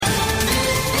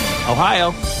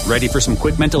Ohio, ready for some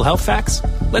quick mental health facts?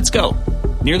 Let's go.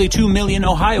 Nearly 2 million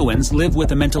Ohioans live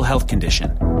with a mental health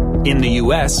condition. In the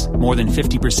U.S., more than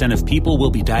 50% of people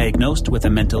will be diagnosed with a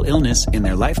mental illness in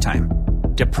their lifetime.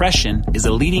 Depression is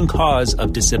a leading cause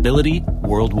of disability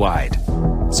worldwide.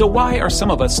 So why are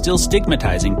some of us still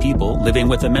stigmatizing people living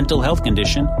with a mental health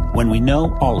condition when we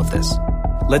know all of this?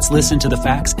 Let's listen to the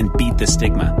facts and beat the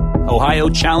stigma. Ohio,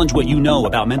 challenge what you know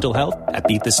about mental health at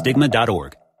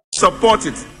beatthestigma.org. Support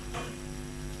it.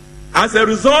 As a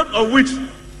result of which,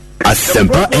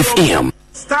 Asempa FM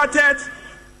started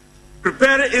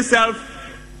preparing itself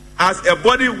as a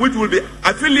body which will be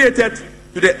affiliated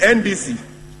to the NDC.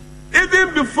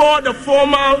 Even before the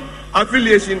formal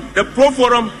affiliation, the Pro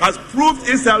Forum has proved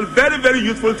itself very, very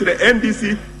useful to the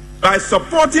NDC by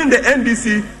supporting the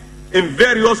NDC in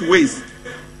various ways.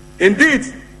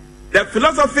 Indeed, the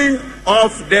philosophy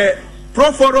of the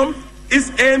Pro Forum,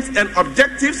 its aims and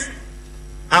objectives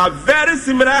are very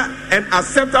similar and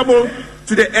acceptable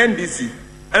to the NDC.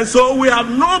 And so we have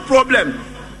no problem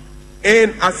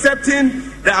in accepting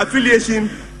the affiliation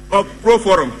of Pro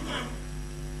Forum.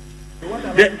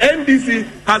 The NDC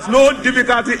has no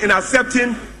difficulty in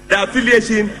accepting the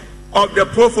affiliation of the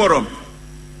Pro Forum.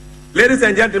 Ladies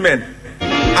and gentlemen, the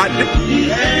NDC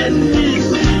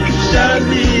shall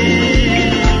be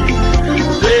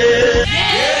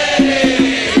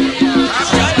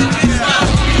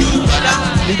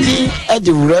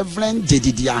the Reverend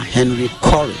Jedidia Henry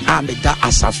Corey Ameda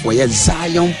Asafoye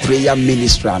Zion Prayer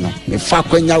Ministry no me fa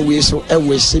kwanya we so e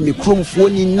we se me kromfo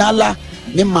ni nala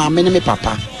me maame ne me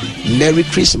papa Merry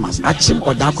Christmas achim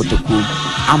oda kotoku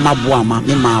amaboama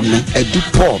me maame edu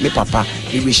Paul me papa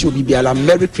we wish you bibiala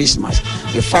Merry Christmas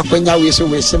me fa kwanya we so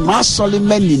we se ma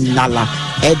Solomon ni nala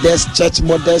elders church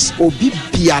mothers obi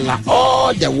biala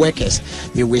all the workers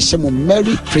we wish you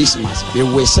Merry Christmas we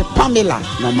wish Pamela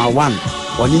number 1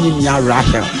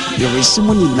 Rahel,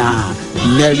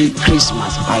 Merry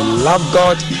Christmas. I love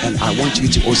God and I want you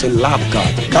to also love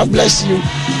God. God bless you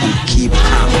and keep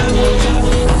calm.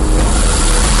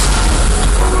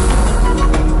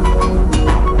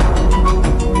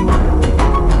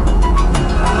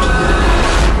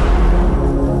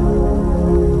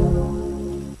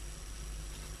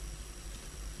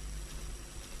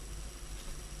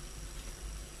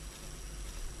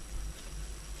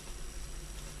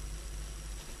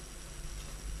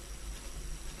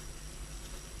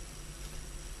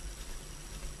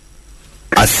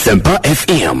 Asempa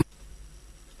FM.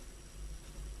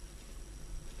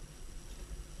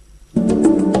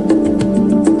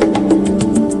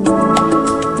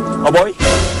 Oh boy.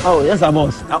 Oh yes,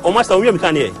 boss. Oh master, we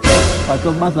can here.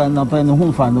 Pato master na pa no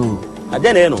hu fa no.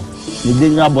 Ade na no. Ni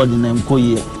denga body na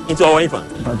mkoye. Into our infant.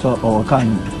 Pato o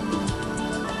kan.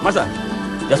 Master,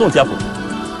 just want to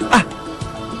ah.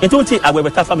 Into ti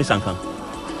agbebeta family sankan.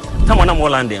 Tamo na mo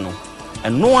land no.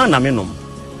 And no one na me no.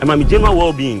 And my general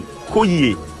well-being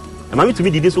koye. And mommy to me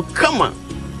did so come on.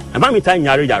 And mommy time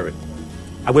yare.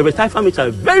 Agbebe time family are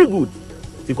very good.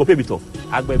 Ti ko pebito.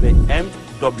 Agbebe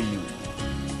MW.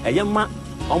 Eyema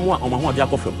omo ho dia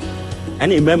kofem.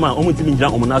 Ene imema omo ti mi ngira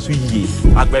omo na so yie.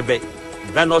 Agbebe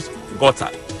Venus Gota.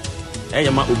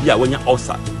 Eyema obi a wonya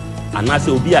ulcer. Anase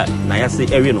obi a na yase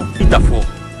ewe no. Peterfo.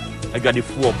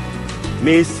 Adwadefo.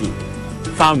 Messi.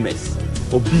 Farmers.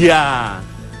 Obi a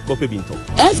ko pebinto.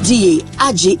 FDA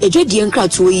age edwadie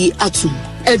nkratowo yi atum.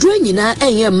 Edro nyina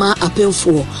enye ma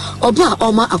apemfo oba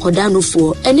oma akoda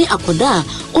nofo ene akoda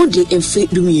onde emfe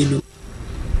dumienu.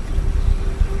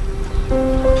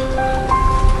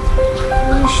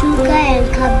 Shuka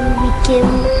and kabubikem.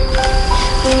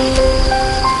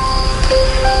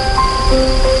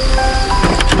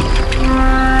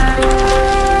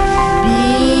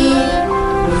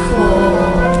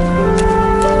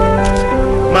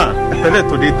 Ma,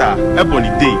 Peleto data ebony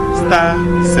day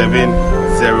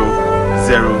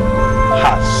 *700#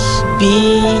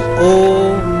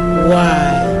 BOY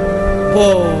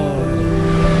boy.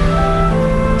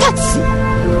 Taxi.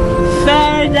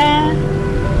 Further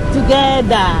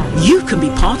together. You can be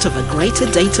part of a greater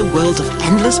data world of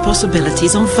endless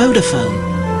possibilities on Vodafone.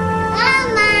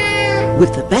 Mama.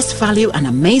 With the best value and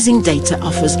amazing data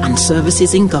offers and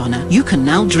services in Ghana, you can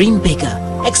now dream bigger,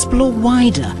 explore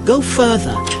wider, go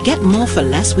further, get more for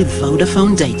less with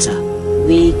Vodafone data.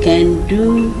 We can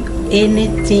do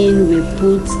anything we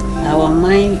put our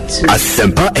mind to.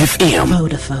 Asempa FM.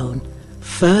 Vodafone.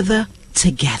 Further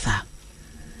together.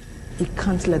 We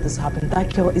can't let this happen.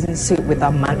 That girl is in sync with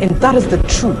that man, and that is the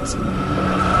truth.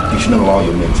 You shouldn't allow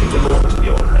your men to take the law into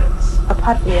your own hands.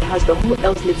 Apart from your husband, who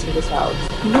else lives in this house?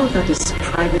 No, that is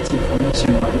private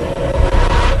information.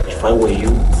 If I were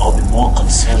you, I'll be more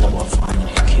concerned about finding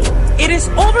a killer. It is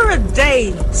over a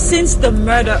day since the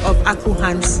murder of Aku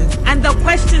Hansen, and the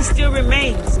question still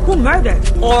remains, who murdered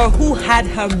or who had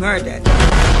her murdered?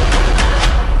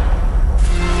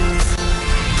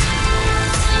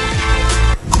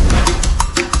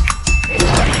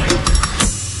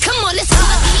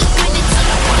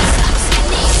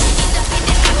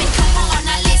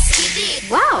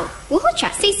 Wow, Wuhucha,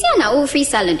 Sisiana, all free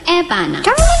salon, Airbana,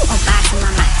 Caroline or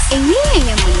Batamama,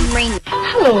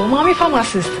 Hello, Mommy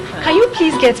Pharmacist. Can you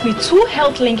please get me 2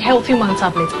 HealthLink Healthy Man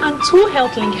tablets and 2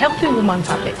 HealthLink Healthy Woman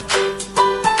tablets?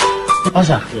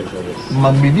 Osa,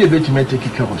 Mammy, be a bit to take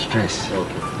care of stress.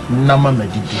 Nama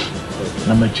Medidi,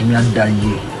 Nama Chimian.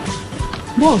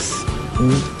 Boss,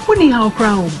 who need how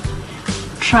proud?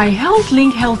 Try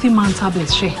HealthLink Healthy Man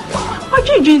tablets, she. What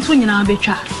do you drink when you're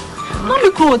better?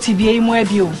 Mommy call TBA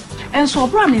Mwebio. And so,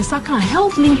 Bram is second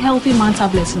HealthLink Healthy Man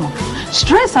tablets no.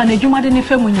 Stress and a juma de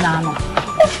femunano.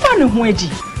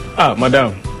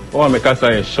 Madam,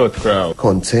 a short crowd.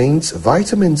 Contains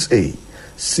vitamins A,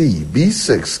 C,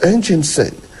 B6, and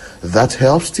ginseng that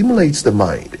helps stimulate the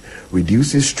mind,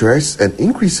 reduces stress, and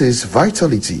increases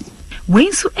vitality.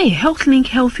 When so a HealthLink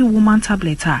Healthy Woman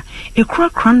tablet, a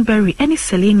cranberry, any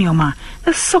selenium, a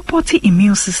supporting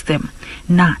immune system.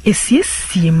 Na yes,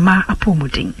 ma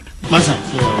apomoding.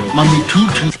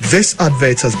 This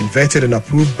advert has been vetted and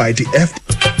approved by the FDA.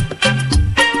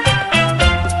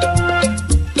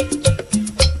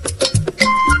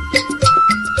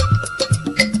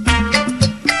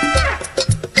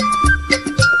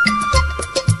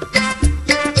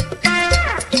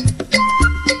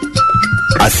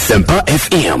 Asempa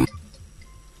FM.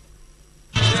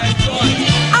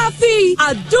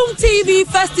 Adum TV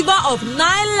Festival of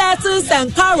 9 Letters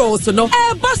and Carols no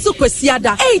Basu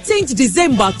Kwesiada 18th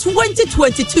December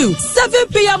 2022 7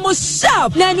 p.m.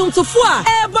 sharp na nyum tofua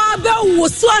eba be wo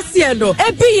so asiendo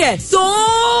ebiye so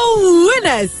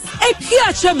winners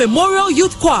Ekiache Memorial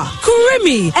Youth Choir,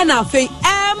 Kurimi, and Afe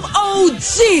MOG.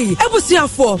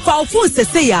 Ebusiafo, Falfun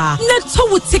Seseya,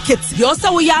 Neto tickets. You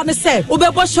also we are say,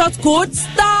 Ubebo short code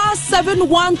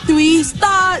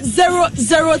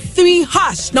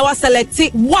 *713*003#. Now I select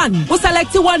 1. We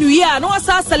select 1 year. Now I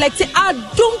select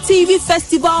Adum TV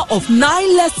Festival of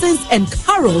 9 Lessons and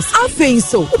Carols. Afe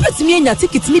so, ubetimi enya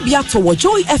tickets ni bia to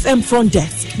Joy FM front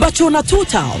desk. Bachona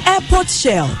Total, Airport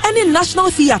Shell, and in National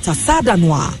Theatre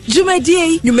Sadanwa.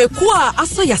 Jumedie, Numekua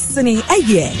Aso Yasini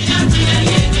Aye.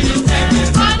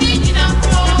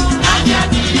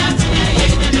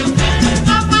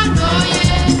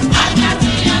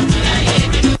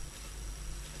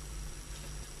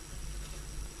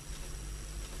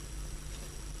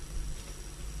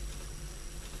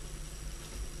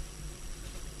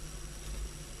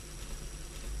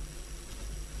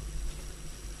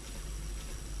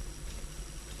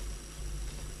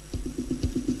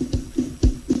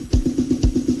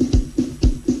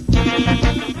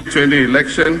 In the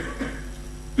election,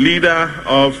 leader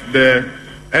of the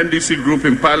NDC group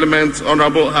in Parliament,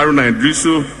 Honorable Haruna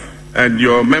Idrisu, and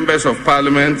your members of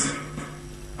Parliament,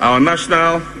 our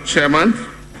national chairman,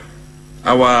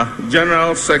 our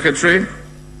general secretary,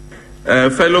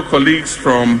 fellow colleagues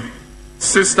from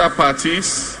sister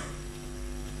parties,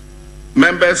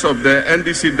 members of the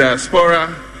NDC diaspora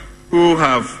who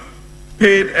have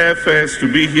paid airfares to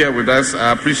be here with us.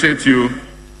 I appreciate you.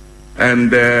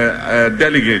 And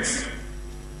delegates,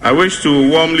 I wish to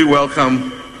warmly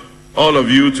welcome all of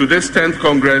you to this 10th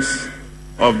Congress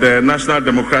of the National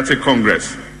Democratic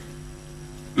Congress.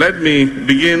 Let me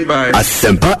begin by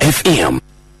Asempa FM.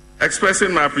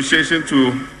 Expressing my appreciation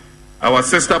to our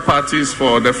sister parties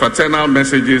for the fraternal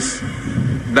messages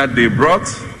that they brought.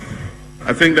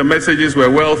 I think the messages were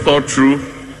well thought through,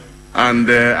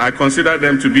 and I consider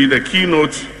them to be the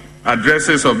keynote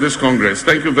addresses of this Congress.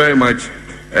 Thank you very much.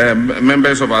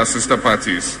 Members of our sister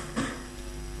parties.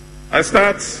 I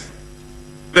start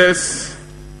this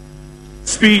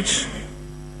speech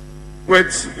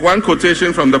with one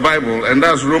quotation from the Bible, and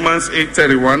that's Romans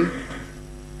 8:31,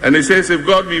 and it says, "If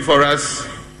God be for us,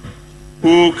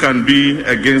 who can be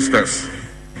against us?"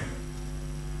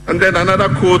 And then another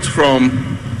quote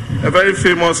from a very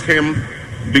famous hymn,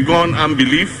 "Begone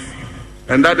Unbelief,"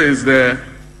 and that is the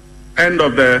end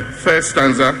of the first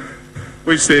stanza,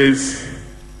 which says,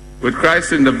 "With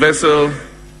Christ in the vessel,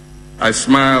 I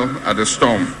smile at the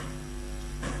storm."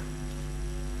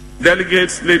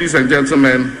 Delegates, ladies and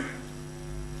gentlemen,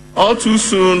 all too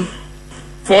soon,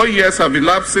 4 years have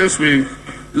elapsed since we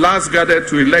last gathered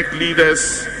to elect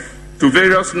leaders to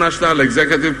various national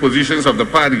executive positions of the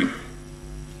party.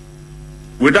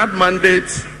 With that mandate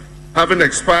having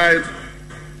expired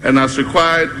and as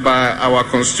required by our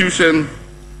constitution,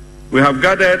 we have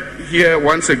gathered here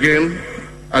once again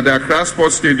at the Accra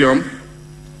Sports Stadium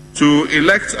to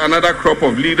elect another crop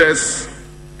of leaders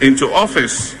into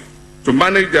office to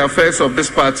manage the affairs of this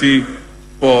party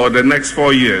for the next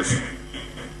 4 years.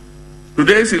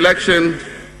 Today's election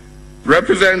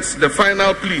represents the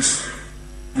final piece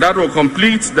that will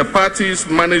complete the party's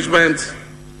management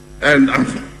and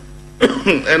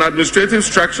administrative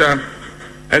structure,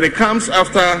 and it comes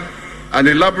after an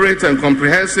elaborate and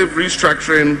comprehensive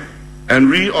restructuring and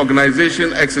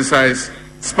reorganization exercise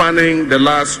spanning the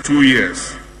last 2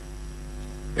 years.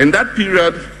 In that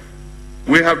period,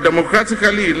 we have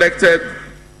democratically elected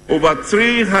over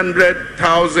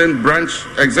 300,000 branch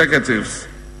executives,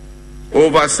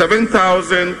 over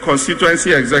 7,000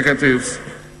 constituency executives,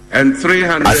 and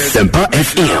 300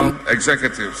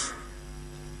 executives.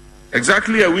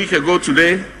 Exactly a week ago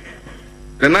today,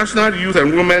 the National Youth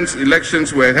and Women's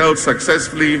elections were held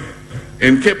successfully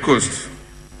in Cape Coast,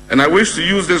 and I wish to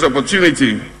use this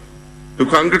opportunity to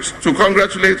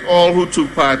congratulate all who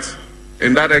took part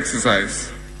in that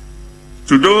exercise.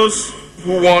 To those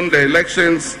who won the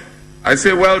elections, I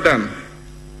say well done.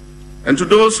 And to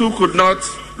those who could not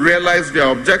realize their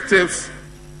objectives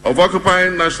of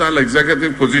occupying national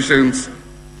executive positions,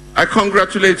 I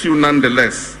congratulate you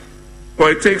nonetheless,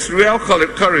 for it takes real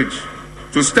courage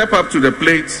to step up to the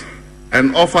plate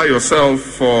and offer yourself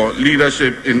for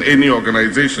leadership in any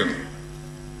organization.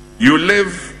 You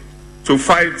live to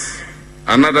fight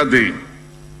another day.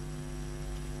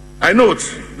 I note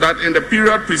that in the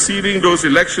period preceding those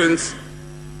elections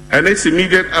and its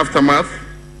immediate aftermath,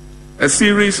 a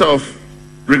series of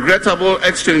regrettable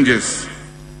exchanges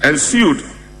ensued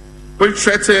which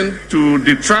threatened to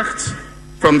detract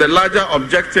from the larger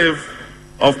objective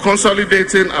of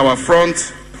consolidating our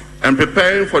front and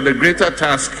preparing for the greater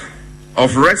task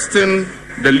of wresting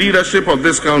the leadership of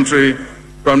this country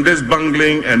from this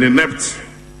bungling and inept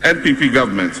NPP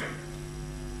government.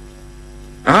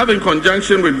 I have, in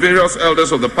conjunction with various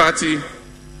elders of the party,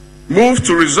 moved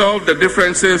to resolve the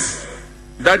differences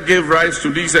that gave rise to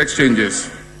these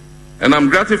exchanges, and I'm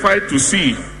gratified to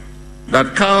see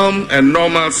that calm and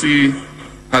normalcy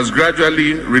has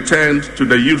gradually returned to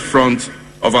the youth front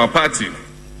of our party.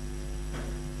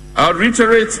 I'll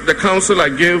reiterate the counsel I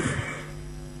give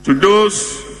to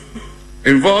those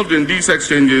involved in these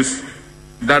exchanges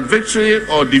that victory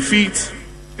or defeat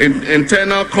in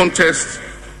internal contests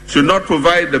should not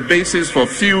provide the basis for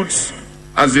feuds,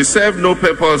 as they serve no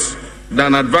purpose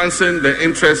than advancing the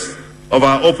interests of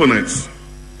our opponents.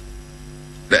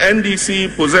 The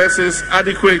NDC possesses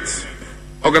adequate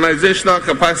organizational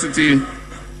capacity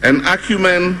and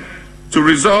acumen to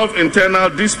resolve internal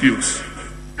disputes.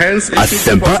 Hence, it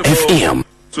is possible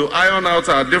to iron out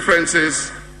our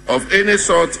differences of any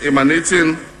sort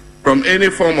emanating from any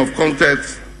form of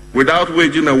contest without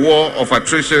waging a war of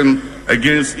attrition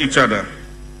against each other.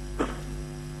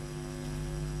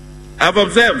 I've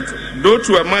observed, though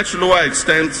to a much lower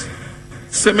extent,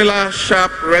 similar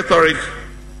sharp rhetoric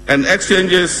and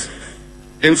exchanges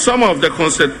in some of the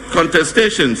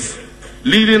contestations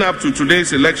leading up to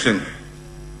today's election.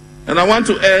 And I want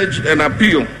to urge an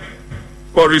appeal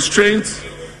for restraint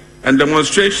and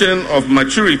demonstration of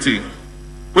maturity,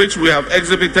 which we have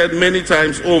exhibited many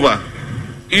times over,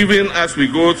 even as we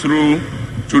go through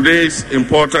today's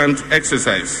important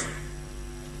exercise.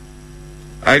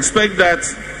 I expect that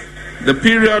the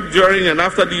period during and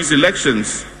after these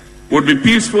elections would be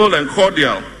peaceful and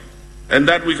cordial, and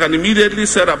that we can immediately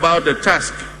set about the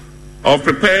task of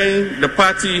preparing the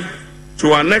party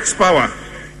to our next power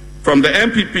from the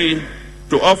NPP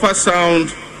to offer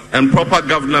sound and proper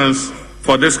governance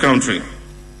for this country.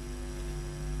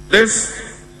 This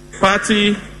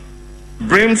party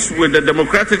brims with the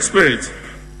democratic spirit,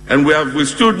 and we have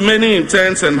withstood many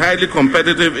intense and highly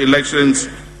competitive elections,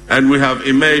 and we have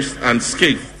emerged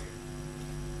unscathed.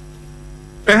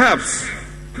 Perhaps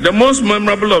the most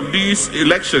memorable of these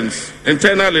elections,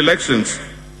 internal elections,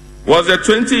 was the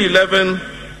 2011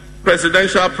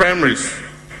 presidential primaries,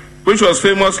 which was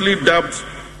famously dubbed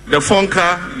the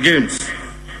Fonka Games.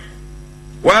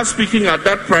 While speaking at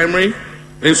that primary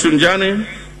in Sunjani,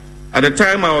 at the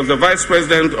time I was the Vice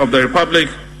President of the Republic,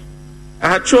 I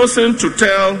had chosen to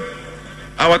tell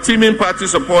our teaming party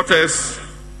supporters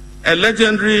a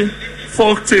legendary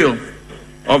folk tale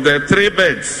of the three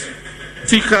birds,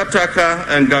 Tika, Taka,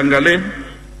 and Gangale,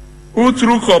 who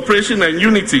through cooperation and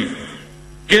unity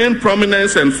gained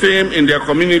prominence and fame in their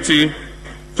community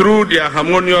through their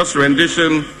harmonious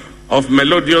rendition of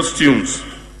melodious tunes.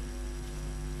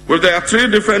 With their three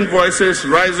different voices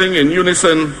rising in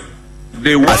unison,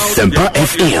 they wowed their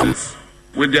audiences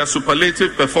with their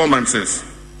superlative performances.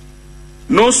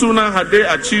 No sooner had they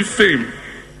achieved fame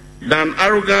than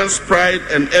arrogance, pride,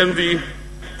 and envy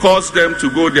caused them to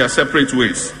go their separate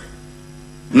ways.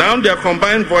 Now their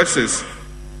combined voices,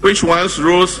 which once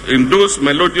rose in those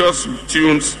melodious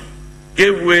tunes,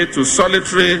 gave way to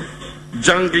solitary,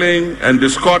 jangling, and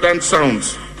discordant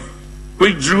sounds,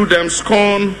 which drew them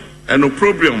scorn and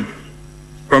opprobrium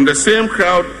from the same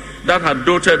crowd that had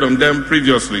doted on them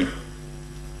previously.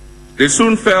 They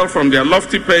soon fell from their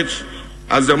lofty perch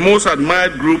as the most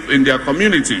admired group in their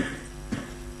community.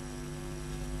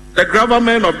 The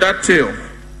gravamen of that tale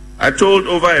I told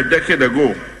over a decade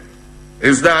ago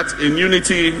is that in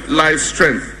unity lies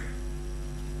strength.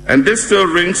 And this still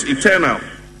rings eternal,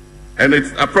 and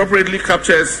it appropriately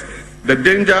captures the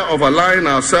danger of allowing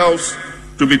ourselves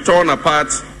to be torn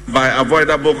apart by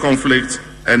avoidable conflict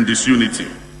and disunity.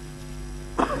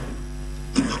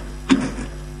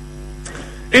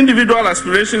 Individual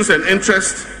aspirations and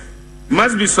interests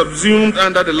must be subsumed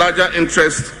under the larger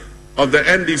interest of the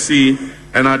NDC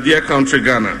and our dear country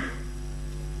Ghana,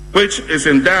 which is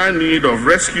in dire need of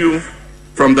rescue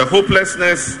from the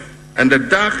hopelessness and the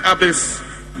dark abyss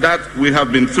that we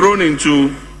have been thrown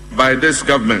into by this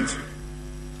government.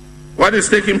 What is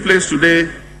taking place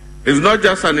today is not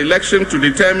just an election to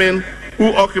determine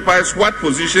who occupies what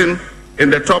position in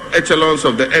the top echelons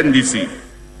of the NDC.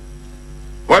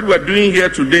 What we're doing here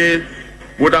today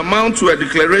would amount to a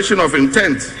declaration of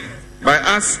intent by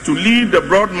us to lead the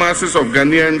broad masses of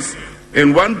Ghanaians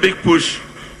in one big push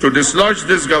to dislodge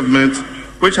this government,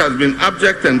 which has been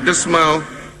abject and dismal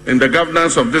in the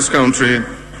governance of this country,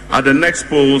 at the next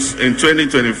polls in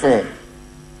 2024.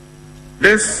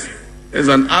 This is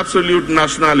an absolute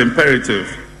national imperative,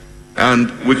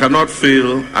 and we cannot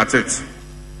fail at it.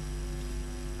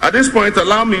 At this point,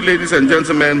 allow me, ladies and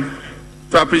gentlemen,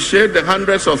 to appreciate the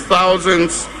hundreds of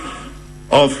thousands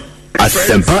of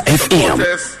friends,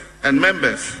 supporters, and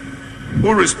members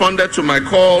who responded to my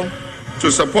call to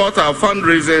support our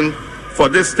fundraising for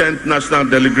this 10th National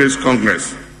Delegates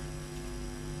Congress.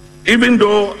 Even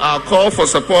though our call for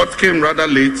support came rather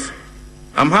late,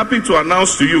 I'm happy to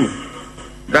announce to you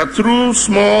that through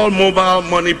small mobile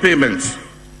money payments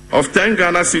of 10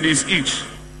 Ghana cedis each,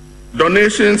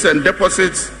 donations and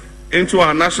deposits into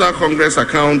our National Congress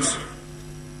account,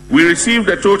 we received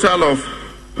a total of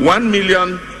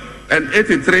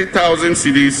 1,083,000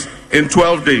 cedis in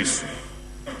 12 days.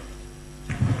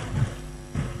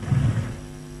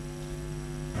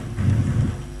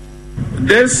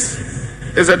 This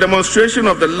is a demonstration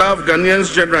of the love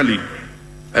Ghanaians generally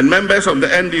and members of the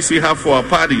NDC have for our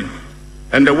party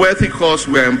and the worthy cause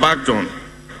we are embarked on.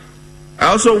 I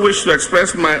also wish to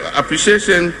express my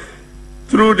appreciation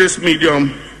through this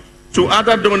medium to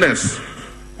other donors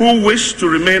who wish to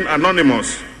remain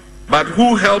anonymous, but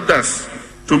who helped us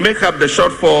to make up the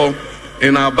shortfall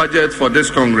in our budget for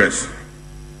this Congress.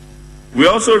 We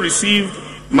also received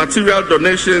material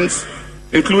donations,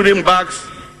 including bags,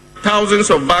 thousands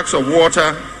of bags of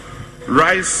water,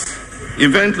 rice,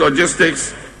 event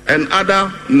logistics, and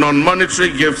other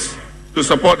non-monetary gifts to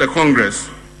support the Congress.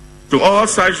 To all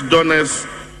such donors,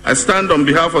 I stand on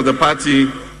behalf of the party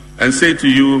and say to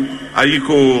you,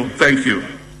 Ayiko, thank you.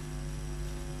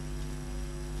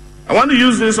 I want to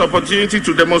use this opportunity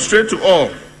to demonstrate to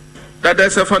all that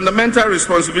there's a fundamental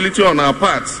responsibility on our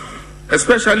part,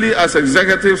 especially as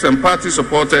executives and party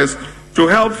supporters, to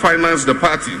help finance the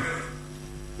party.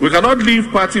 We cannot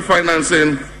leave party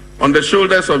financing on the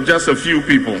shoulders of just a few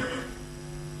people.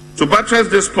 To buttress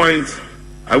this point,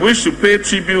 I wish to pay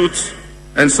tribute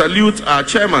and salute our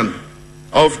chairman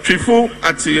of Trifu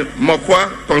Ati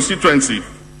Mokwa constituency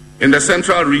in the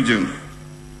central region,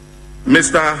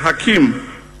 Mr. Hakim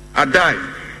Adai,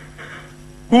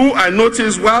 who I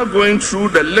noticed while going through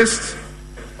the list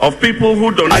of people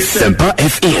who donated to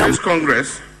this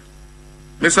Congress.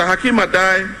 Mr. Hakim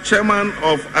Adai, chairman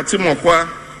of Atimokwa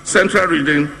Central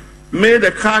Region, made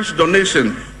a cash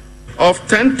donation of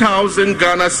 10,000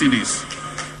 Ghana cedis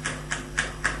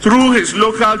through his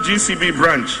local GCB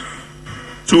branch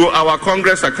to our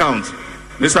Congress account.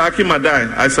 Mr. Hakim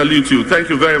Adai, I salute you. Thank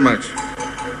you very much.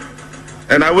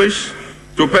 And I wish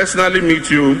to personally meet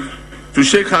you, to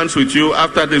shake hands with you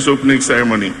after this opening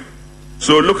ceremony.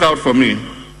 So look out for me.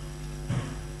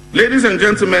 Ladies and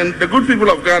gentlemen, the good people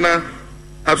of Ghana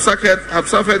have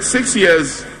suffered 6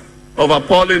 years of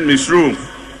appalling misrule,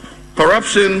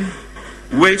 corruption,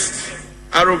 waste,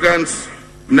 arrogance,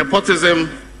 nepotism,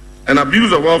 and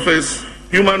abuse of office,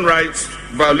 human rights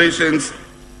violations,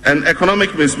 and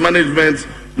economic mismanagement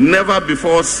never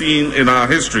before seen in our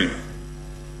history.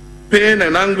 Pain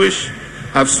and anguish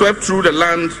have swept through the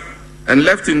land and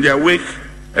left in their wake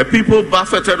a people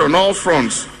buffeted on all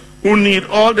fronts who need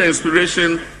all the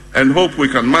inspiration and hope we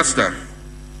can muster.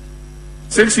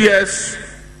 6 years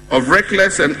of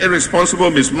reckless and irresponsible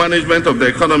mismanagement of the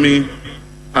economy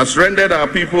has rendered our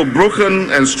people broken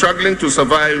and struggling to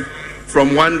survive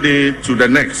from one day to the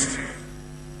next.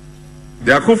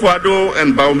 The Akufo-Addo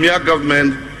and Bawumia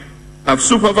government have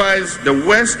supervised the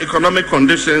worst economic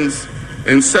conditions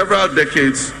in several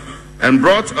decades and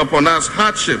brought upon us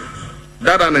hardship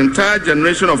that an entire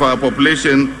generation of our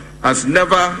population has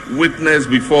never witnessed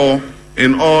before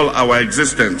in all our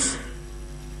existence.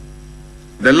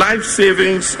 The life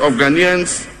savings of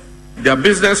Ghanaians, their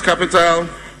business capital,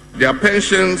 their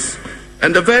pensions,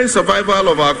 and the very survival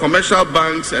of our commercial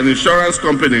banks and insurance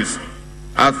companies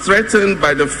are threatened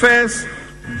by the first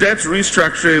debt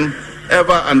restructuring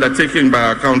ever undertaken by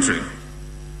our country.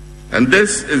 And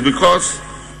this is because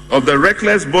of the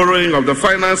reckless borrowing of the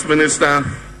finance minister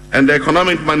and the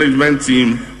economic management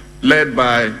team led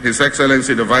by His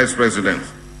Excellency the Vice President.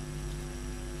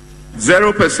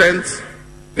 0%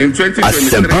 in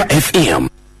 2023,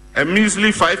 a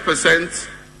measly 5%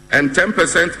 and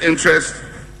 10% interest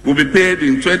will be paid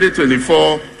in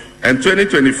 2024 and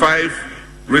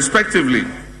 2025, respectively,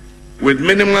 with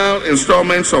minimal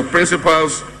installments of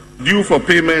principals due for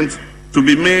payment to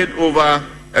be made over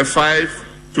a 5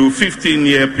 to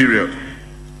 15-year period.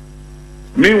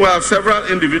 Meanwhile, several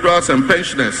individuals and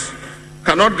pensioners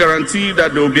cannot guarantee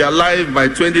that they will be alive by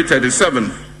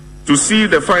 2037 to see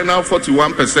the final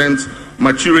 41%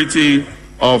 maturity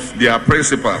of their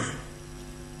principal.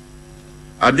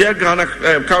 Our dear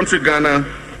country Ghana,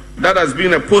 that has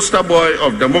been a poster boy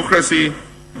of democracy,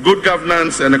 good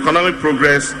governance, and economic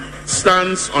progress,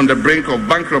 stands on the brink of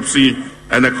bankruptcy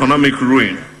and economic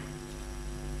ruin.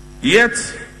 Yet,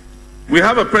 we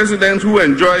have a president who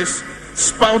enjoys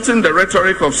spouting the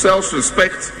rhetoric of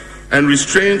self-respect and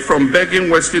restraint from begging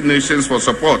Western nations for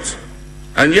support.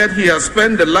 And yet he has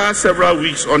spent the last several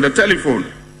weeks on the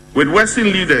telephone with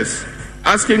Western leaders,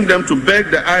 asking them to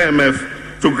beg the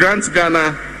IMF to grant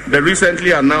Ghana the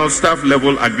recently announced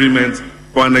staff-level agreement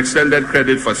for an extended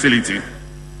credit facility.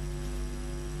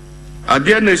 Our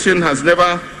dear nation has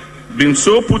never been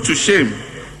so put to shame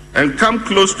and come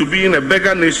close to being a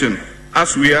beggar nation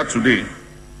as we are today.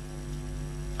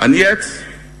 And yet,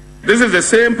 this is the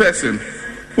same person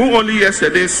who only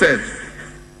yesterday said,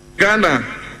 Ghana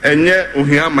enye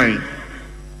uhiamai,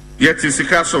 yet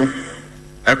isikaso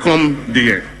ekom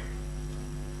die.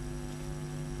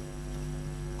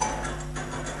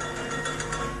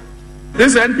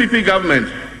 This NPP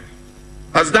government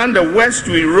has done the worst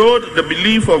to erode the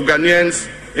belief of Ghanaians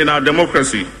in our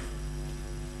democracy.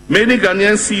 Many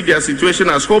Ghanaians see their situation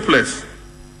as hopeless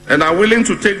and are willing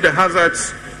to take the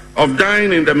hazards of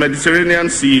dying in the Mediterranean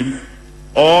Sea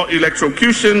or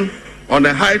electrocution on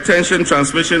a high-tension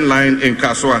transmission line in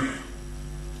Kaswa.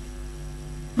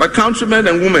 But countrymen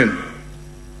and women,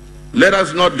 let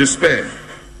us not despair.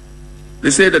 They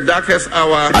say the darkest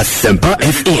hour is before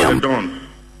the dawn.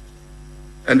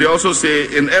 And they also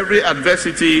say, in every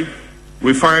adversity,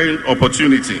 we find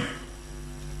opportunity.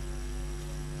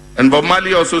 And Bob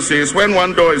Marley also says, when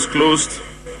one door is closed,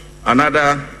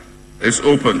 another is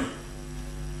open.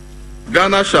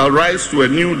 Ghana shall rise to a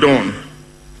new dawn.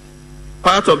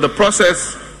 Part of the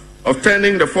process of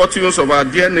turning the fortunes of our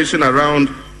dear nation around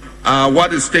are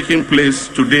what is taking place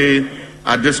today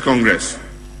at this Congress.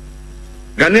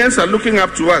 Ghanaians are looking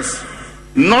up to us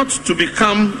not to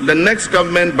become the next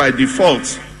government by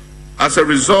default as a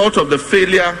result of the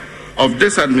failure of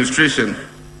this administration.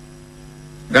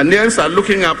 Ghanaians are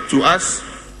looking up to us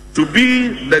to be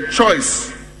the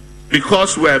choice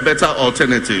because we're a better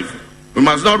alternative. We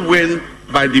must not win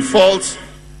by default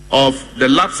of the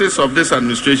lapses of this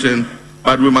administration,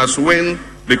 but we must win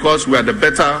because we are the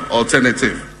better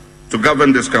alternative to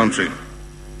govern this country.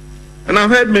 And I've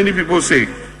heard many people say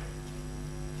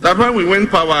that when we win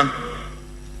power,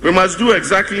 we must do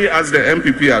exactly as the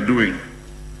MPP are doing.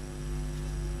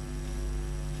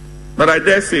 But I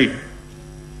dare say,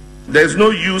 there's no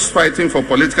use fighting for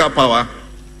political power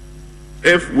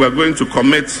if we're going to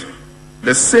commit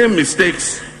the same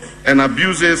mistakes and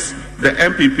abuses the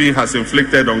MPP has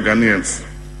inflicted on Ghanaians.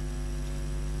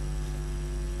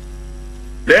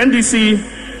 The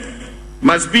NDC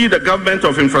must be the government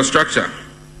of infrastructure.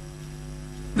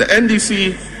 The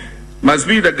NDC must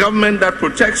be the government that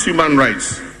protects human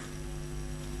rights.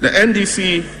 The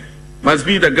NDC must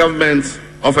be the government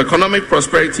of economic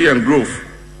prosperity and growth.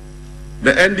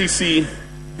 The NDC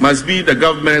must be the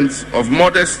government of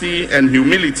modesty and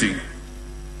humility.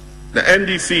 The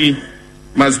NDC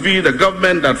must be the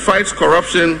government that fights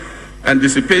corruption and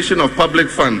dissipation of public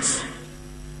funds.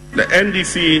 The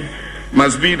NDC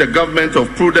must be the government of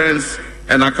prudence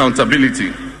and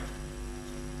accountability.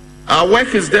 Our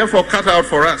work is therefore cut out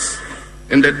for us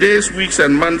in the days, weeks,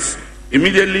 and months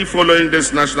immediately following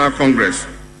this National Congress.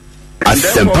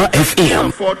 Asempa FM. We can't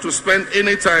afford to spend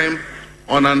any time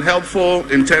on unhelpful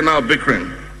internal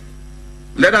bickering.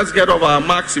 Let us get off our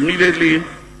marks immediately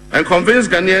and convince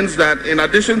Ghanaians that in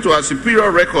addition to our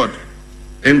superior record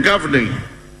in governing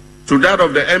to that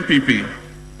of the MPP,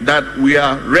 that we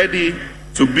are ready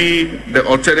to be the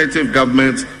alternative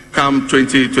government come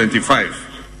 2025.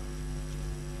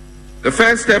 The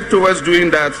first step towards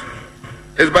doing that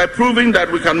is by proving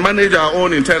that we can manage our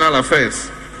own internal affairs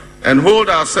and hold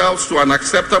ourselves to an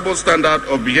acceptable standard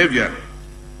of behavior.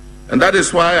 And that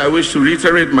is why I wish to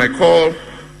reiterate my call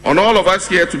on all of us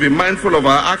here to be mindful of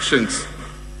our actions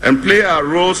and play our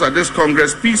roles at this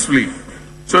Congress peacefully,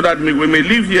 so that we may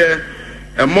leave here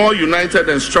a more united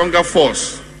and stronger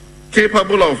force,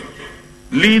 capable of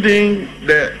leading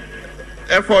the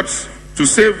efforts to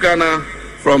save Ghana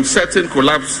from certain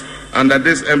collapse under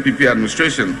this MPP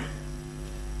administration.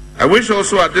 I wish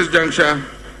also at this juncture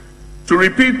to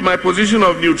repeat my position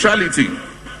of neutrality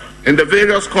in the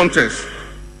various contests.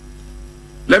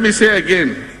 Let me say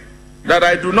again that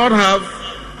I do not have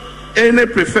any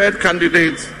preferred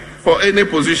candidate for any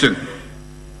position,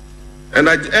 and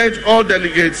I urge all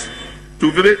delegates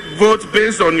to vote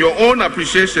based on your own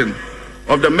appreciation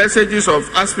of the messages of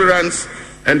aspirants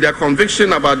and their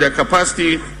conviction about their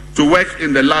capacity to work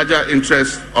in the larger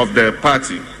interest of the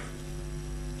party.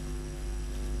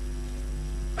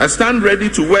 I stand ready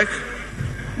to work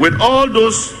with all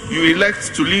those you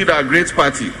elect to lead our great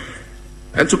party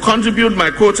and to contribute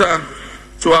my quota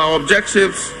to our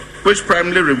objectives, which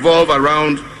primarily revolve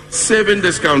around saving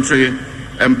this country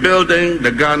and building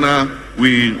the Ghana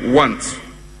we want.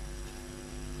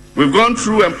 We've gone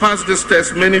through and passed this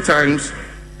test many times,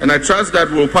 and I trust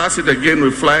that we'll pass it again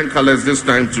with flying colors this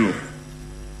time too.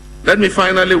 Let me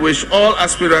finally wish all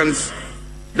aspirants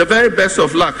the very best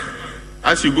of luck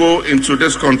as you go into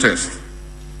this contest.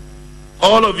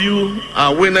 All of you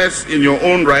are winners in your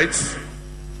own rights,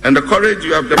 and the courage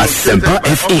you have demonstrated by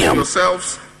offering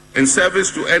yourselves in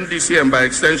service to NDC and by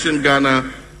extension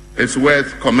Ghana is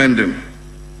worth commending.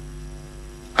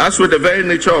 As with the very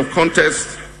nature of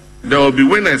contest, there will be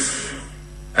winners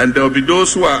and there will be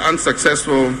those who are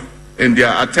unsuccessful in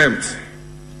their attempt.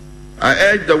 I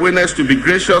urge the winners to be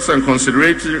gracious and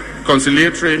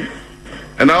conciliatory,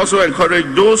 and I also encourage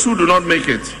those who do not make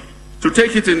it to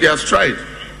take it in their stride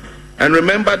and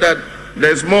remember that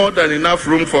there's more than enough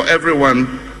room for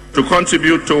everyone to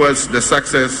contribute towards the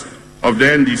success of the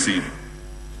NDC.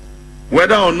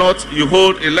 Whether or not you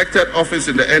hold elected office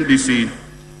in the NDC,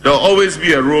 there will always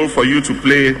be a role for you to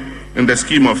play in the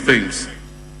scheme of things.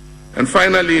 And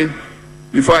finally,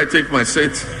 before I take my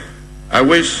seat, I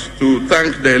wish to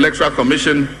thank the Electoral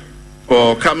Commission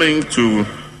for coming to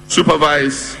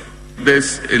supervise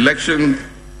this election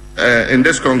in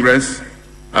this Congress.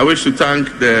 I wish to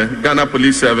thank the Ghana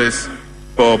Police Service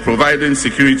for providing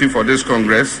security for this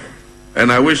Congress.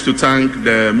 And I wish to thank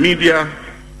the media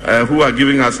who are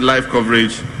giving us live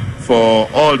coverage for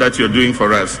all that you're doing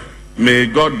for us. May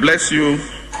God bless you,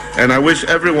 and I wish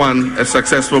everyone a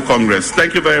successful Congress.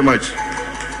 Thank you very much.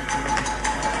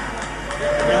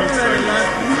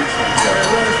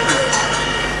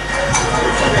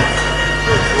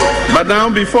 But now,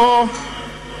 before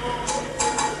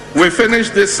we finish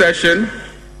this session,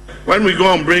 when we go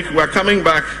on break, we're coming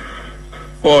back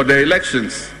for the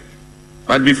elections.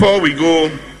 But before we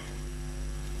go,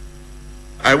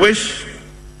 I wish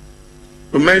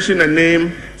to mention the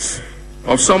names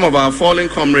of some of our fallen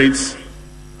comrades,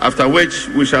 after which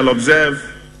we shall observe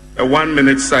a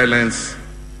 1-minute silence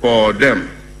for them.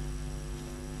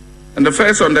 And the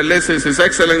first on the list is His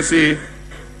Excellency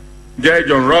J.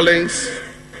 John Rawlings,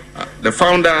 the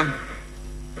founding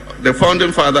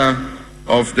father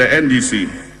of the NDC.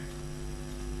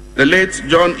 The late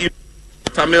John E.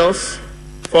 Tamils,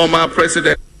 former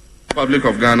President of the Republic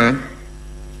of Ghana.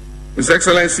 His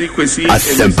Excellency Kwesi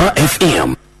Asempa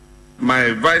FM.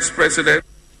 My Vice President,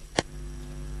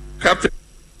 Captain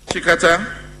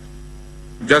Chikata,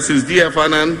 Justice D.F.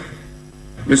 Annan,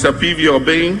 Mr. P.V.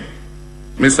 Obeng,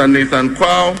 Mr. Nathan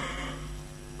Kwao,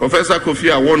 Professor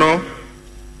Kofi Awono,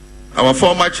 our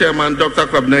former Chairman, Dr.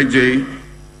 Kwabena J.,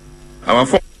 our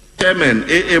former Chairman,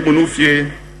 A.A. Munufie,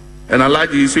 and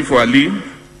Alhaji Isifu Ali,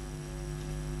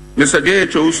 Mr.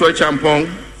 J.H. Usoi Champong,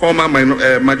 former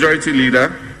Majority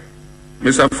Leader,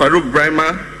 Mr. Farouk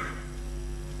Brahma,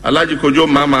 Alhaji Kojo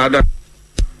Mamada,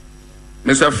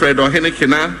 Mr. Fred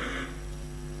Ohenekina,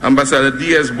 Ambassador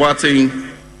D.S. Boateng,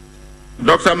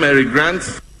 Dr. Mary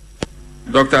Grant,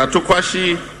 Dr.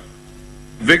 Atukwashi,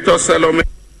 Victor Salome,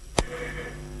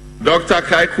 Dr.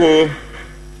 Kaiko,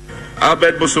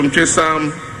 Albert Bosomche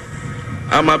Sam,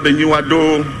 Ama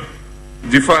Benyuado,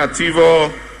 Difa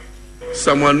Ativo,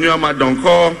 Samuel Nyama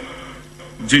Donko,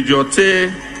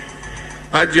 Jijote,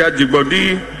 Ajia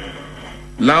Jigbodi,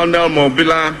 Lionel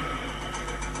Mobila,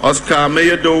 Oscar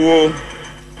Meyedowo,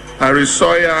 Harry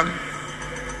Sawyer,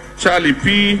 Charlie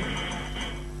P,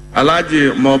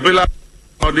 Alaji Mobila,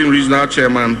 Northern Regional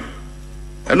Chairman.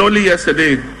 And only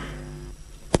yesterday,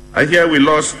 I hear we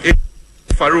lost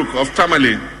Farouk of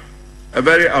Tamale, a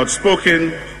very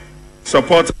outspoken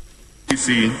supporter of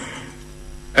DC.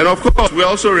 And of course, we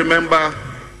also remember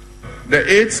the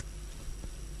 8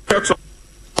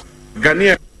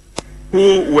 Ghanaians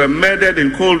who were murdered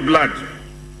in cold blood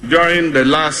during the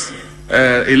last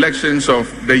elections of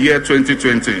the year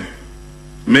 2020.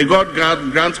 May God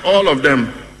grant all of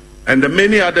them and the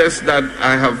many others that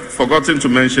I have forgotten to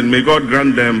mention, may God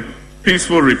grant them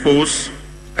peaceful repose.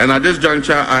 And at this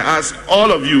juncture, I ask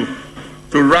all of you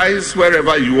to rise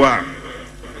wherever you are.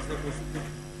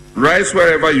 Rise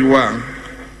wherever you are.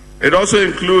 It also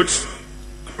includes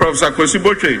Professor Kwesi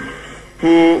Botwe,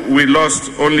 who we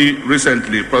lost only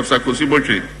recently, Professor Kwesi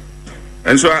Botwe.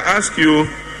 And so I ask you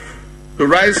to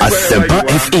rise wherever you are,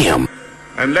 FM.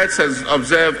 And let's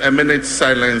observe a minute's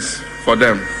silence for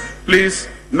them. Please,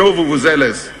 no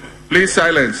vuvuzelas. Please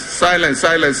silence, silence,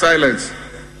 silence, silence.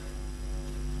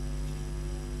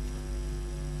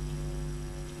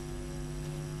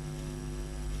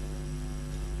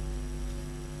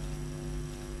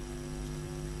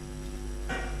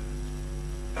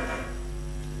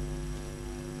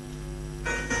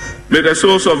 May the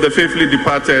souls of the faithfully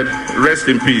departed rest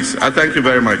in peace. I thank you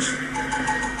very much.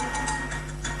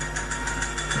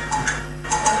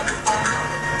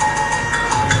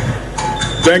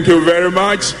 Thank you very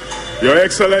much, Your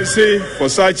Excellency, for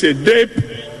such a deep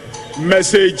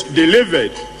message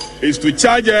delivered. Is to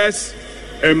charge us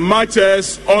and march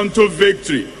us unto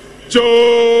victory.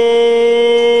 Chobai!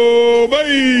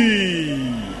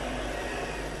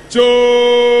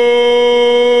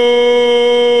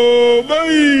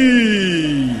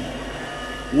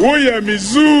 Woya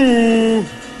mizu,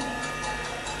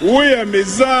 woya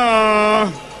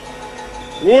miza,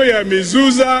 woya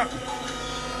mizuza,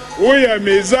 woya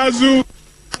mizazu.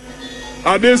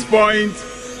 At this point,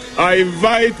 I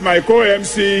invite my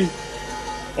co-MC,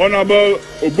 Honorable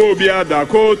Obobia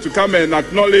Dako, to come and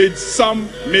acknowledge some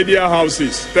media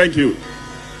houses. Thank you.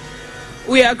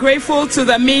 We are grateful to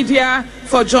the media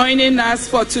for joining us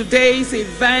for today's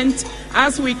event.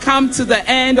 As we come to the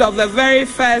end of the very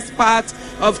first part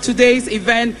of today's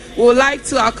event, we would like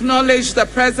to acknowledge the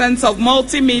presence of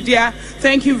multimedia.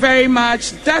 Thank you very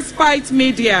much. Despite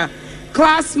Media,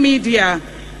 Class Media,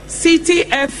 City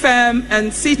FM,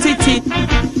 and City TV.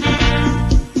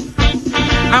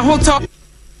 Ahoto,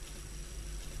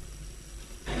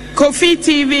 Kofi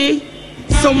TV,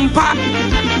 Sumpa.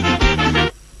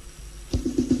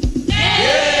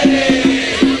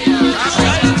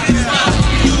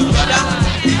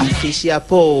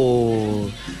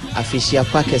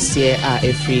 Afishiapo kesiye a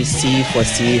FCC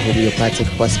Homeopathic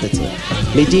Hospital.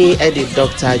 Meeting Edit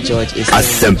Dr. George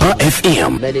Asempa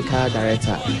FM, Medical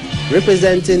Director,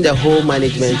 representing the whole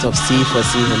management of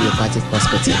C4C Homeopathic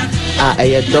Hospital.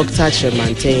 Dr.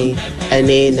 Tremantain,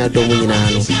 Ene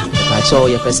Nadomunano. So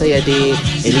your Pesayade,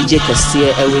 Elijah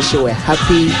Kesiye, I wish you a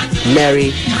happy,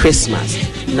 Merry Christmas.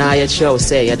 Now you shall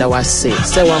say that was say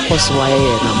what was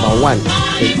number 1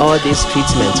 in all these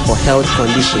treatments for health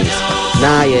conditions.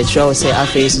 Now you shall say I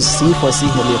face C4C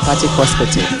Homeopathic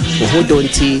Hospital. Who don't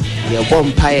see your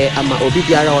vampire ama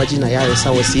obibiara wajina yare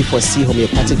sawo C4C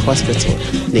Homeopathic Hospital.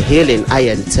 The healing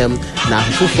iron tem na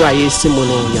fufu aye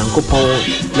simono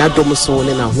Nyankopon na domso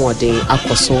ne na hoden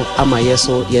akoso ama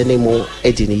yeso ye nemo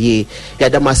edini ye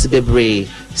yadamase bebre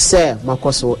se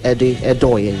makoso ede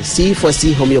edoye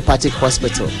C4C Homeopathic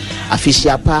Hospital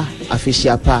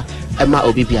afishiapa ama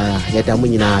obibiara yadamu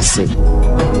nyina ase.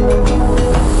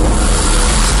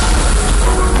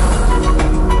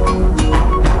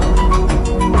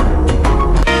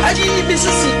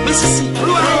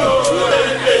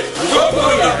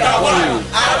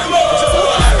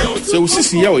 So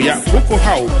sisi ya oya koko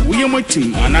how we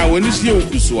matim ana wani sie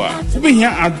okusua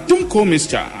ubehia adumko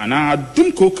mixture ana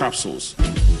adumko capsules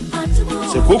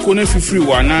se koko na free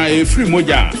wana e free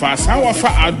moja fa sawa fa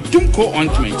adumko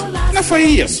ointment na fa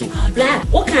yeso bla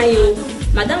what can you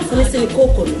madam finisi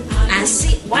koko no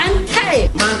asi one time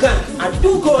manga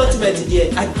adumko ointment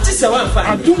die atisa one fa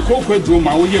adumko ko dro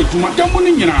ma wo ye duma demo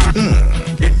ni nyina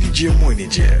enije mo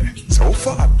enije so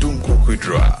fa adumko ko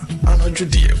dro anadwo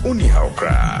die oni ha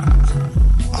okra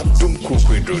adumko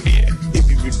ko dro die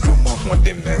ebibi dro ma ho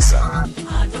dem nesa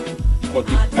for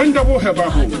dependable herbal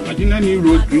home Adinani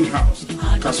Road Greenhouse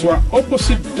Kaswa,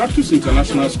 opposite Dactus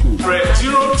International School.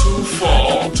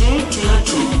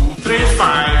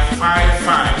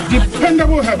 024-222-3555.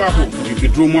 Dependable herbal hope. If you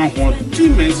draw one 2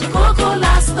 months.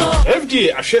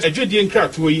 FDA, I share a JD and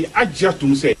crack to a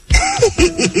Ajatum say.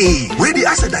 Where the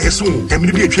asset I assume, and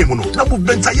maybe a tremono, Nabu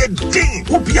Bentaya Ding,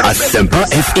 Asempa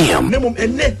FM. Nemum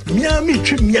and net, Miami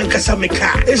Trimian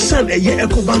Casameka, a son, a year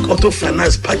EcoBank Auto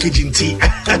Finance packaging tea.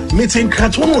 Meeting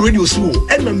Cratone Radio School,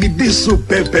 and me this so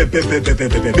pepe.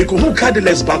 Because who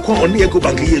cardless back on the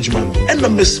EcoBank Yageman, and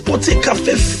I'm a sporty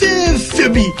cafe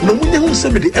Phoebe. No one who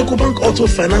sent me the EcoBank Auto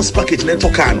Finance package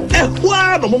Netocano. And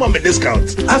why no mama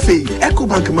discount? Afi,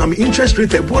 EcoBank Mammy interest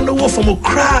rate, one over from a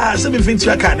crash, 7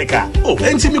 Canica. Oh,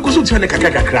 and see me go to Chanaka.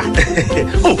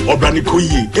 Oh, Obrani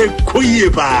Koye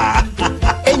ba.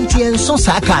 NTN so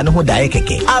saka no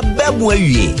daekeke. Abebu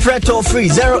awie. Freto free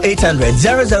 0800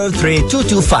 003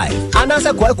 225.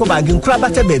 Anasa kwa EcoBank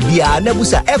nkrabata bebia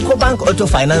nebusa EcoBank Auto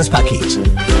Finance package.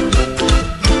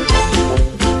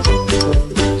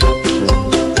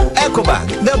 EcoBank,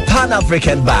 the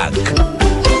Pan-African Bank.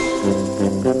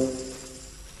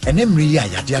 Enemri ya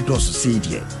yade adoso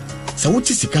seedie. Sa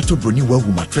wuti sikato broni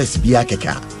wawu mattress bia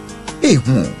keka. Eye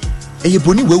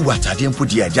broni wawu atade mpo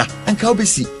di aja anka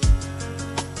obesi.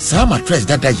 Sa mattress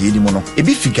dada ye ni mo no,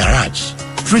 ebi fi garage,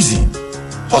 prison,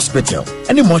 hospital,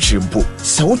 any mortuary mpo.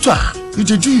 Sa wuto a, you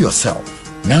do yourself.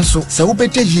 Nanso sa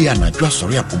wobede ye anadwa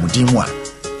sori apomudin mu a.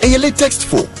 Eye latex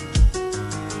foam.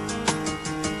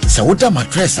 Sa wuta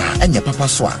mattress a enya papa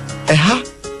so a. Eha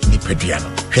ni peduano.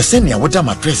 Hwesenia woda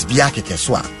mattress bia keke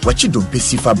so a wachi dompe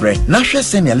sifa bre na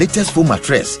hwesenia latest foam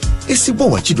mattress esibo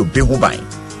wachi dompe ho ban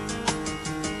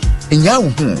enya wo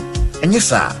hu enye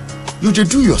sa you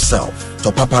do yourself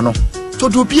to papa no to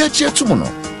do bia chi etum no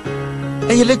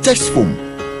enye latest foam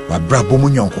wa brabo mu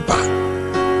nyonko pa.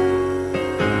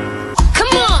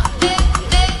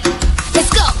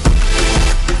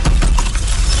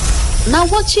 Now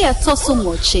watch here toso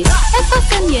moche. Efa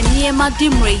senya niema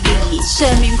dimre yi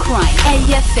shaming crime.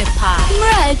 Eye fepa.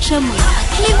 Mra echemu.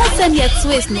 Ni ho senya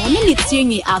twist no ni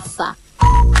tinyi afa.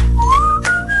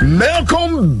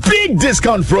 Melcom Big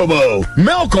Discount Promo.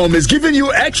 Melcom is giving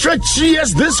you extra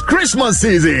cheers this Christmas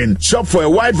season. Shop for a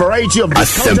wide variety of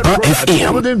discounted products,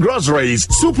 including groceries,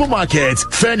 supermarkets,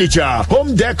 furniture,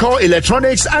 home decor,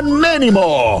 electronics, and many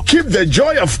more. Keep the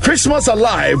joy of Christmas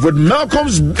alive with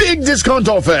Melcom's big discount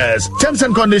offers. Terms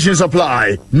and conditions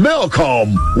apply.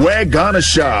 Melcom, where Ghana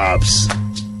shops.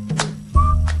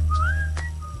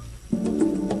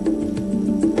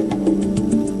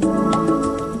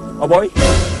 Oh boy.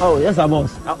 Oh yes,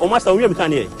 boss. Oh master, we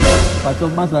can here. But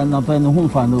master na pen no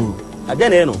fa no.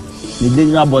 Again no. The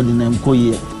danger body na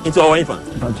mkoye. Into our infant.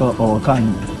 But our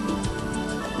kind.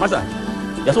 Master,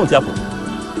 yes on tiapo.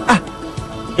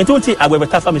 Into ti agwebe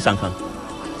tafa mi sankan.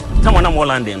 Tama na mo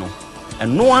landing no.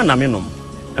 And no one na me no.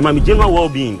 And my general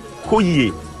well-being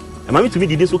koye. And my to me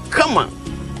did so come on.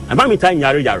 And my time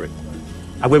yare.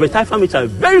 Agwebe tafa mi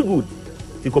very good.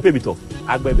 Ti kope bito.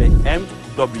 Agwebe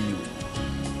MW.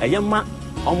 Eyema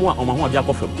omo ho dia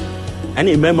kofem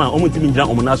ene mema omo timi ngira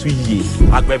omo na so yie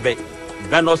agbebe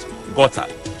Venus Gota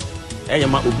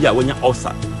eyema obi a wonya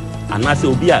ulcer anase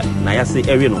obi a na ya se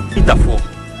ewe no Peterfo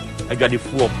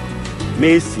adwadefo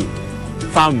Messi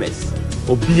farmers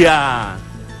obi a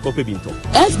kope binto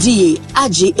FDA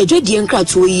age edwadie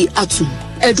nkratoyi yi atum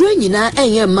edro nyina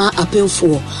enye ma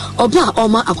apemfo oba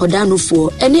oma akoda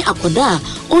nofo ene akoda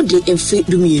onde emfe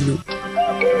dumienu.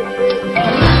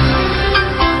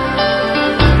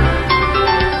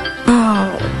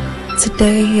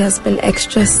 Today he has been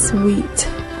extra sweet,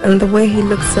 and the way he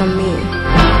looks at me.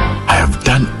 I have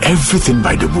done everything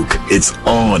by the book. It's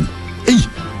on. Hey,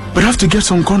 but I have to get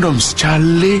some condoms,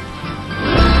 Charlie.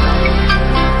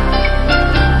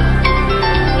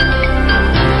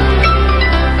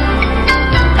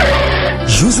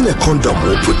 Using a condom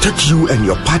will protect you and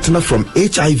your partner from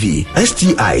HIV,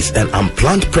 STIs, and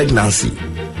unplanned pregnancy.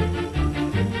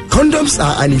 Condoms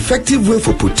are an effective way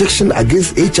for protection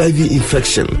against HIV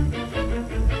infection.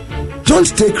 Don't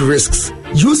take risks.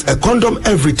 Use a condom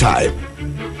every time.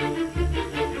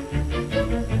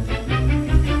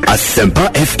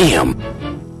 Asempa FM.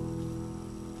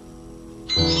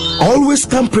 Always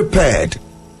come prepared.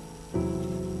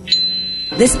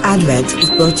 This advert is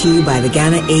brought to you by the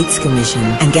Ghana AIDS Commission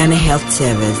and Ghana Health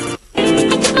Service.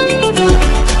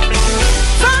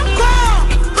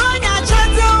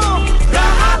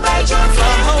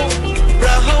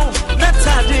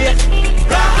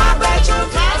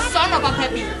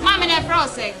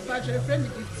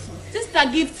 Sister,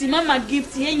 Papa gift, Mama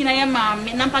gift, yen na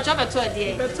mama, na mpacho beto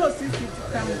de. Beto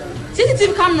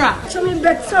CCTV camera. Chami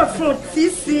beto from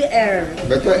TCR.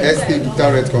 Beto ST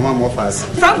turret come am offers.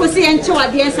 Franco see enche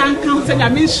wade san count na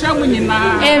me hwa mu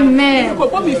nyina. Amen.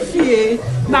 Ko me fie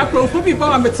na profo bi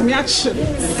pa metimi a che.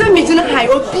 Se me jina hai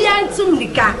obi antum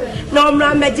lika na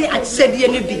omra meje a chedie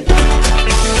no bi.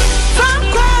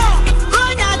 Franco,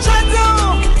 Ronya Chado,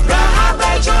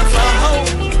 Rahabe Chado.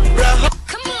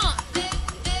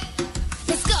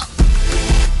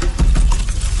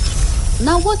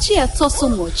 Now watch here toso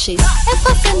mochi.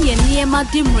 Efa sen ye niema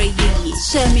dimre yi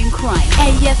Sherman cry.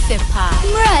 Eye fepa.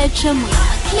 Mra echemu.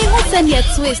 Me ho sen ye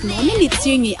twist no ni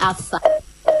tinyi asa.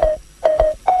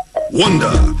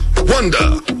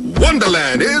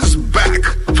 Wonderland is back.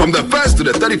 From the 1st to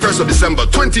the 31st of December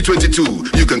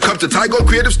 2022, you can come to Tiger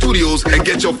Creative Studios and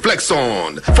get your flex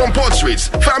on. From portraits,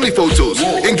 family photos,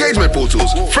 engagement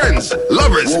photos, friends,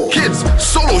 lovers, kids,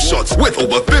 solo shots with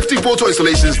over 50 photo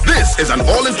installations, this is an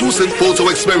all-inclusive photo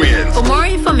experience. For more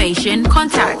information,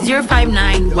 contact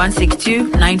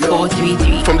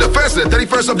 059-162-9433. From the 1st to the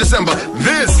 31st of December,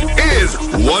 this is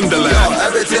Wonderland.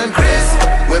 Everything Chris,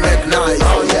 we make nice.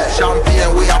 Oh yeah.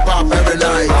 Champagne, we are pop every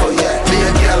night. Oh yeah. Me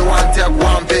and girl want take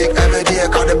one big every day.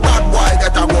 Cause the bad boy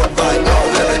get a good vibe.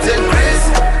 Oh, everything Chris,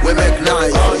 we make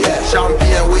nice. Oh yeah.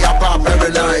 Champagne, we are pop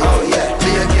every night. Oh yeah.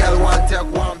 Me and girl want take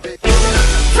one big.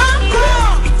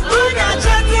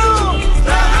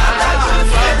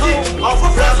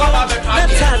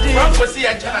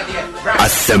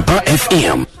 Asempa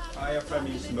FM.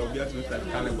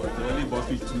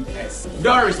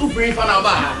 Doris, who free for now?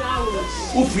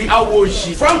 Who free our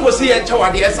she? Franco see and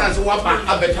tower the essence of what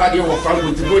I better you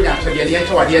Franco to go down to the end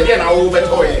toward the end. I will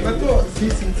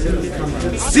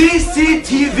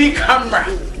CCTV camera.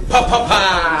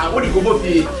 Papa, what do you go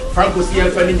for? Franco see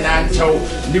and funny and show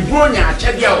the Bronya,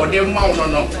 Chadia or the Mount.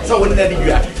 No, so when that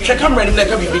you are, she come running like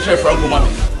a big Franco mommy.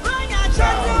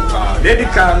 Lady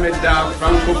Carmen down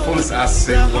Franco phones as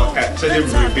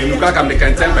actually look like I'm the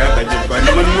content by but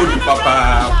no one would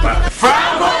papa.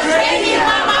 Franco training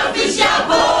Mama Bishop.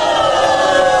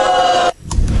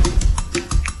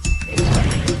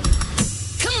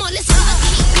 Come on, let's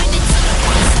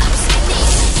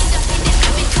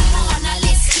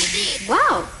go.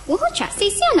 Wow, we'll chat.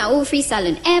 See, na all free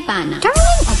salon air banner.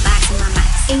 Darling or back to my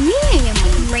max. And yeah,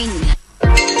 I'm raining.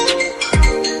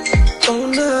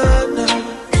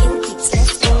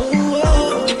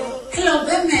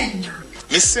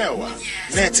 Misewa,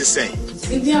 net is saying.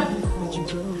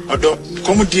 Although,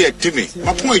 come dear to me,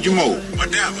 my point you know,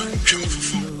 madam,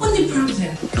 only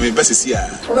problem. I mean, best here.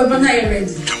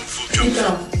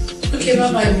 Okay,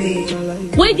 bye.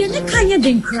 Why didn't Kanya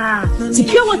then cry? To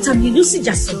pure water, you lose it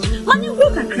just so. When you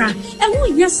walk a crack, and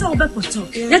we yes, so bepoto.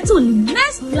 That's only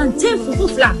nice plantain for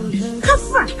flat.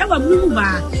 Kafra, ever move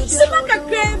back. Samaka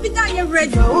crave it down your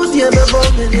red. Oh, dear,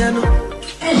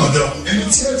 although, and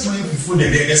it's my before the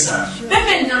day, sir.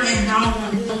 Baby, now,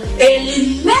 a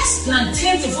nice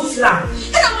plantain for flat.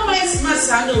 And I'm always my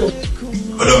son.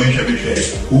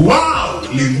 Wow,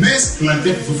 the nice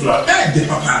plantain for flat. Eh, the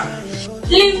papa.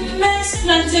 Limes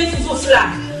plantain for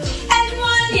flat. And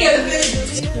 1 year.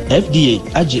 FDA,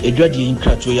 Aji, Edwadi in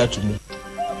Kratoya to me.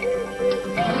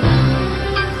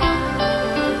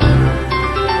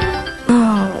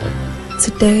 Oh,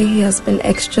 today he has been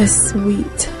extra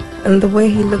sweet. And the way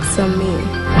he looks at me.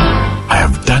 I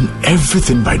have done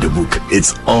everything by the book.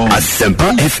 It's all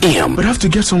Asempa FM. But I have to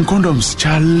get some condoms,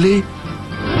 Charlie.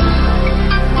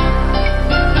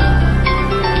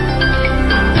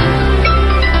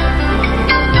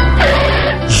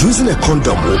 Using a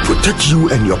condom will protect you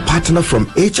and your partner from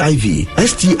HIV,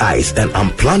 STIs, and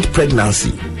unplanned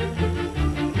pregnancy.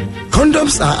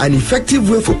 Condoms are an effective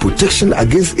way for protection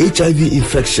against HIV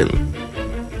infection.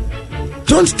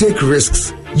 Don't take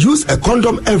risks. Use a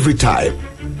condom every time.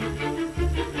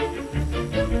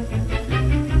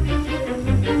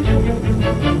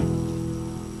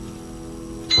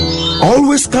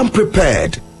 Always come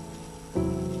prepared.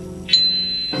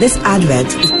 This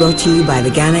advert is brought to you by the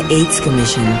Ghana AIDS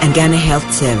Commission and Ghana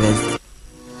Health Service.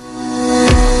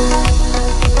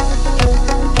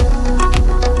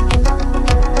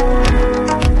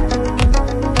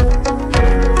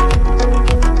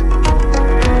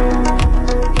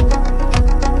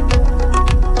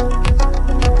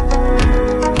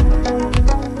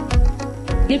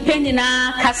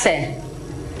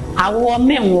 Our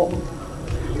men,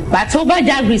 but over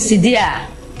Jagrissidia.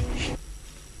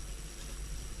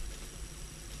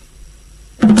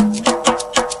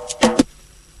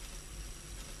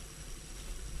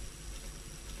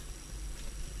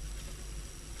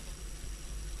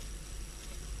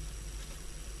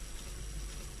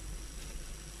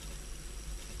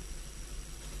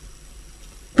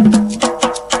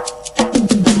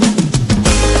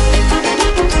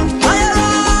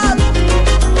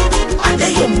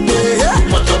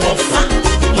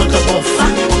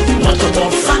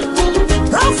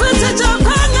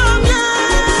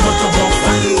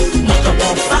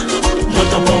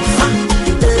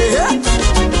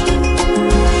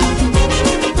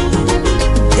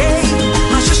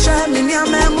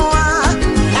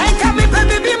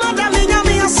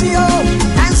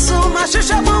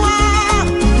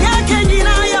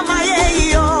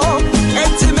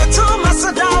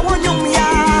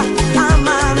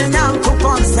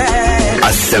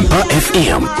 Asempa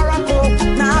FM.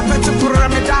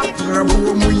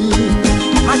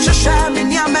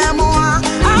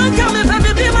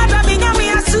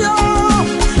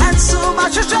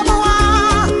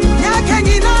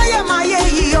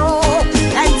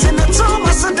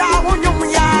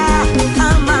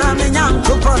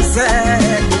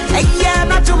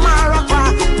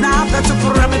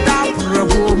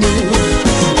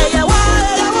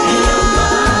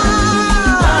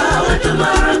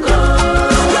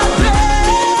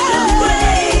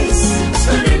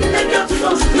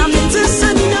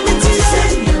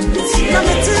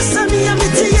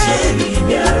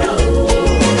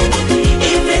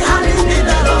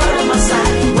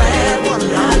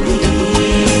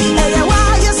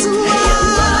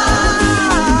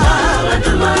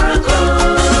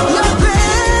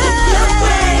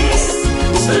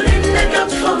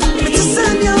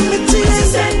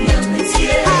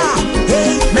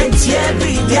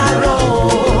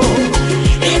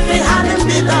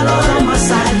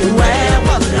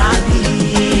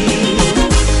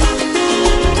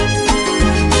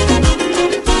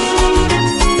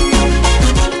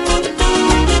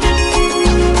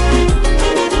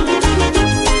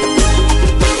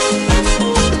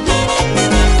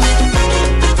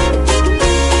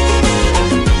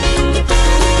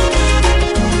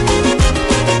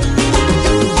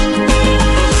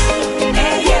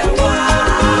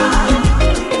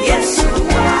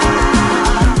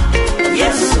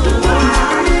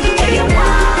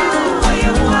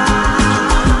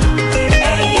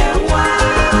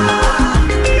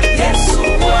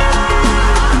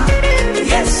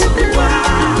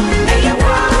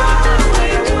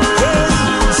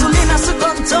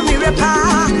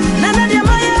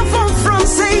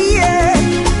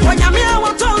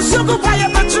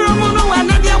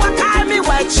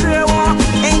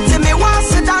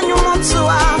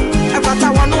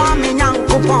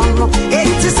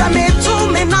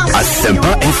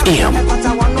 Asempa FM.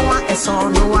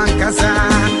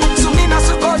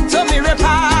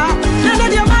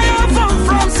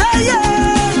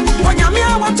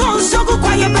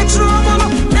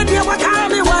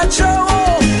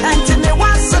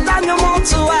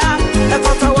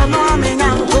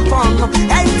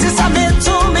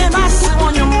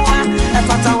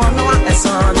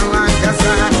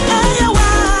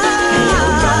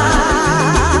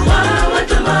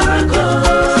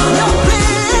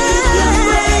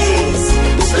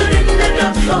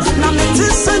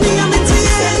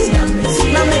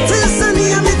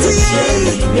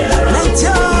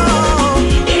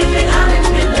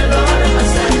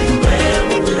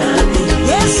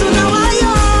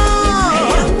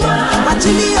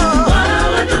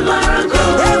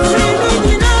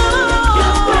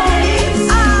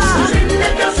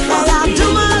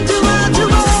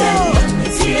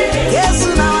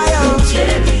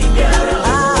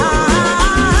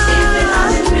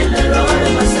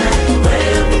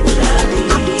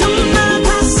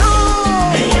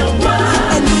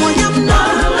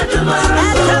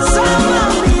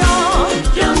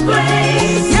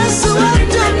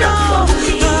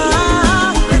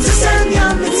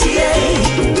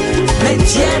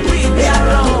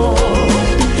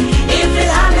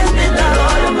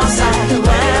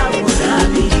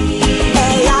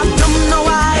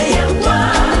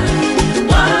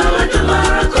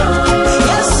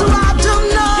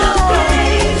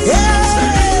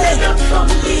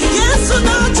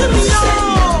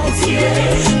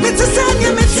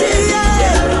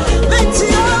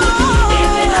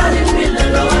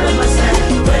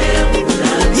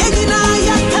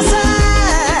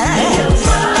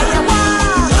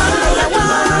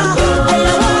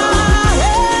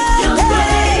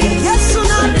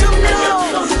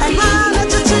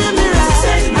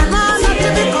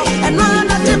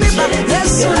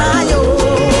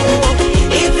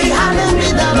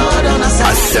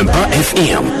 Asempa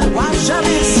FM.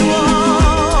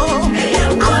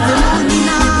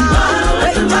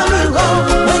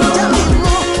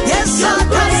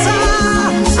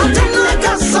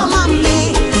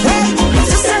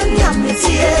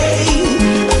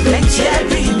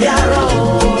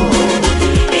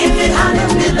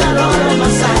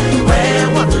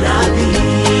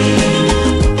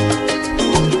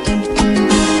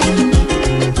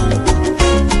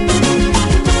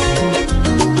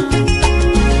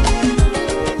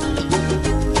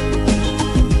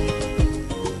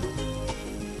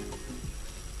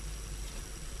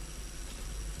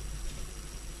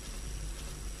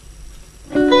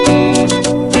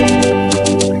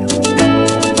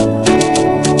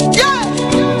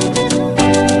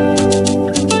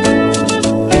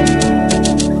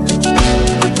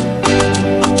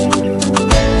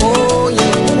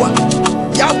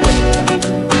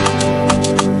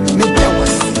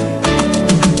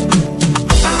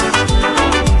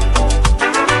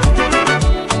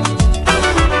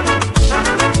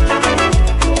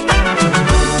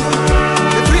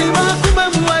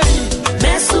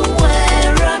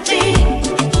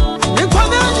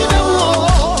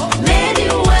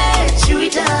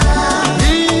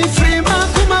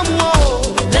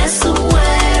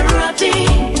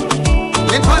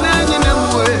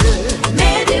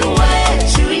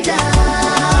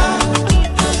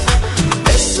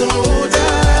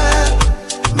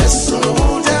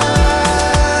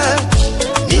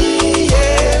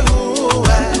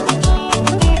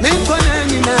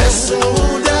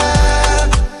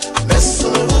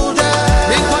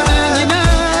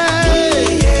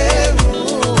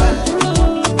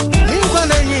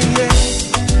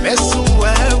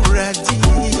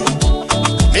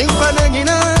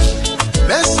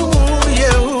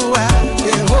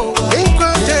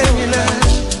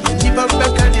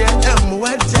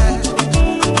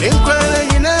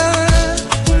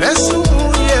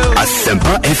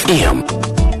 FM.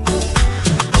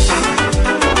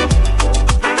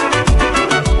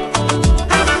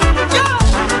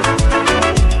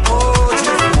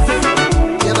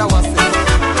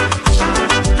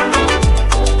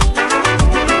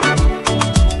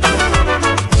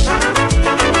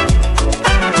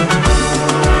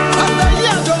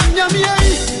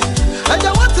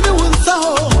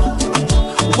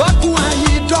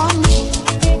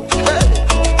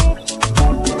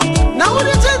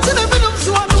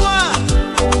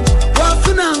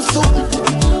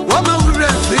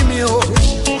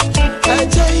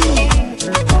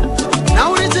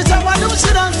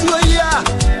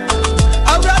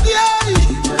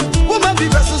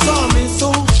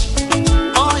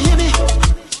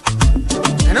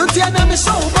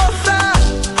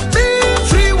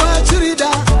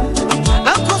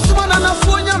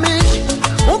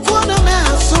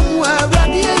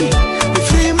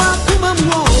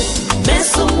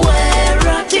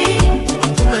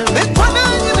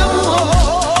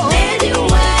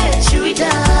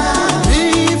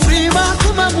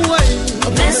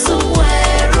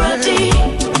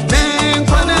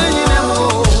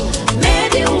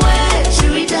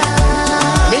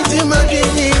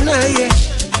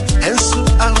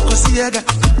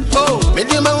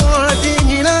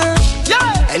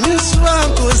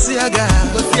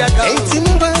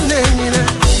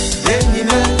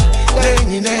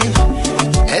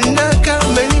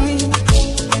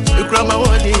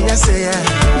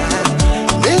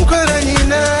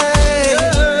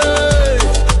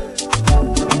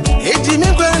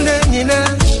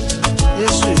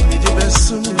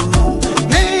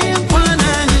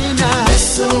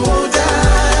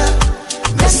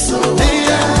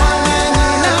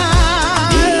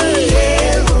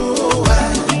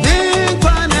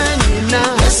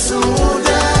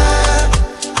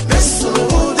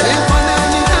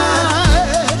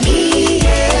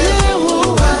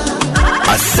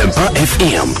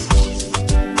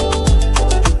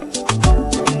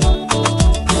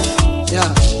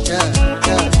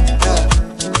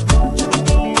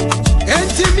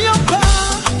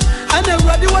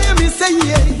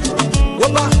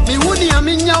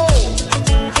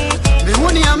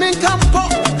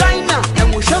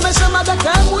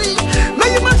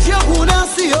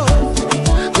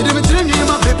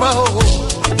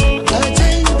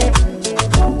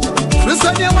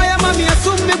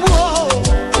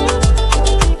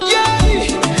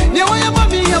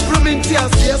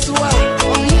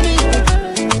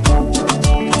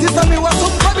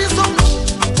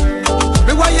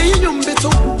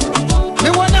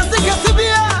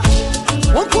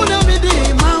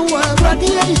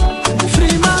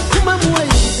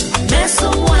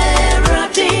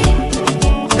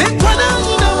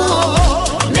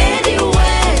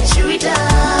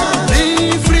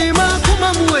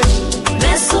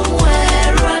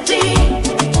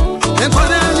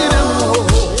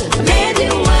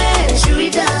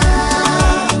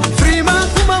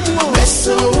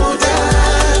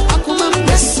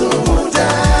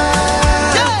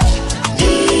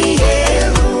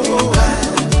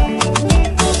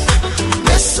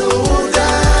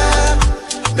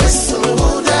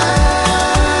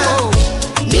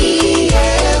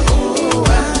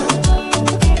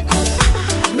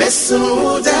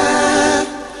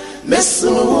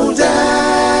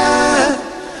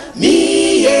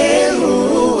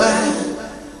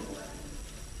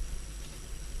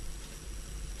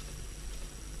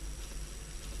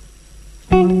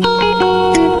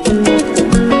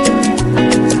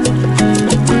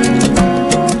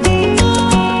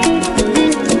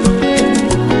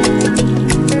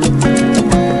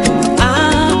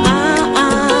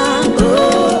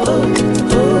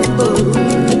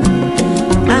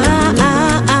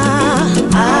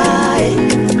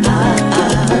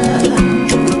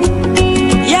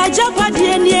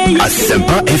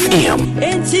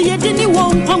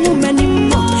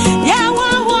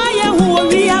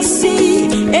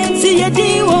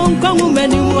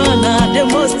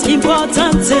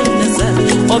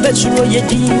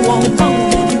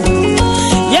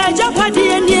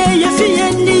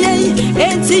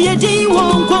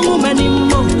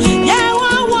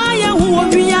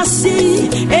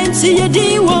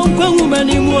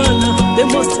 The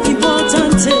most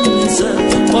important thing is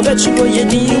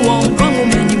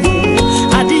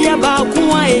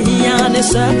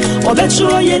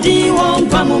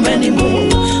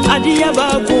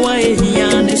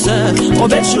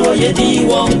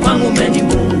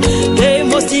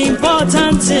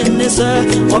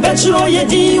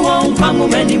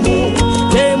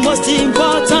The most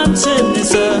important thing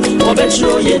is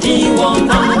Obetro Yedi one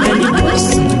many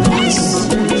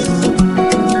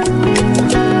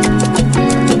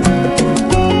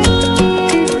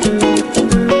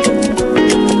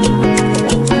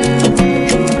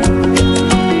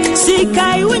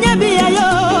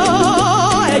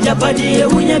Japadi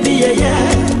wunya biye ye.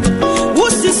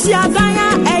 Wusisi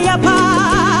adaya eyapa.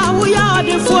 Wuya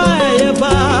de fo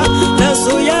eyapa.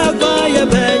 Naso ya ba ye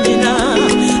benina.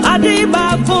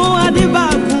 Adiba ko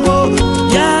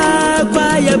ya ba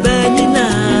ye benina.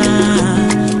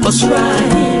 Osrai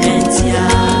entia.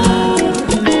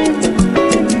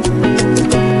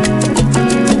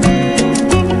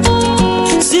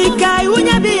 Sikai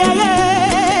wunya biye ye.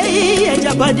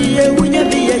 Japadi wunya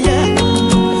biye ye.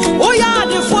 Oya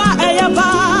de fo eyapa.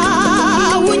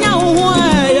 Wunya ho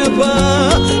eyapa.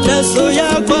 Naso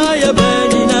ya ba ye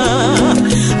benina.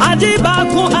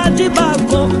 Adibako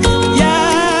ya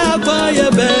ba ye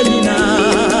benina.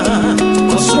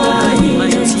 Osrai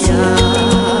entia.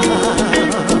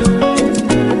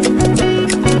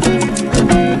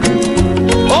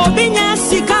 Obinya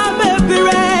sika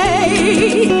bebere.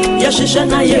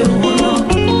 Yashishana ye mono.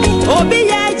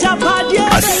 Obiya Japadi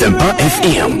Asempa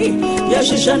FM.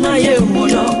 Yashishana ye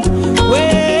mono. We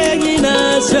na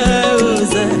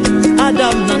sauze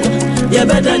Adam nana ye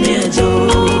bedani ejo.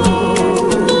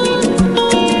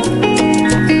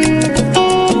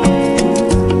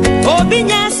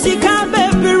 Obinya sika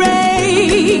bebere.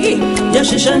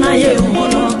 Yashishana ye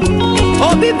mono.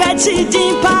 Obi beti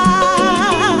dimpa.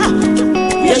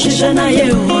 Yashishana ye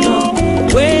mono.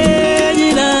 We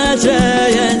na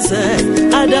jayense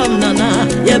Adam nana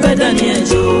ye bedani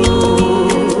ejo.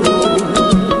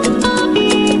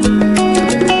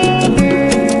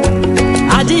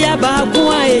 Adia ba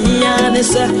kwa ehia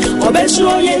se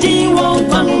obesro ye di won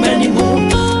kwanu manimu.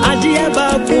 Adia ba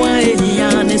kwa ehia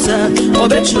se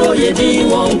obesro ye di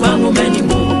won kwanu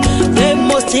manimu. The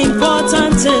most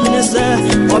important thing is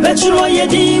obesro ye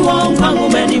di won kwanu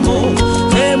manimu.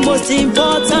 The most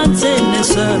important thing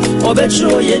is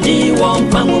obesro ye di won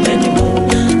kwanu manimu.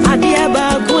 Adia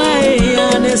ba kwa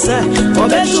ehia se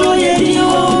obesro ye di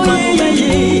won kwanu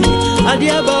manimu.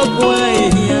 Adia ba kwa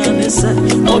ehia se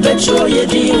obesro ye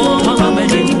di won kwanu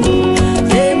manimu.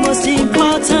 The most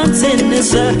important thing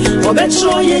is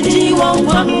obesro ye di won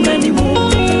kwanu manimu.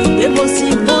 The most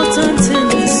important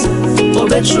thing is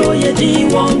obetro ye di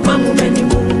won kwanu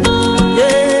manimu.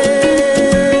 Yeah,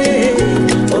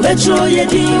 obetro ye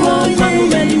di won kwanu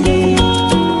manimu.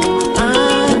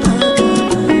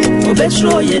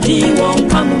 Obetro ye di won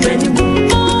kwanu manimu.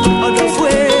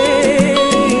 Odofwe.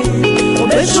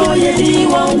 Obetro ye di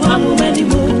won kwanu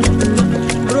manimu.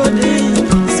 Brother,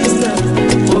 sister.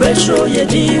 Obetro ye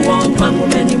di won kwanu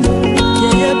manimu.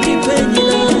 Yeah, people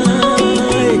nyina.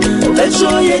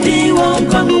 Obetro ye di won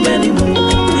kwanu manimu.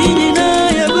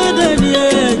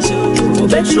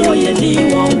 Obetro ye di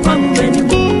won kwanu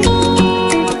manimu.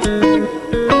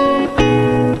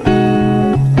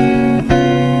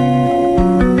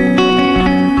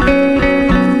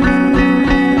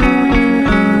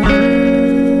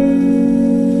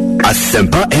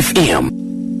 Asempa FM.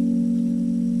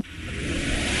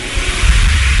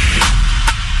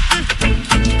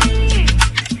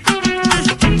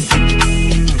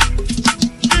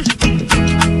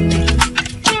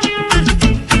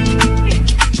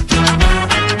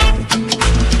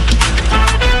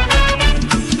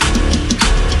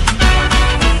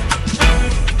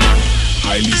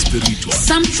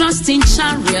 Some trust in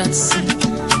chariots,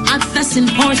 others in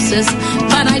horses,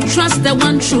 but I trust the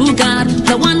one true God,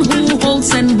 the one who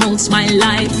holds and molds my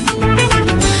life.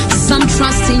 Some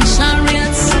trust in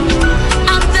chariots,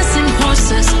 others in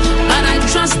horses, but I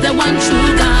trust the one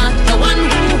true God, the one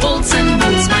who holds and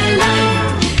molds my life.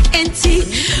 Enti,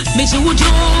 meji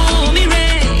wujo mire,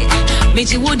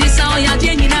 meji wudi sao ya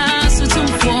dienina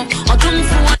sutumfo,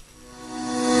 otumfo.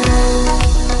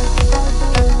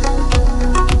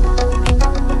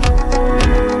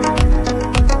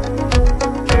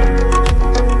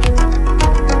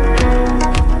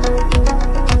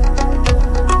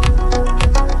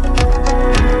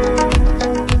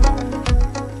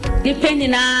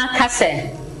 Na kase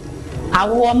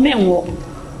awo menwo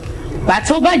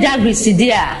bato ba jagrisi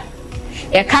dia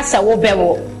e kasa wo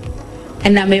bewo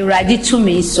na me wradi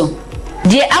tumi so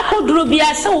die akoduro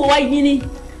bia se wo wanyini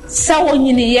se wo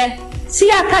nyini ye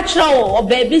si aka kira wo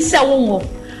obabi se wo ngo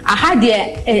aha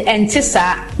de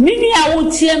entisa mini a wo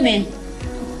tie me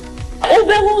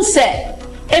obehu se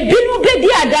ebinu bedi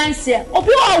adanse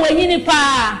obi o wanyini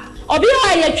pa obi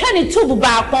o ye twa ne tubu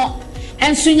ba ko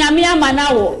ensu nyame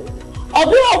amanawo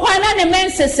obi okwana ne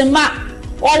mensesema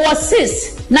owo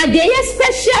sis na de ye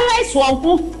specialize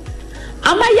won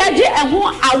ama yaje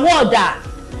eho award a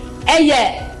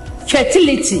eye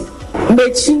fertility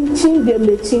mechin de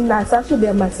mechin na saso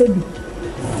de masebi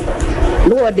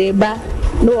no de ba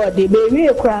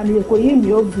we kra no ko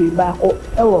yimi ovri ba ko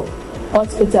ewo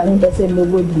hospital no person no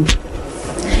go do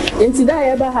Into that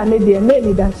ever had made the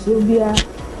name that should be a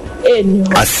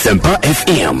Asempa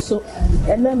FM. So,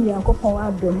 and then you go for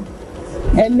Adam.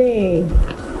 And then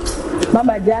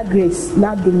Mama Grace,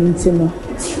 not doing Tino.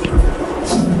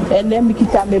 And then we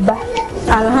get me back.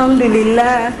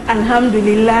 Alhamdulillah,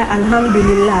 Alhamdulillah,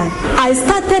 Alhamdulillah. I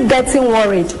started getting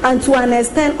worried, and to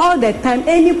understand all the time,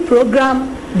 any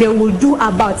program they will do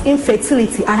about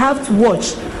infertility, I have to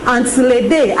watch. Until a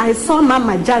day I saw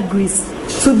Mama Grace.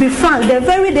 To be frank, the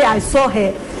very day I saw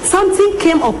her, something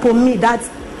came upon me that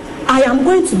I am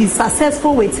going to be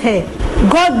successful with her.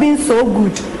 God being so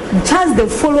good, just the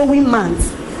following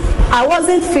month, I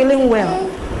wasn't feeling well.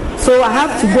 So I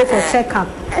have to go for checkup.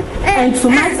 And to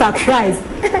my surprise,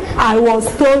 I was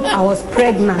told I was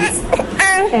pregnant.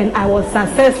 And I was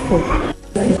successful.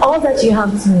 All that you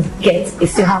have to get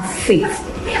is to have faith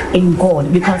in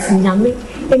God. Because Nyame,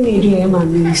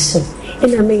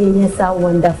 and I mean, yes, our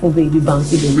wonderful baby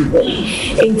bouncy baby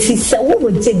boy. And she said, what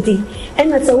would you do?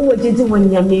 And that's what you do when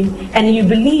Yame, and you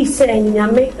believe, saying,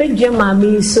 Yame, big your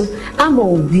mommy, so I'm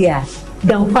all there.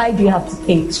 Then why do you have to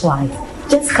think twice?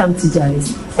 Just come to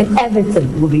Joyce, and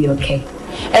everything will be okay.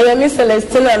 And I'm Miss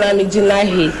Celestina and I'm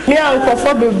Jinahi. Me and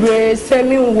for baby, send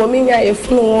me woman, I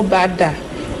flew bad.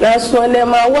 That's when them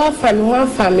my wife and one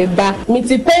family back. Me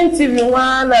to paint TV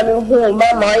one and home,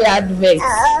 mama, I advert.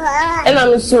 And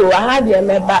I'm so I had them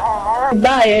back.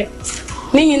 Bye.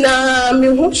 Nina, me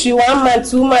who she 1 month,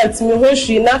 2 months, me who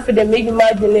she enough for the make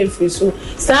imagine if so.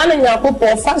 Sana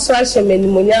Yakopo, fast rushing, and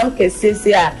Moniam can say,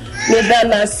 me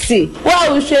dana see.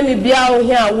 Well, we show me be out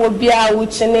here, will be out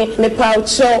which me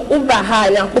pouch, Ubaha,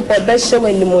 Yakopo, best show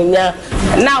in the Monia.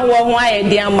 Now, why,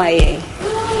 dear my.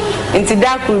 Into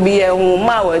that could be a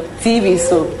woman TV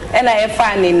so, and I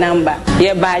find a number.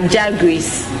 Yeah, by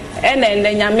Jagris. And then the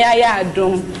Yamia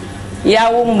Drum,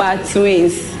 Yawumba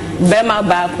twins, Bema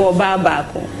Bako,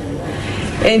 Babako.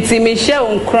 Into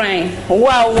Michelle crying,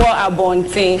 wow, a bon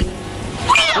thing.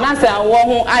 And I said, I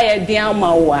want I dear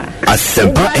Mawa.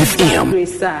 Asempa FM.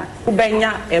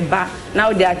 Ubenya Eba,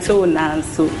 now they are told now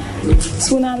so.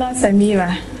 Sunana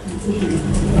Samira.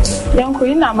 Yanko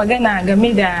ina magana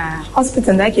game da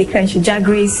hospital da ake kiran shi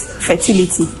Jagris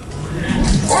Fertility.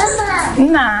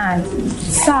 Ina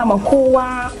sa ma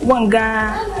kowa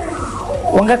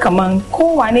wanga kaman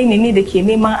kowa ne da ke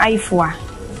neman aifuwa.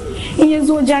 In ya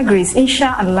zo Jagris,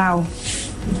 insha Allah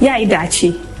ya yi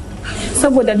dace.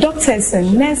 Saboda doctors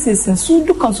and nurses su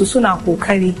dukansu suna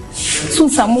kokari. Sun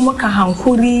samu maka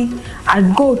hankuri, I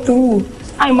go through,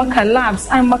 ai maka labs,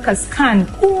 ai maka scan,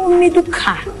 komai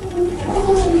duka.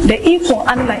 Da ikon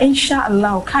Allah insha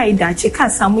Allah kai dace ka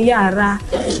samu yara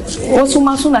wasu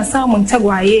ma suna samun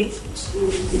tagwaye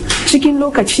cikin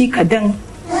lokaci kadan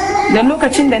da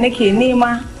lokacin da nake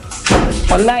nema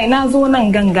wallahi na zo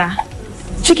nan ganga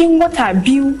cikin wata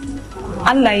 2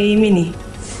 Allah ya yi mini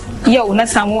yau na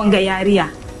samu wanga yariya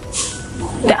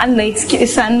da Allah ya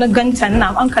isa na ganta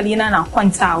na hankali na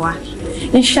kwantawa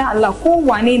insha Allah ko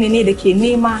wane ne da ke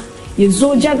nema ya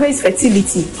zo Jagris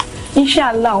Fertility. Insha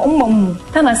Allah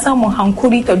ummanmu tana samun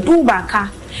hankuri ta duba ka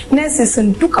nurses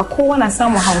duka kowa na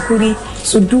samun hankuri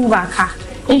su duba ka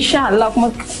insha Allah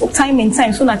kuma time in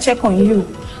time suna check on you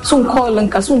sun call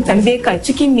ka sun tambaye ka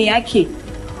cikin me yake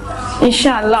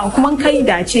insha Allah kuma kai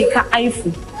dace ka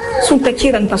aifu sun ta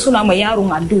kiranta suna mai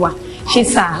yaron addu'a shi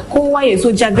sa kowa ya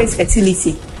zo Jagris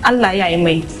Fertility Allah ya yi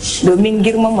mai domin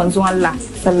girman manzon Allah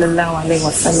sallallahu alaihi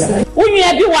wasallam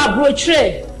unya bi wa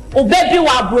brochure obebi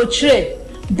wa brochure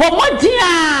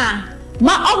Bomodia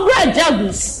ma obra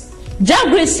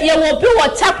Jagris ye will be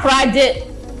what taprade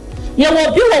ye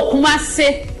will be what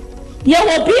Kumase ye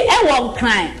will be a one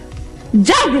crime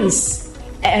Jagris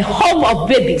a home of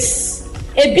babies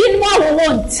a bin more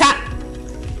won't tap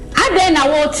Aden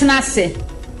a won't nase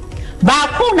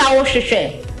Baku na wo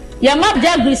hwehwe ye ma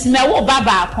Jagris me wo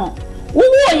baba kon wo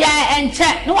ya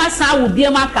enche no asan wo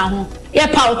bia maka ho ye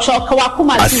pa ucho ka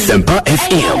wakuma Asempa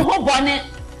FM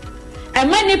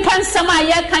Emma ni pansama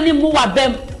ya kani mu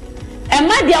wabem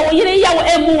Emma dia wo yire ya wo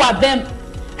emu wabem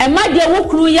Emma dia wo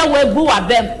kru ya wo ebu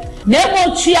wabem na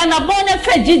emo tua na bone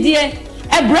fagidie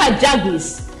ebra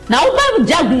Jagris na wo ba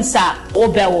Jagris a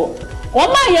wo bewo wo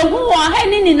ma ye hu wo ha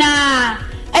ni nina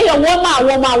eye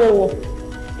wo ma wo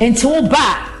enti wo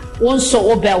ba wo nso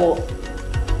wo bewo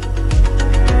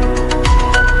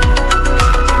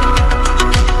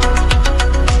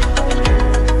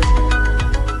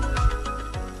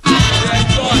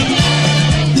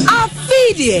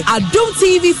Adom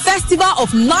TV Festival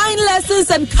of 9 Lessons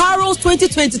and Carols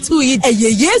 2022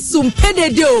 Eyeye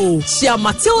Sumpededo Shia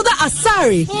Matilda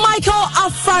Asari Michael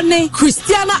Afrane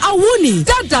Christiana Awuni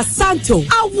Dada Santo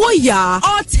Awoya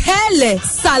Otele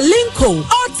Salinko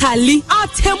Atali,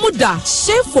 Atemuda,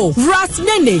 Shefo,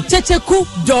 Rasnene, Checheku,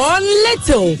 Don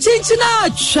Little, Chinchina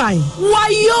Chine. Why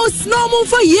you snowman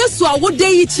for years? I would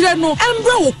day each reno,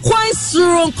 Embro, quite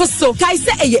strong Koso,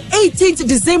 Kaisa, 18th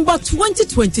December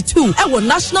 2022, our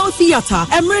National Theatre,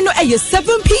 Emreno,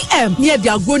 7 p.m. near the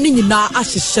Agoni na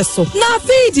Ashisheso. Na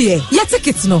video, ya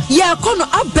tickets no, ya kono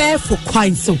abe for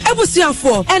quine so. Ebusia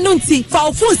for, enunti,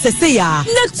 for phone se ya,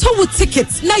 next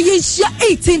tickets, na yesha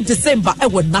 18th December,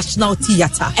 our National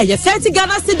Theatre. And your 30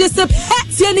 Ghana cedis a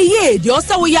pet any year, the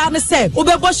also we are the same.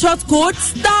 Ubebo short code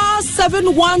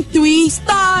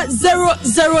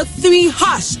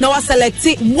 *713*003#. Now I select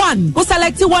it one. We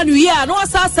select it one year. Now I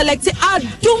select it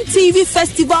Adum TV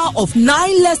Festival of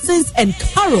 9 Lessons and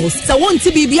Carols. So want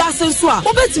to be Biasenswa.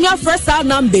 Ubet me a first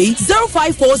number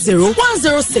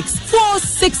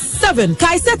 0540-106-467.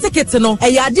 Kaisa tickets no. A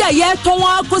yadia ye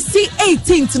tonwa kosi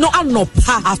 18th no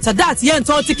anopa. After that, ye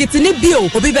tonwa tickets in the bill.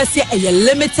 Obibesi a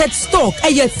limited stock.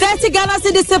 A 30 Ghana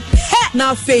cedis a pet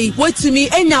na fe. Wait to me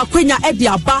enya kwenya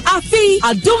ediaba. Afi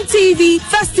Adum TV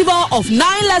Festival of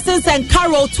 9 Lessons and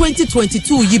Carol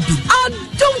 2022 yibi.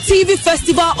 Adum TV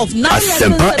Festival of 9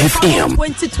 Lessons and Carol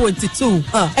 2022.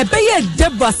 Ebeye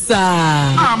debasa.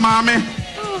 Ah mame.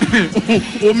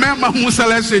 O mema hu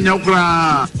selection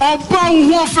yakura. Oba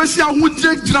hu ofesi ahu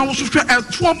gyina wo sohwe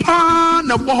eto pa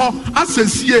na bo ho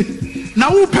asasie. Na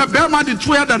wo pebe ma de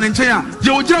to ya da nchen a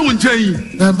je o gyina wo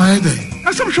nchen. Na mai dey.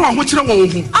 Asem hwe ahu kire wo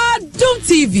ho. Adum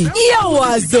TV. Ye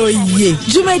wazo ye.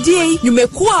 Jumedie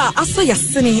nyumekua aso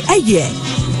yasene eye.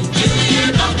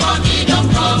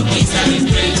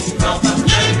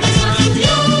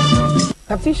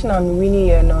 Petition and Winnie,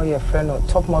 you know your friend or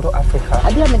Top Model Africa.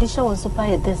 I did a medication was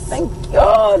super this. Thank you.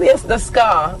 Oh, yes, the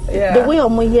scar. Yeah. The way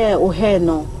on my hair or hair,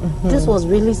 no. This was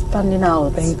really standing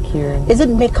out. Thank you. Is it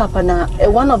makeup and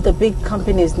one of the big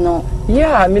companies? No.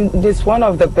 Yeah, I mean, this one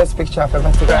of the best pictures I've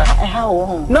ever taken. How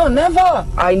long? No, never.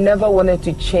 I never wanted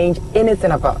to change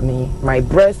anything about me. My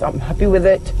breast, I'm happy with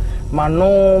it. My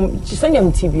norm,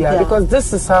 because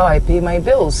this is how I pay my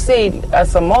bills. Say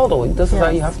as a model, this is how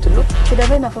you have to look. Should have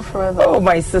been for forever. Oh,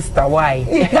 my sister, why?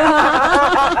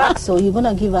 So you're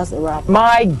gonna give us a wrap?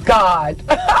 My God,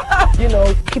 you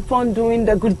know, keep on doing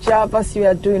the good job as you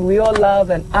are doing. We all love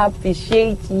and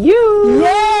appreciate you.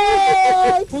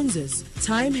 Yay! Ponzes,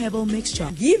 Time Herbal Mixture.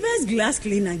 Give us glass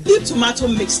cleaner. Deep tomato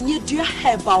mix. You do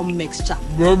herbal mixture.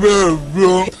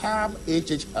 Time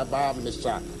HH Herbal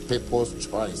Mixture. People's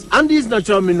choice. And this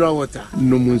natural mineral water.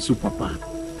 No munsu papa.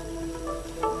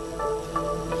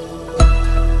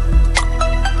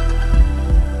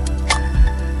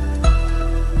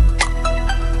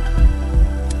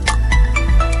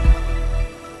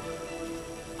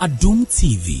 Adum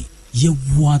TV. Ye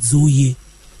wazo ye.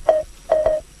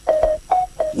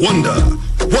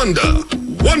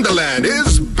 Wonderland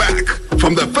is back.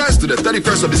 From the 1st to the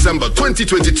 31st of December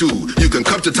 2022, you can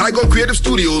come to Tiger Creative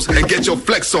Studios and get your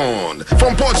flex on.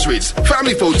 From portraits,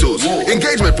 family photos,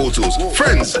 engagement photos,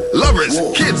 friends, lovers,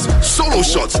 kids, solo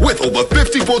shots with over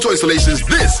 50 photo installations,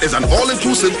 this is an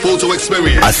all-inclusive photo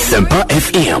experience. Asempa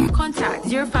FM. Contact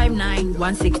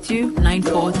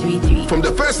 059-162-9433. From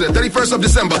the 1st to the 31st of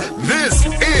December, this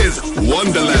is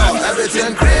Wonderland.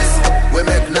 Everything Chris, we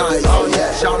make nice. Oh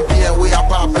yeah. Champagne, we are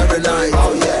pop every night.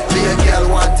 Oh yeah. Me and girl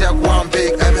want take one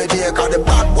big every day, cause the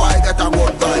bad boy get a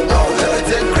good vibe. Oh,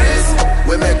 everything Chris,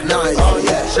 we make nice. Oh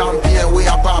yeah. Champagne, we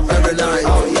are pop every night.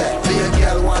 Oh yeah. Me and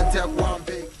girl want take one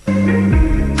big.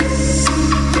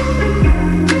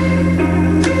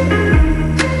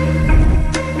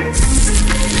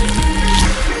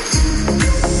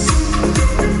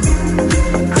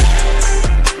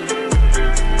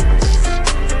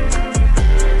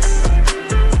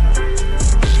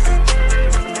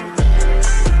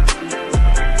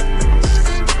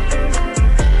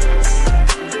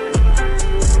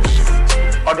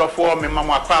 For me,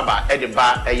 Mama Kwaba,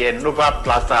 Ediba, a Nova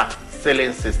Plaster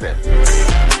Selling System.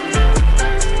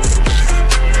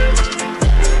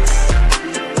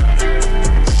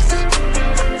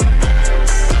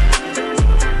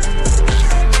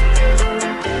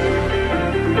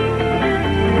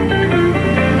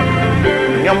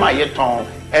 Nyoma yeton,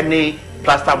 any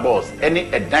plaster boards,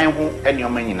 any a dime who, any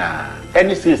omenina,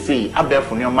 any CC, Abel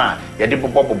for Nyoma,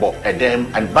 Yadibobo, Edem,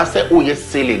 and Basse, oh, yes,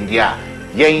 selling there.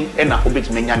 Yen and a hobbit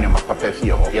many of my papa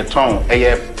here. Your tongue,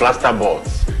 a plaster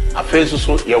boards. A face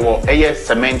so your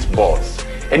cement boards.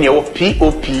 And your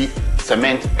POP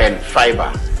cement and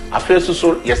fiber. A face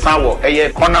so your sour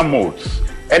a corner molds.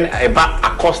 And a back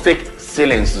acoustic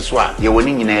ceilings as well. You're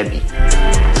winning in Abbey.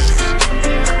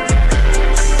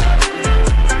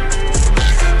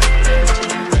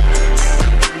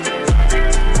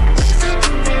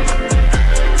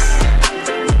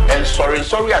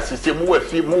 sorry asise mu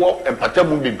wafi mu empata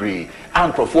mu bebre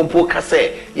ankrofo mpo ka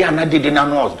se ya na dede na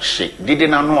no hye dede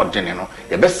na no odene no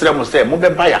ye besere mu se mu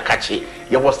beba ya kache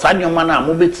ye wo sanema na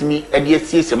mu betimi ade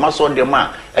asiesie maso dem a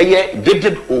eye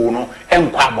dede ho no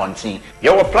enkwa abonten ye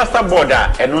wo plaster board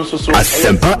a eno nso so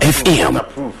Asempa FM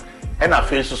and I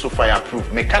feel so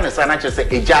fireproof. Mechanical na say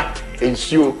eja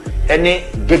ensuo ene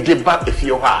gedeba efie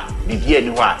ho a bibia ni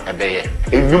ho a ebeye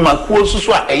enwuma kuo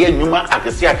susu a eye enwuma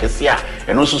akese a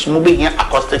eno susu mo be hia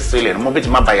acoustic ceiling mo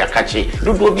betima ba yakache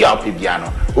dodo bia opebia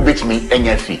no obetimi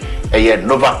enya fi eye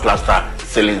Nova Plaster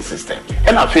Ceiling System.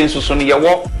 And I feel so no ye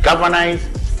wo galvanized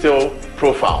steel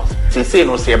profiles. Say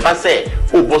no say ba say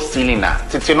obo ceiling na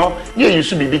tete no ye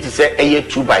use bibi to say eye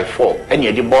 2x4 and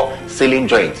ye dey bo ceiling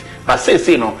joint. But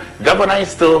say no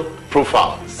galvanized steel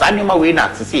profile sanima we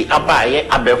na say abaye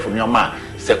abefu nyoma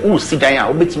say u sidan a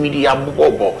obetimi di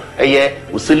abobo eye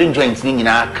u ceiling joint ni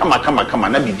nyina kama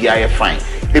na bibia ye fine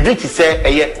e be ti say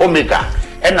eye omega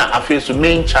and na afeso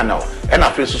main channel and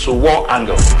afeso so wall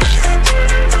angle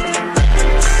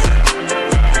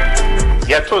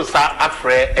yeto sa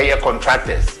afre eye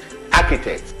contractors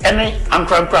architects any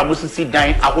ankra musisi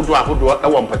dan ahodo e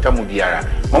won patamu biara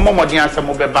momo modin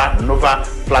asemo beba Nova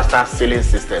Plaster Ceiling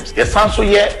Systems ye sanso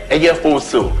ye eye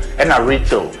wholesale and a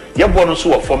retail ye bono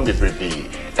so form the brebe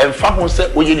emfa ho se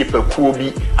oye ni pakuo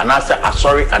bi anase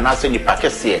asori anase ni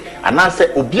pakese anase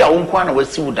obi a wonko na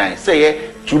wasiwu dan se ye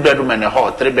 2 bedroom and a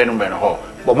hall 3 bedroom and a hall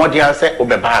but modin ase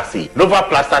obeba asi Nova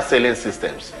Plaster Ceiling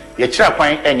Systems ye kira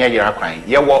kwan enye yera kwan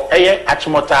ye wo eye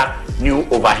achimota new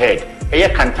overhead eye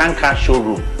Kantanka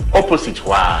showroom opposite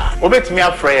wa obetimi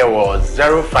afrey was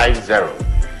 050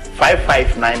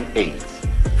 5598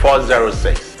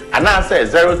 406 and I say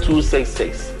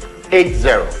 0266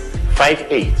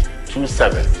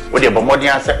 805827 we dey bomodi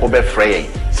answer obefrey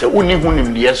se uni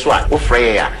hunim de so a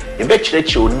ofrey a e be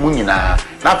kirechi onmu nyina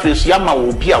na afesu yama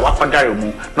wo bi a wakodare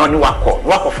mu na oni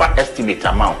wakofa estimate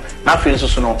amount na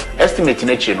afesu no estimate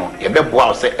na chi no ye be boa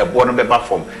o se ebo no be ba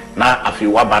form na afi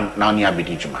waban na oni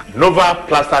abidijuma Nova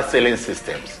Plaster Ceiling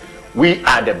Systems. We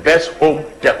are the best home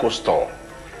deco store.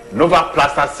 Nova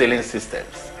Plaster Ceiling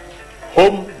Systems.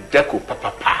 Home deco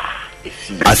papa.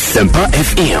 Asempa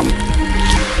FM.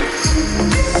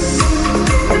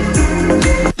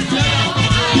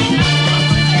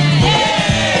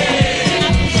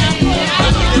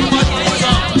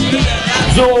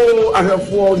 So I have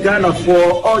for Ghana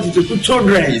for all the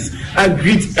children. I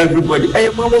greet everybody. I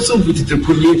am also with the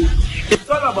It's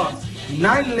all about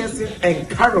 9 lessons and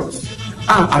carrots.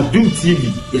 I do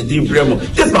TV. This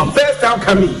is my first time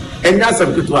coming, and that's a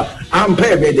good one. I'm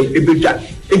paying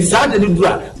it's hard to do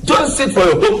that. Don't sit for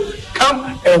your home.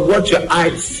 Come and watch your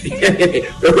eyes.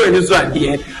 This one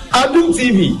here. I do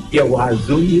TV. Yeah, was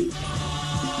doing.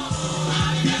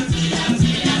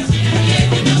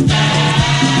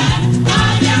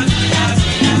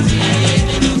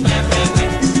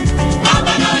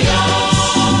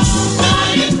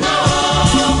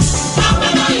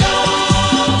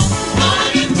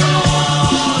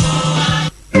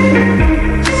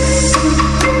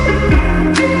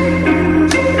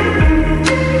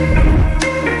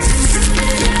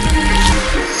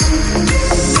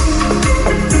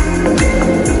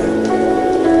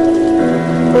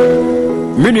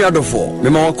 Adofo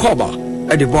mema wakoba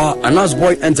ediba Anas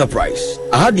Boy Enterprise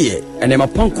ahadie enema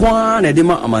pankwa na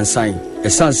edema amansan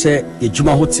esanse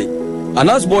yejuma hote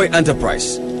Anas Boy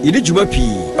Enterprise yedi juma pi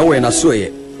ewe na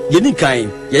soye yeni kan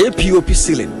ye POP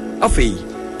ceiling afei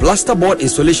plasterboard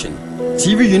installation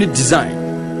TV unit design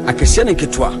akese ne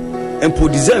ketwa empo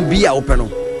design bi a openo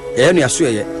ye no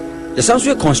asoye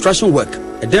yesanso construction work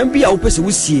edem bi a opese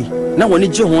wusie na woni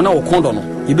je ho na wo kondo no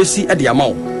yebesi ede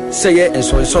amawo say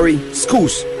and sorry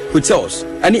schools hotels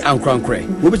any ankrankre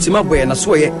wobitima boy na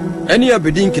so ye any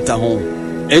abedin kita ho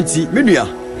enti menua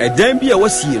edan bi a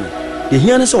wasie no ye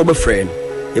hia ne se obefre no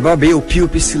ye ba be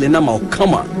POP sile na ma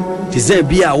kama design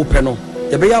bi a wo pe no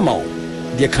ye be ya ma wo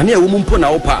de kane a wo mumpo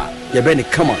na wo pa ye be ne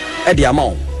kama e de ama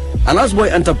wo Anas Boy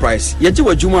Enterprise ye ji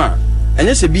wadwuma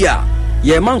enye se bi a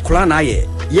ye man kula na ye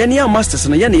ne ya masters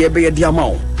na ye ne ye be ye de ama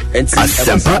wo enti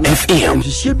Asempa FM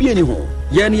hye bi ani ho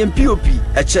ye ne POP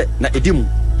eche na edimu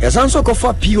yasanso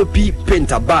kofa POP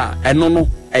paint aba eno no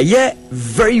eye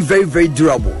very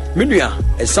durable menua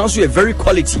esanso very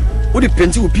quality wo de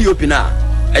paint wo POP na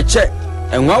eche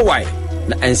enwa wai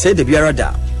na ense de biara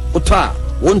da oto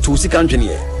won to sika ntwene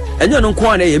ye enye no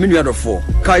nko na ye menua dofo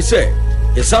kai say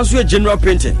yasanso general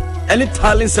painting any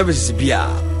tiling services bia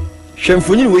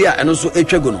hwemfonyin we a eno so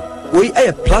etwago no we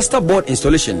eye plasterboard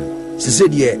installation se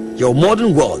de your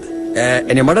modern world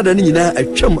ene madada ni nyina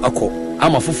atwam akọ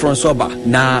ama foforɔ nso aba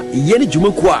na yɛne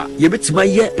dwumaku a yɛbɛtuma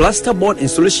yɛ plasterboard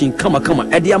installation kama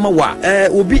ɛde ama wa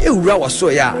obi ewura waso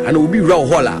ya ana obi wura wo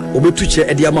hall a obetu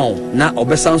kyerɛ ɛde ama wo na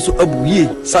ɔbɛsan so abuye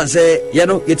sanse yɛ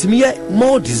no yɛtumi yɛ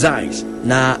more designs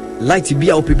na light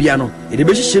bia opebia no yɛde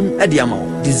bɛhyehyɛm ɛde ama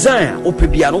wo design a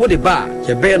opebia no wode ba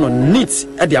yɛbɛyɛ no neat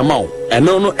ɛde ama wo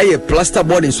ɛno no ɛyɛ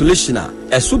plasterboard installation a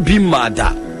ɛso bi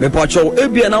mada mepacho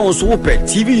ebia na won so wopɛ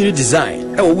TV unit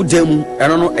design ɛwɔ wo dan mu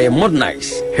ɛno no ɛyɛ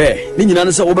modernize he ne nyina no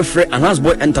sɛ wobɛfrɛ Anas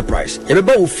Boy Enterprise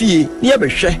yɛbɛba wo fie ne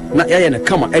yɛbɛhwɛ na yɛayɛ ne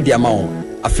kama ɛde ama wo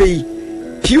afei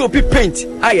POP paint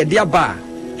a yɛde aba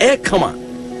ɛyɛ kama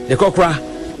de kokora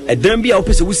ɛdan bi a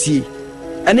wopɛ sɛ wosie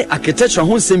ɛne architecture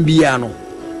ho nsɛm biara no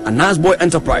Anas Boy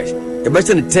Enterprise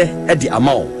yɛbɛhyɛ ne tɛ ɛde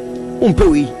ama wo wompɛ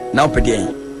wei na wopɛ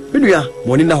deɛn menua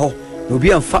mɔni na hɔ na obi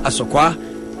amfa asɔkwa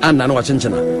anna no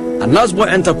wachenchena Anas Boy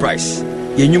Enterprise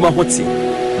yenyuma hoti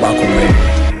baako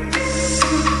pɛ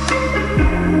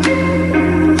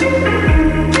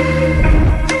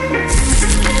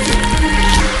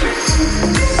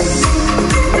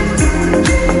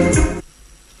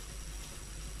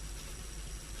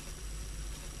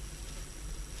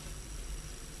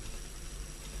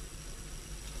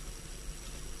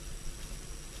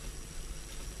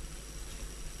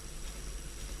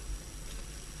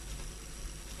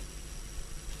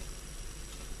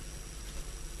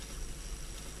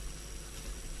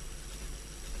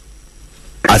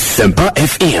Asempa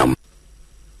FM.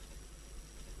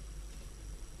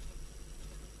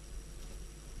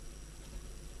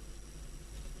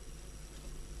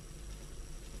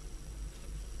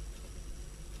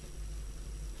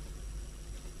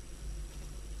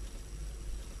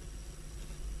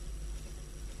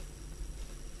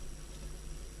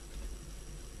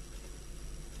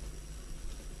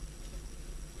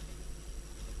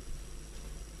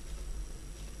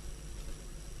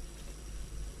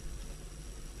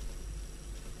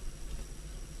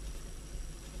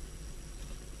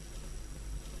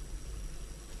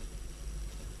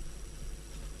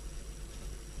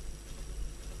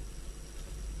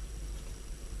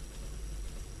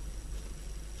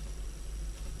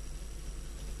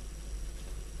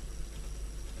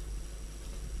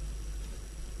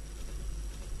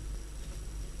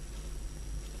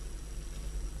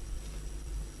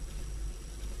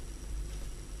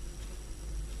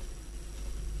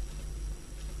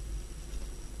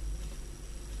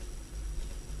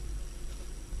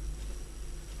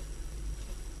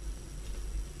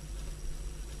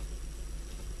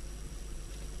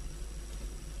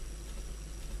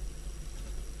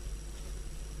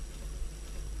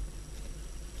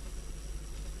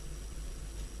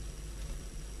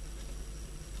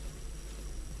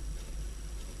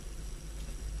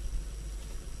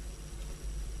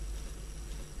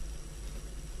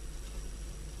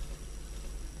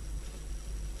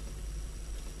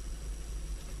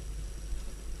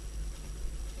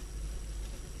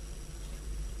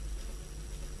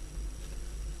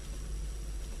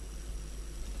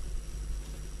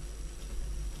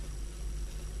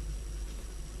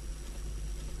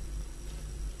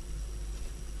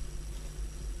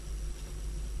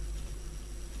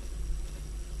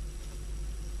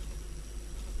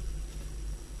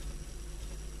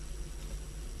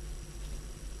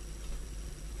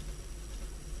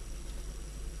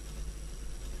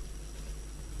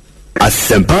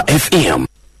 Asempa FM.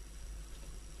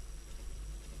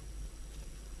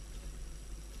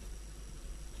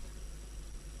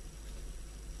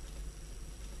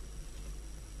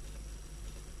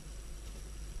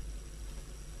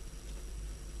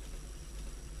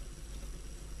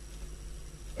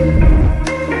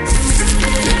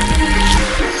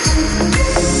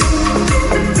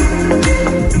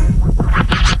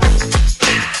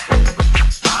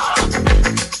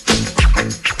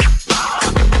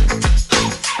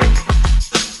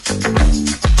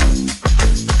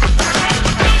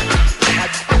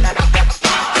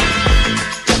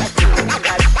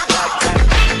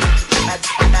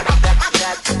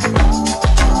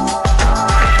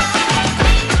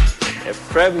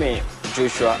 Me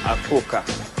Joshua Akoka,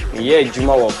 ye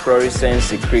Juma wa Fluorescent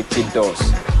Security Doors.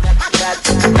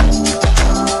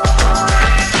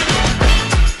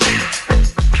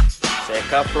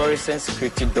 Seka Fluorescent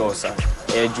Security Doors,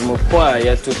 ye Juma kwa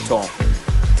ye to ton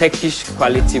Turkish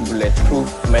quality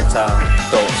bulletproof metal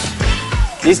doors.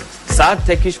 This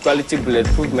Turkish quality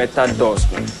bulletproof metal doors,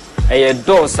 ye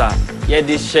doors ye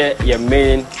de share your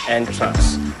main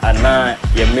entrance and now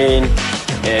your main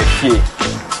key.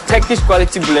 Turkish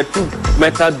quality bulletproof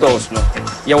metal doors no.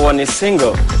 You want a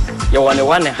single, you want a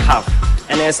 1.5,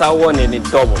 and as I want a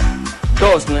double.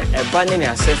 Doors no a banning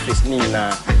a surface ni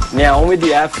na. Now only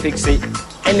they have fix it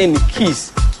and any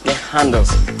keys.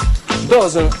 handles.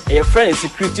 Doors a friend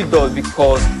security doors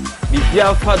because the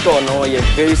Biafra door no is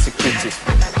very secretive,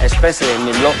 especially in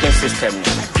the locking system.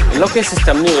 The locking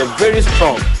system is very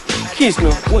strong. Keys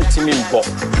no won't mean box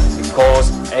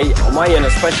because my in a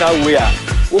special way.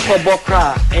 Uko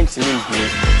bokra enti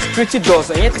security doors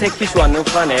and Turkish one no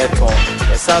plan at all.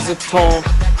 A Sazuton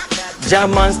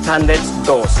German standard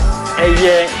doors.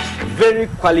 A very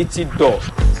quality door.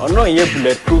 Or no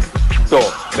bulletproof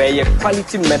door, but a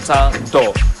quality metal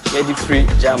door. The free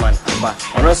German, but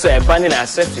also a banning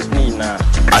accessories need now.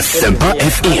 Asempa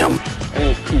FM.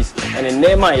 Any keys and a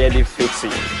name I had fix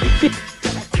it. Keep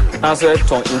answer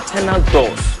to internal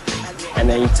doors, and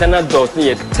the internal doors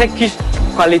need a Turkish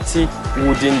quality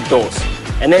wooden doors.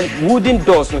 And then wooden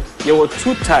doors, there were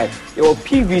two types. There were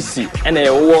PVC and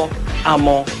a wall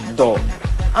armor door.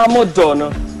 Armor door,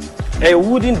 no, a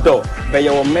wooden door, but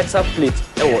your metal plate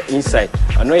inside.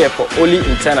 I know you for only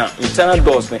internal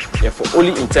doors, you for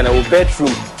only internal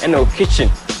bedroom and no kitchen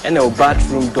and no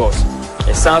bathroom doors.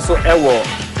 It's also a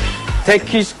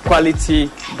Turkish quality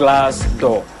glass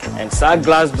door, and that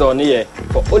glass door near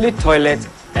for only toilet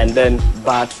and then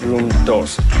bathroom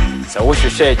doors. So what you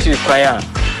share chill fire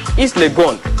East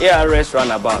Legon ARS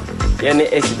runabout any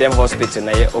SDM hospital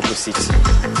na opposite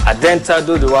Adenta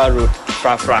Dodowa Road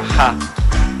Frafra Ha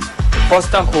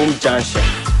Foster Home Junction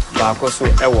Bako so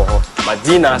ewo ho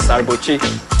Madina Sarbochi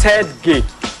third gate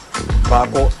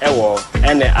Bako ewo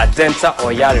and Adenta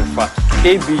Oyarifa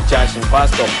KB Junction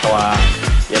bus stop for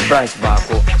your branch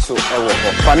Bako so ewo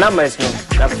ho Panama is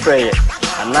na prayer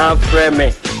and now pray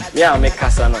me yeah me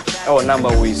kasano ewo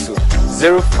number we so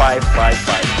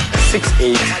 0555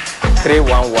 68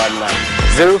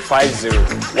 3119 050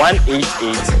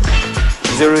 188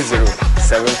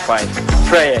 0075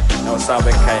 prayer now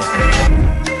sabe kai.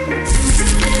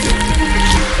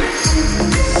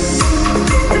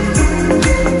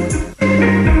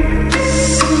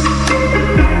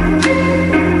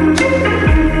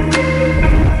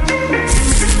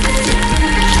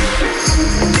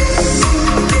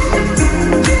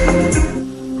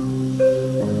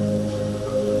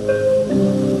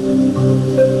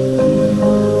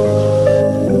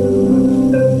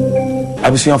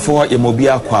 Abusianfo ye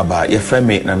mobia kwaba ye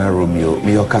frame Nana Romeo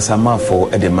me yokasama for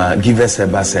edema Givers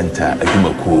Eba Center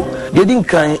adwumakuo ye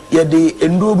dinkan ye de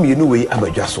endro mienu we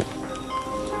abadwaso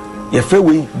ye frame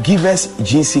we Givers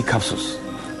GC capsules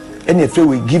and ye frame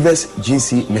we Givers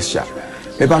GC mixture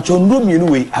me ba cho endro mienu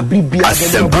we abribia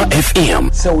Asempa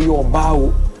FM se we oba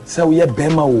o se we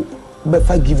bema o be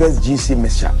fa Givers GC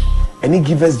mixture any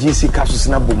Givers GC capsules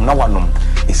na bom na wanom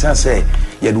esan say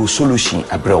ye do solution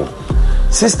abrel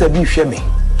sister bi hwe me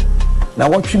na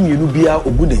watwe mienu bia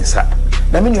ogu ne nsa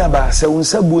na me nua ba se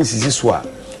wonsa bu nsisi so a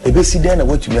ebesi den na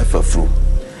watumi afafuro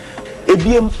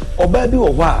ebiem oba bi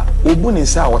wo ho a ogu ne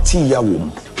nsa a wote ya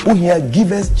wom ohia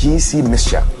Givers GC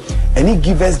mixture any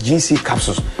Givers GC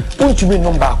capsules wontumi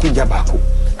no ba ko ja ba ko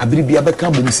abiri bia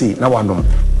beka bom sei na wanom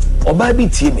oba bi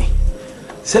tie me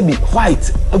sebi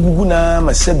white agugu na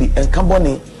ma sebi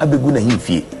enkabone abegu na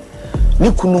himfie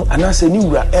ni kunu anase ni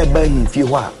wura eba himfie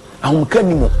ho a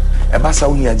ahumkani mo ebasa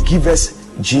wo hia Givers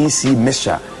GC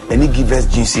mixture any Givers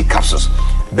GC capsules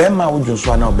bema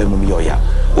wodwonso ana obema mi yoya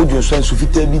wodwonso nso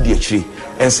fitaa bi di akire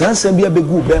ensansan bi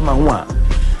abegu bema ho a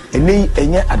ene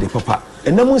enye ade papa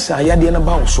enamu sa ayade na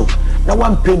ba wo so na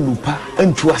wampe nupa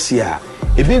antu ase a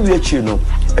ebewi akire no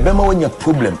ebema wonya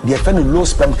problem the effect low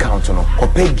sperm count no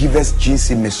compare Givers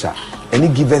GC mixture any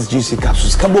Givers GC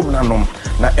capsules kabom na nom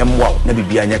na emwa na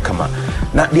bibia anya kama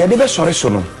na de ade be sore so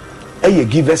no eye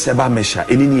Givers Eba mesha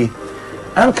enini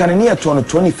anka ne to no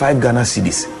 25 Ghana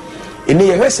cedis ene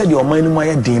ye hwese de oman no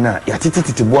maye din na ya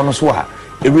titititi bo no so a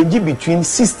e range between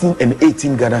 16 and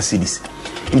 18 Ghana cedis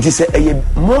it is eye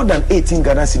more than 18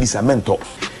 Ghana cedis amento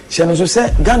she no so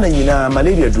say Ghana nyina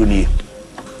malaria droni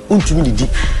untumi didi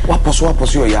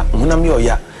waposo ya hunam ye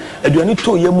oya aduani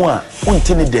to ye mu a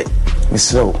untene de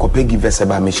misrew kope Givers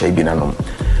Eba mesha ibi nanom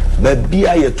ba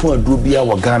bia ye to aduro bia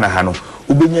wo Ghana ha no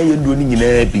ubenya yendo ni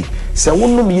nyina bi se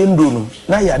wonnom yendo no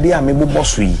na yade a mebobɔ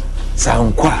so yi sa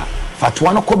nkwa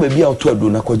fatwa no kɔ ba bia oto ado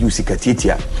na kwaji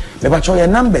usikatietia me ba cho your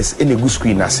numbers in the good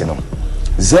screen ase no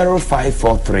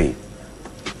 0543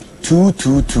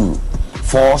 222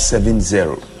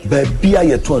 470 ba bia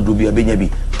ye to ado bia benya bi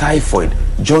typhoid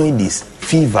jaundice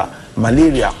fever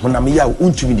malaria honam ya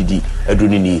untumi didi aduro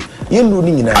ni yendo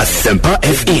ni nyina Asempa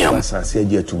FM sanse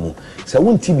agi atumu se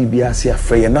wonti bibia ase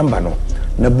afre ye number no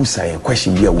na busa ye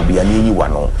question bia wo bia na yi wa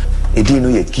no edi no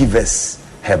ye Givers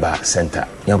Eba Center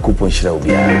yankopon hira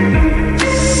obia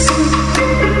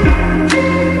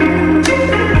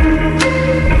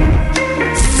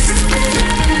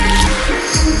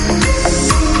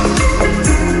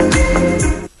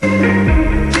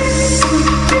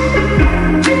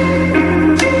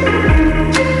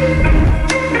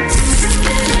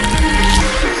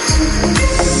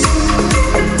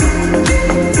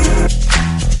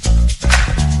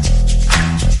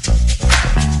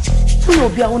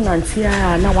bia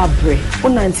wonantia na wabre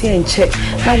wonantia enche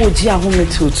na woji ahome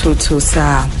to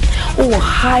sa wo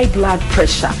high blood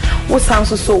pressure wo sound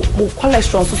so wo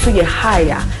cholesterol so ye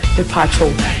higher the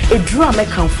patcho edru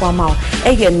amekanfo ama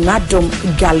eye nadom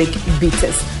garlic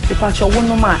bitters the patcho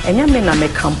wonoma enya me na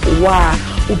mekampo wa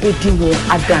obedi wo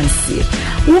adanse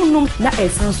wonum na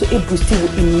esan so boost your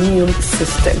immune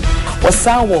system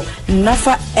wasawo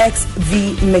nafa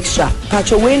xv mixture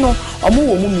patcho we no omo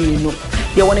wo mu mienu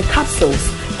ye won capsules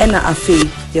ena afi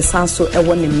ye sanso e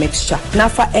won mixture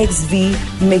nafa xv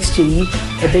mixture yi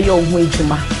e be yo ho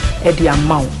adwuma e de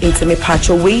amount enti me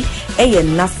patcho we e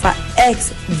nafa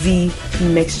xv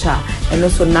mixture and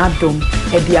also nadom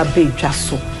e de abedwa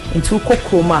so enti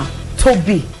kokroma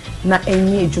tobi na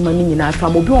enye adwuma ni nyina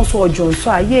afam obi on so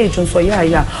ojonso a ye ojonso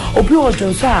ya obi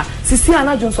ojonso a sisi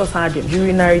ana ojonso sade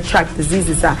urinary tract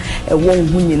diseases a e won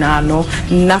hu nyina no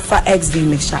nafa xv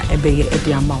mixture e be ye e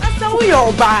de amount asa wo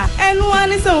yo ba enu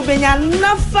ani se obenya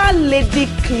nafa lady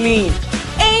clean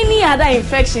any other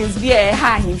infections be e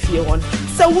ha himfie won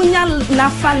so wunya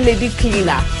nafa lady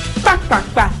cleaner pak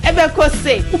ebe ko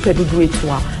say upedudu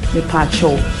etua me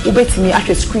pacho ubetimi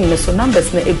ahwe screen so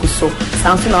numbers na eguso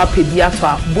sanso na apedi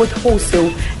ato both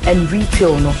wholesale and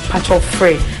retail no pacho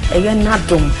free eye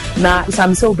nadom na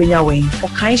samse obenya wen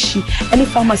okanshi any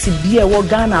pharmacy bia wo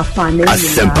Ghana fa na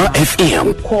Asempa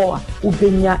FM ko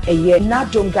ubenya eye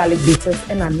nadom garlic bitters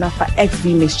and anafa xv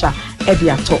mixture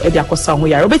ediato ediakosa ho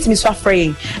yare obetimi so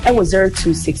afrey e was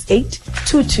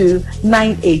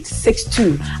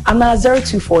 0268229862 and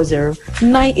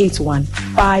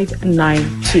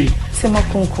 0240981592 sema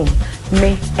kunkum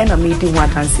me ena me di wa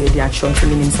dance edi acho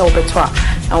ntimi nim sa obeto a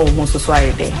na wo mo so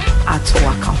ayede ato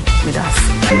account me das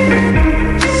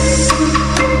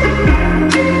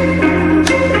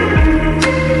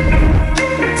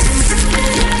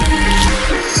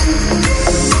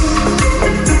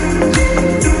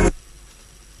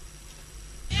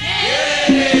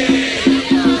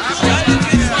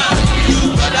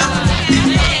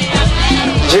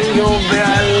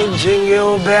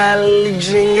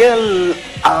Jingle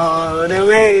all the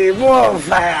way, more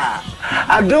fire.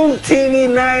 I don't TV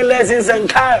 9 lessons and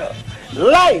Cairo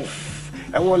live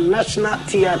at one National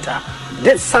Theatre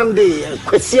this Sunday,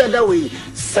 Kwesia Dawe,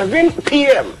 7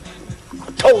 p.m.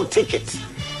 Toll ticket,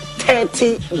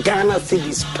 30 Ghana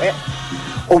cedis per.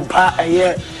 Oba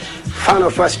aye fan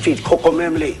of our street, Coco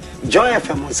Memley, Joy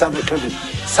FM on Saturday.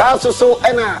 So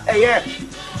ena aye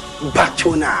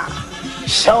Batuna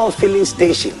Shell filling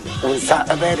station on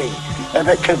Saturday.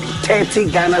 Ever can be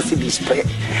 30 Ghana cedis per.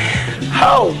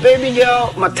 How, baby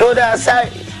girl, Matilda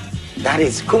aside. That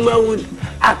is Kumawood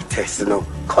actors,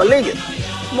 colleague,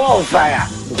 more fire,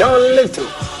 John Little,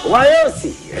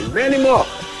 Wayosi, and many more.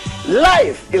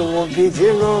 Live, it will be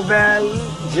jingle bell,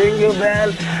 jingle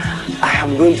bell. I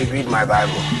am going to read my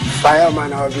Bible.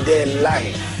 Fireman, I'll be there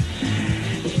live.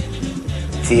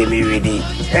 See me ready.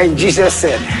 And Jesus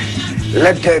said,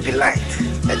 let there be light.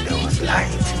 And there was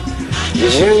light.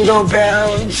 Jingle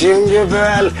bell,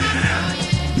 jingle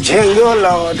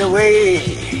all the way.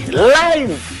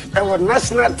 Live at our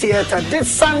National Theatre this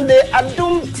Sunday at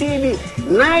Doom TV.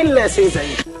 9 lessons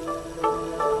and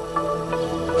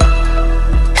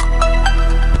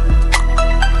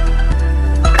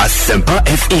Asempa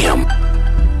FM.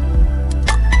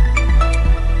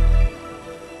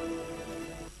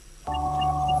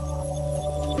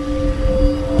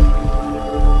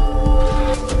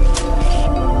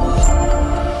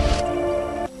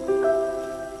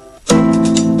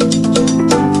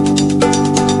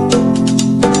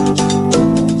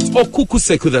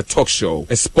 Okukuseku the Talk Show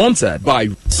is sponsored by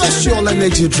Social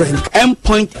Energy Drink,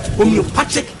 M-Point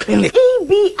Homeopathic Clinic,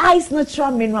 EBI's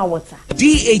Natural Mineral Water,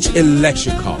 DH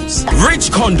Electricals,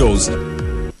 Rich Condos.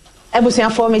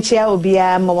 Ebusiafo mechia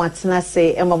obia mawatena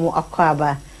se emamu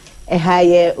akwaba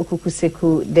ehaye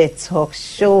Okukuseku the Talk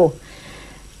Show.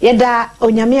 Yeda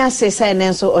onyame ase se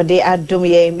nenso ode adom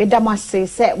ye medamase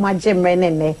se magemre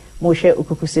nene Moshe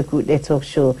Okukuseku the Talk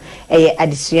Show. Eye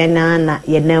adisuana na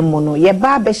yenam no ye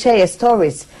ba be share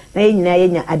stories na nyina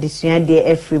yenya adisua de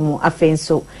afrimu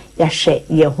afenso ya hwe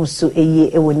ye husu eye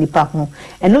ewo nipa ho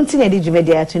eno nti na de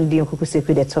dwumede atundi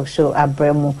Okukuseku the Talk Show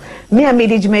abremu me a me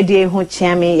de dwumede ho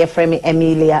chiame ye frame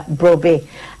Emilia Brobe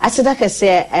aseda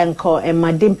kese enko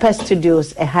Emadimpa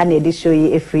Studios ha na de show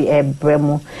ye free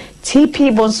abremu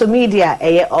TP Bonso Media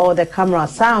all the camera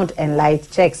sound and light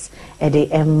checks Eddie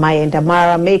my and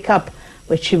Damara makeup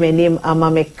which you may name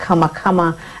Amame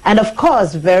Kama and of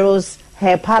course Vero's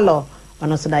hair parlor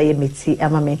on also na yemiti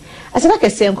amame asena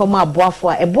kese nkomo aboafo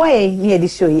a boy ni edi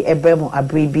show yi ebremu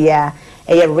abribia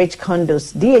Rich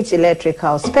Condos DH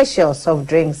Electrical special soft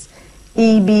drinks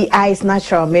EB Ice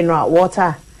Natural Mineral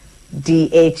Water,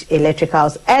 DH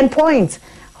Electricals, and Point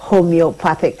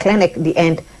Homeopathic Clinic, the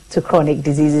end to chronic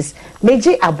diseases.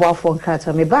 Meji Abua Fon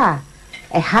Krato Meba.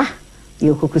 Eha,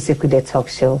 you Kukuseku the talk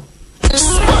show. I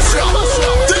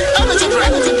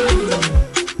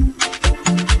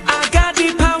got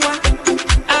the power,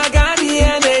 I got the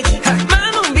energy.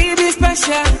 Man, on baby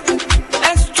special.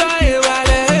 Extra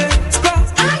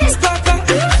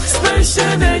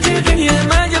special energy.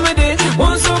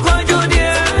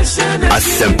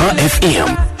 Asempa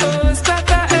FM.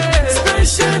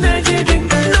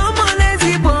 No more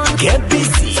lazy bone. Get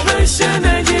busy. Special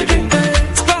energy.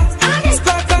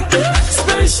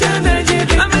 Special energy.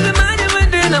 I'm in the man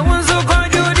I want so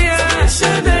called you there.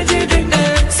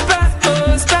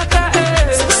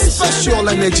 Special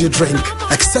energy drink.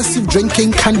 Excessive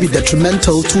drinking can be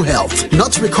detrimental to health.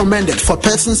 Not recommended for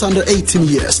persons under 18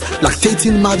 years,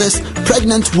 lactating mothers,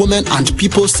 pregnant women, and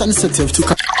people sensitive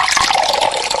to.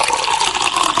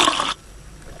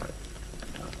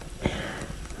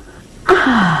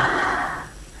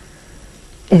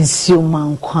 Nsuo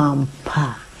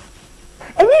mankwampa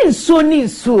enye nsuo ni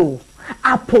nsuo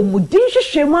apomudin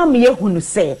hwehwe mu am yehunu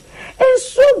se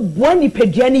nsuo boa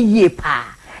nipadua ne yie pa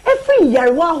efi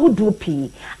yarwa ahodo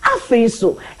pi afi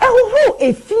so ehoho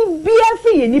efi bia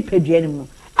fi ye nipadua ne mu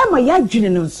ama ya dwene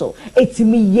no so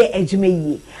etimi ye adwuma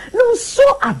yie no so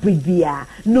abibia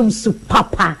no so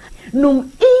papa no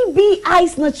EB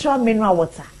Ice Natural Mineral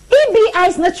Water. EB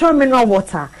Ice Natural Mineral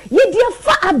Water. Ye dear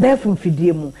fa abe from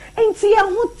fidiemu. Enti ya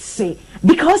hutse.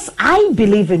 Because I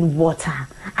believe in water.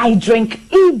 I drink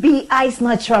EB Ice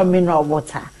Natural Mineral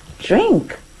Water.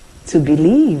 Drink to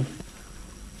believe.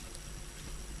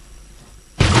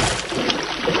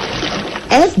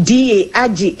 FDA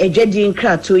Aji Ejedi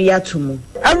Nkrato Yatumu.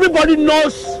 Everybody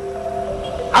knows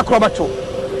Acrobato.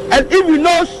 And if you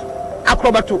know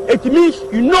Acrobato, it means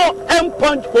you know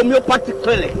Endpoint Homeopathic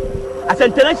Clinic. As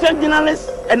an international journalist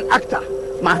and actor,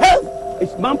 my health is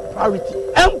my priority.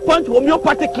 Endpoint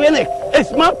Homeopathic Clinic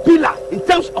is my pillar in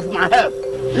terms of my health.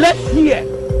 Let's hear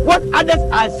what others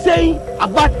are saying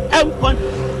about Endpoint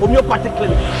Homeopathic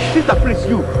Clinic. Sister, please,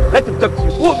 you, let him talk to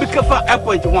you. Who will be careful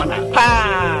Endpoint one?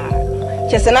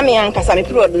 Chesena me ankasa me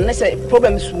period no say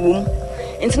problems wom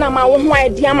ntina ma wo ho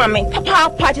idea ma me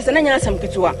papa chesena nya asam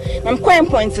ketewa na mkwan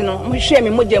point no mo hwe me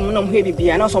modem no mo hwe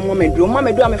bibia na so mo medu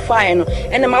me fae no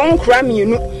ene ma won kra me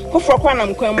yenu hofro kwa na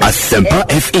mkwan mo Asempa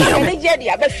FM. me je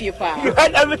dia abafie pa you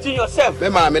heard everything yourself me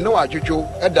ma me no adwodwo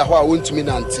eda ho a wontumi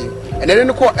nante ene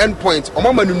ne ko Endpoint o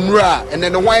mama nura ene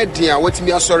ne wan dia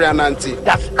watimi asori anante.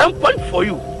 That's Endpoint for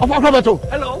you of Acrobato.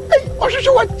 Hello hey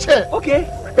ohwehwe what chair okay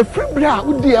a free bra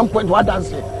with the Endpoint what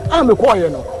dance am me call you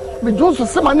no me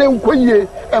just say my name koye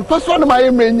and first one my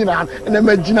name nyina and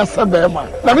imagine sabema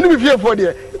na me be fear for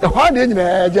there the hard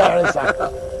nyina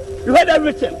jaresa. You heard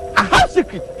everything. I have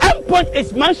secret. Endpoint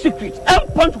is my secret.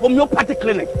 Endpoint Homeopathic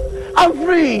Clinic. I'm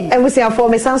free. And we say for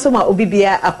me sansoma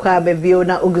obibia akwa bebio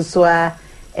na oguswa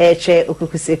eche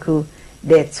okukuseku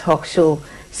the talk show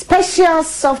special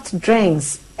soft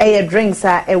drinks drinks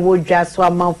are wodwa so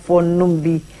amanfo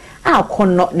numbi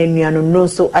akono nenuano no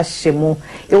so ashemu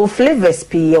your flavors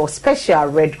p your special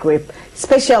red grape,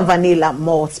 special vanilla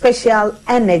malt, special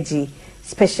energy,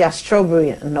 special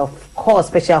strawberry, and of course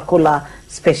special cola,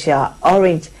 special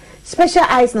orange, special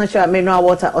ice natural mineral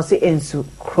water also into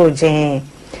crogen.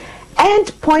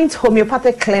 Endpoint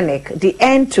Homeopathic Clinic, the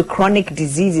end to chronic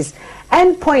diseases.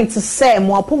 Endpoint to say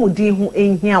mo apomudi hu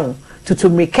enhiawo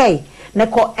tutumrike na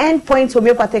ko Endpoint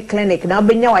Homeopathic Clinic na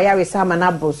obenya wayaresa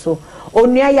manabo so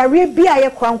onua yare bia ye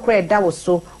kwankra da wo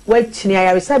so wachini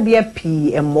yaresa bia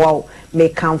pi emwo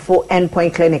make camfo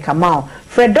Endpoint Clinic amount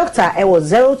for doctor e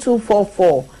was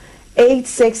 0244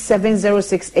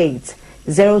 867068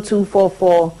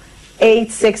 0244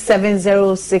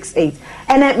 867068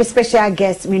 and my special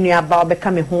guest me about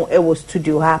becoming home e was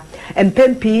studio ha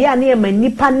empempi ya na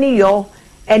manipa ne yo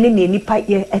ene ne nipa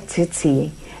ye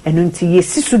etete enu nti ye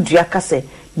sisu dua kase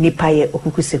nipa ye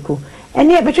okukuseko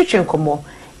ene e betwetwe nkomo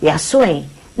ya soen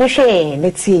na hwe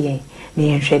ne tie ne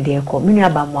yenhwe de ko me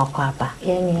aba mo akwa aba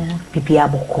yenya pipi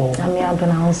aboko na me aba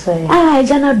na so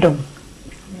jana dom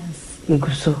yes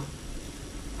iguso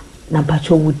na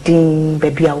bacho wudin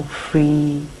baby out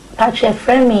free touch a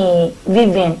friend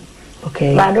Vivian.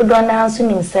 Okay. But I don't answer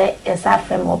me say yes I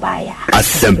friend mobile.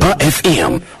 Asempa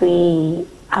FM. Free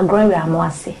agree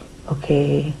amwase.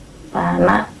 Okay.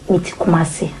 Na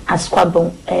mitikumase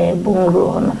askwabon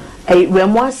bongro no. We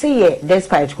mwase ye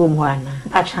despite kumwana.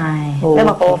 Pachan.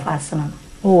 Never call fast no.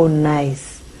 Oh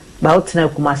nice. Ba utina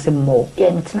kumase mo.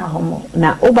 Yeah, mitina homo.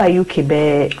 Na oba UK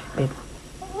be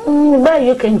But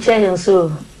you can change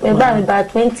so. About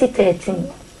 2013.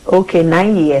 Okay,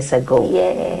 9 years ago.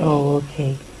 Yeah. Oh,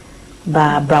 okay.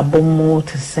 Brabomo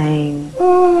to sing.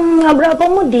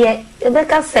 Brabomo dear,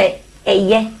 Rebecca say a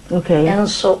ye. Okay. And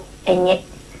so, and yet.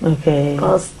 Okay.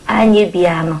 Because I need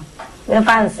piano. When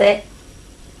fancy,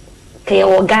 Kay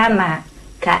Organa,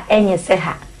 ka any say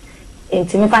her.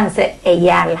 Into me fancy a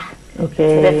yala.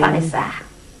 Okay. The funny sir.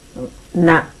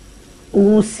 Na,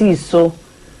 who see so,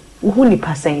 who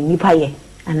nipa saying nipa ye,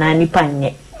 and I nipa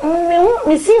ye.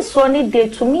 Me see so any day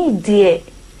to me, dear.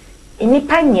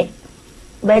 Nipa ye.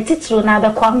 But it's true now the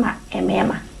kwama, a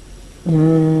mema.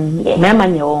 Mema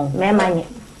nyo. Mema nye.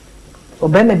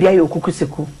 Obeme bia yo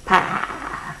kukuseku. Pa.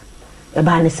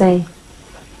 Eba ne say.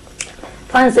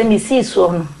 Fancy me see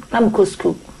so no. Na mko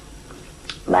school.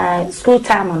 By school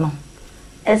time no.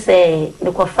 Ese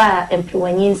the kofa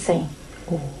empiwanyin sen.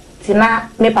 Ti na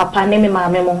me papa ne me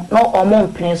maame mo no omo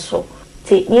mpene so.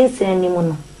 Ti yinsen ni mo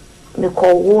no. Me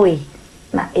ko woi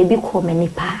na ebi ko me ni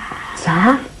pa.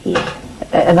 Sa? Yeah.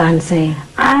 Eba ne say.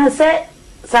 Say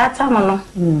sa time no.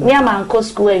 Me ama nko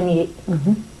school anwie.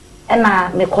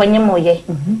 Ena me konye moye.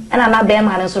 Ena na be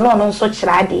ma nso no nso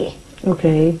kira ade.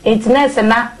 Okay. Internet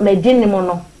na me di ni mo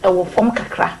no e wo fom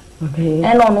kakra. Okay.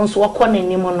 Ena no nso wokọ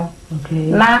nanim no.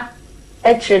 Okay. Na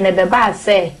ekire ne be ba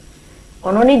say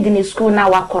ono ni di ni school na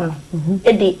wakọ no.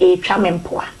 E di e twa me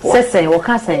mpoa. Sese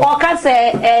woka say. Woka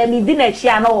say mi di na chi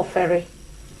ana wo fere.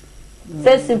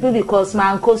 Say simply because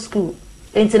my uncle school.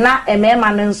 Intina e me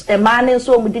ma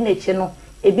nso mu di na chi no.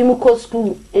 Ebi mu ko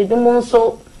school, ebi mu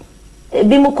nso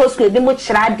ebi mu ko school, ebi mu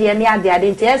kira ade ne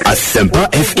ade nti yes. Asempa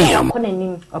FM.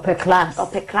 Upper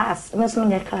class. Me so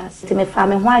me class. Ti me fa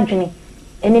me ho adwene.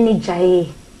 Ene ni jae.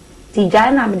 Ti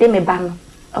jae na me de me ba no.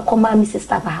 Akoma mi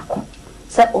sister ba ko.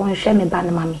 Se on hwe me ba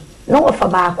no mami. No ofa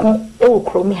ba ko e wo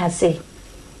kro mi ha se.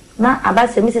 Na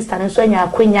abase mi sister nso anya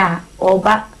akonya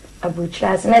oba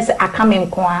abuchas na se aka me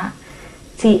nko a.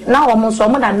 Ti na wo mo so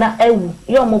mo na ewu.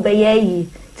 Yo mo be ye yi.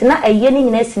 Ti na eye ni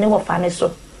nyina sine wo fa ne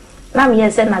so. Na me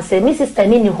yese na se mi sister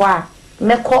ni ho a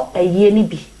meko eye ni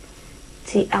bi.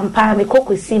 Ti ampa me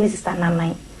kokosi mi sister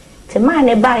nanan. Ti ma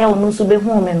ne ba ya wo nso be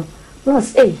hu me no. No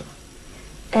say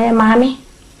mami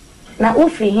na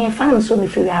ofri hin fa me so me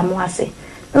firi amo ase.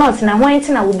 No ti na hwan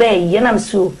ti na wo ba ye na me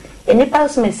so enipa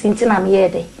so me sinti na me ye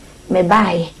de. Me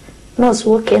ba ye. No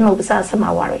so okay no bisa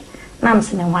asema ware. Na me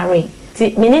se me ware.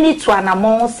 Ti me ni to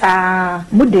anamo sa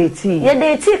mu date. Ye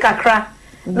date kakra.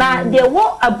 Na de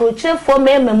wo abroche for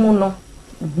me mu no.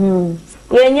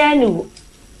 We nya ni wo.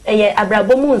 Eye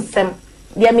abrabo mu nsem.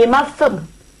 De me ma fam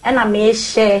e na me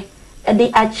share e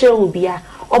di ache obia.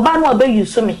 Oba no oba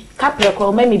yusu me. Kapre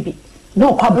ko ma me bi.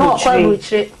 No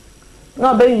kwabroche.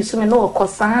 No oba yusu me no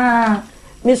okosa.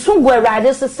 Me sungu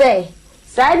awrade so say.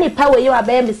 Sa ni pa we yo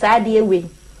aba me sa de ewe.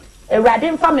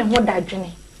 Awrade mfa me ho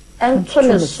dadwene. Ento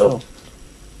ne so.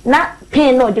 Na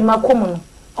pen no de makomu no.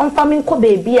 Onfa me nko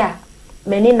beebi a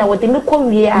meni na wode me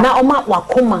kowie a na oma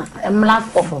wakoma emla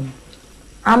fofom.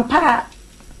 Ampa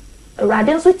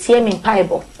awrade so tie me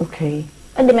paibo. Okay.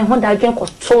 Ende me ho dadwene ko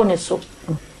to ne so.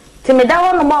 Ti me da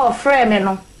wono ma ofre me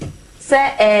no.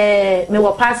 Se me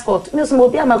wo passport. Me so mo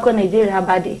bi amako Nigeria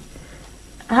body.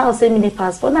 How say me the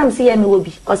passport? Na me see me wo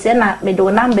bi. O se na me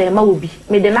do number ma wo bi.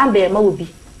 Me de number ma wo bi.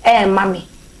 Mami.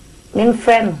 Me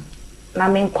friend na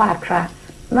me nkwa akra.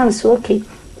 Na me so okay.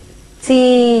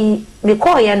 Ti me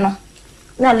call ye no.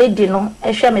 Na lady no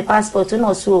e hwe me passport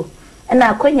no so.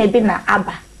 Na akonya bi na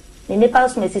aba. Me ne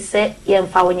passport me se ye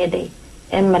mfa wonye dey.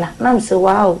 Emmela. Na me so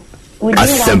wow.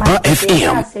 Asempa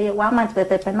FM. Say 1 month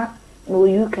pepe na no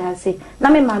you can say. Na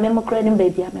me ma me mo kra ni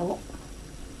baby a me wo.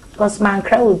 Because man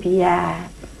kra obi a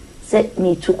say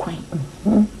me tu kwan.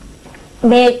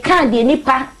 Me kan de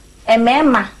nipa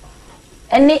emema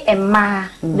ene emma.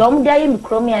 Dom dia ye mi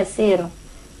kro me ase no.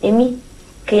 Emi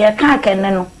ke ya kan kan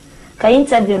no. Ka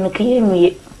interview no ke ye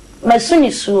nwie.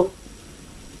 Masuni suo.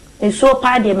 Nsuo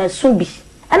pa de masun bi.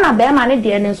 Ana be ma ne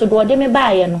de ne so do de me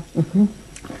ba ye no.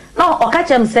 No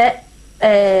okachem se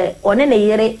one ne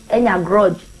yere enya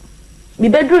grudge bi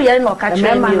bedru yere no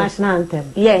okachem national anthem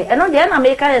eno de na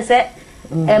make say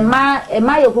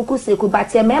ema yokuku seku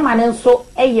but ema ne nso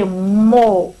eye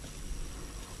more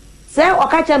se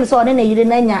okachem se one ne yere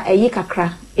na nya eyi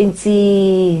kakra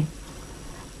enti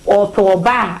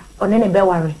oba one ne be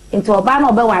ware enti oba na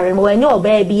oba ware mo enye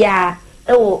oba bia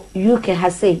ewo UK ha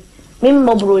say mi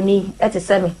mobroni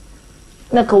etesemi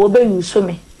na ka wo be yuso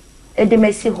me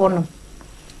edemesi hono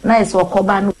na eso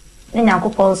okoba no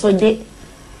nyankopon so de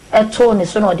eto ne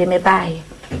so na ode me baaye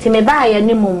ti me baaye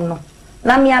ni mum no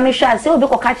na me amehwa se obi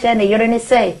koka kire ne yere ne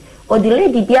say odi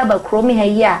lady bia ba kromi ha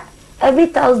yi a every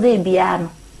Thursday bia no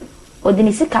odi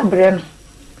ni sika bre no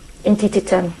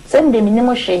ntititem sem de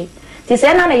minimo hwe ti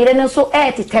se na yire no so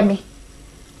titemi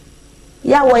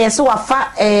ya wo yeso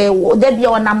wafa da bia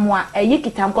wonam a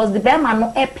yikitam cause the bema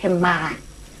no epema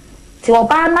ti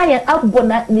oba na ye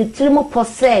abona ni trimu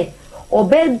pose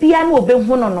oba bia na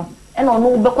obehu no ena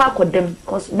ono obekwa akodem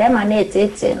cause bema na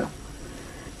etete no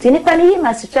ti nipa ni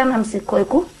ma sicha na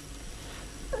msikoeku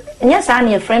yes I'm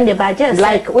your friend but just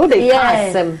like who they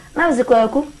pass them na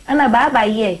msikoeku ena baba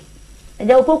ye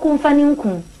eja opoku mfani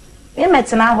nku me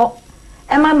metena ho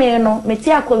ema me no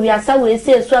meti akowiasa we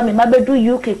se so me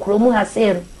mabedu UK kromu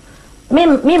hase me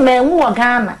me nwu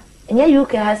Ghana enye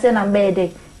UK hase na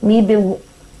mbede me bewu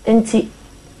enti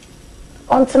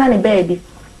ontena ne baby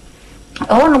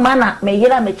ono mana me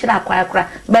yira me kira akwa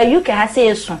ba UK hase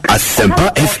eso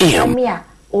Asempa FM me a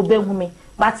obehu me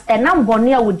but enam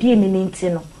bone a wodi ni nti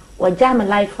no wajam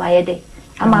life ayede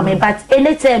ama me but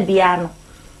anytime bia no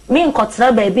me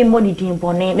nkotra baby money din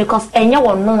bone because enye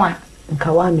wono a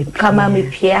kama me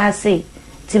pia se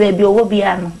ti baby owo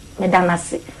bia no me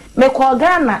danase me ko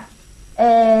Ghana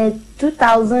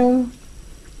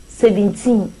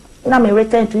 2017 na me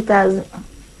return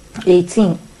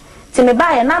 2018 ti me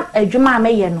ba ye na adwuma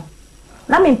me ye no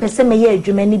na me mpese me ye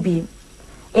adwuma ni bi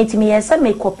enti me yesa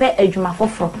me kope adwuma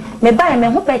foforo me ba ye me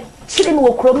ho pe chiri me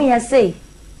wo kromi ya sei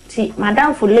ti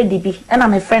madam for lady bi na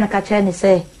me friend ka chere ni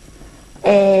say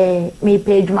me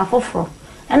pe adwuma foforo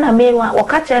na me wo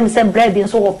ka chere me say bread bi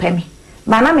nso wo pe me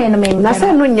ba na me no me na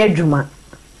say no nya adwuma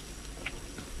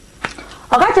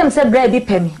o ka chere me say bread bi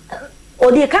pe me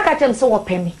o di ka chere me say wo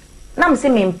pe me na me say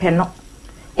me mpe no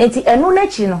enti enu na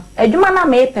chi no adwuma na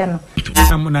me pe no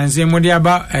nanze modi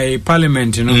aba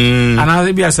parliament no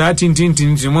ana bi asa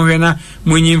tintintin mo hwe na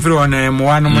munyimfiri ona mo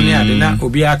wano mo ne ade na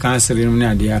obi aka ansere no ne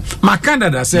ade ya makanda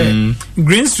da say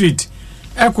Green Street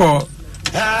eko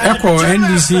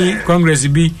NDC Congress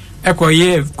bi eko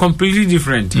ye completely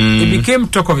different. It became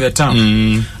talk of the town.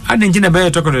 Adin jina ba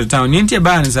talk of the town. Nti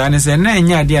ba ansa ne say na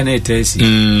enya ade na etasi.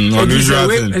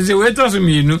 Ze we to so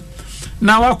mi nu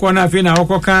na wakọ na afi na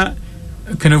wakoka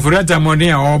kanafurata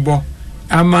modern a obo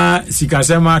ama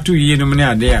sikasema tu yie no ne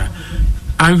ade a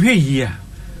anhwe yie a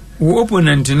wo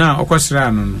opponent na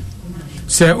okosra no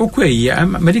se okwa yie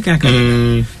medical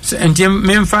kan se entie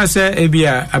memfa se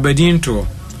ebia abadin to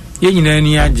ye nyina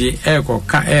ni age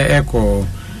eko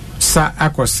sa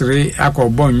akosre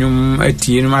akobonwum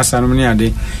atie no asa no ne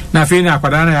ade na afi na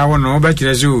akwada na ya wo no ba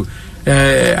kire so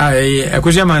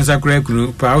akoje manza kura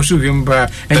kunu pa usu vimba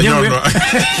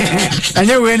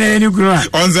anyway na any kunu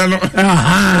onza no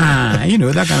you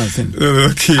know that kind of thing.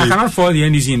 Okay, I cannot follow the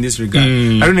NDC in this regard.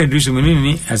 I don't do so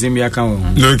many assembly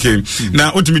account. Okay,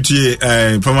 now ultimately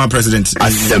former president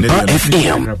Asempa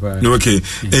FM. Okay,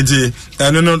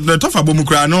 no the tough abomu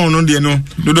kura no de no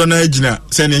do na agina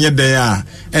se ne nye den a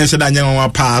ense da nya wa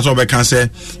pa so be kan se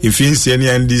ifinsie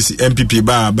ne NDC MPP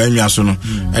ba nwa so no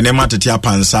ene matete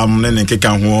apansam ne keka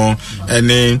ho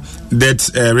ene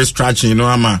that restructuring no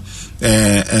ama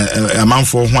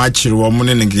amanfo ho akire wo mo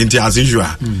ne nkinti as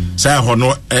usual say ho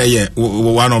no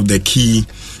one of the key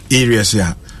areas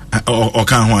ya o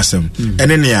kan ho asem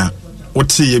ene ne a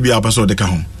wote ye bi apaso de ka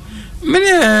ho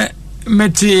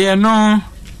meti no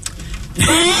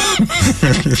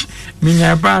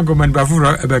minya bango man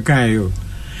bafuro ebekan yo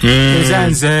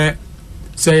esanse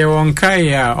say won kai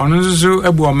ya ono so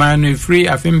ebu o man no free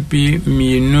afimpi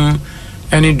mienu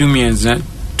ene dumienza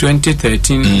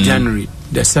 2013 January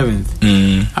the 7th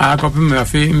a copy me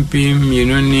afimpi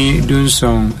mienu ni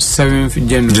dunson 7th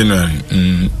January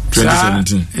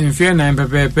 2017 in fear 9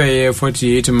 pepe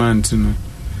 48 months no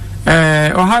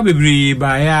oha bebri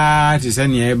ba ya ti se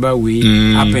ne eba we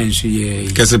apensu ye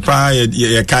kesepa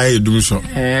ye kai dunson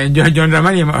John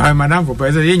Dramani madam for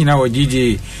president ye nyina wo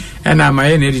GJ and I'm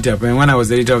an editor when I was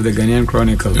the editor of the Ghanaian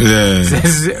Chronicle.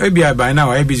 Says by now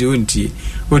I busy unti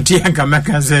and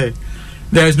Kamaka say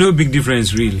there is no big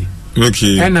difference really.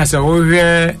 Okay. And as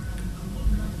over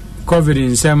COVID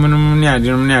in Salmon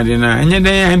Niadina and yet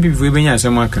they are people being as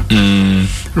a marker.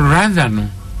 Rather no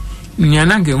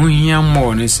Nyanaka who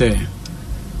more ne say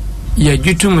ye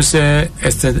jutum say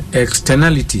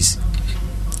externalities.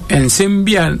 And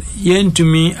Sembia yen to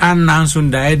me announced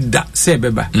that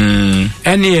sebeba.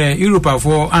 Any Europe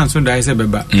for answer that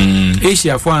sebeba.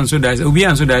 Asia for answer that we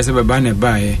answer that sebeba ne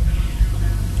buy.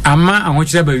 Ama I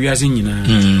want you to be asking you now.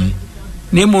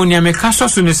 Nemonia me caso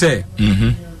soon say.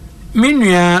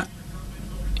 Minia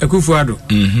Akufuado.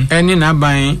 Any na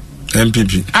buying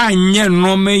MPP. I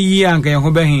no me ye and can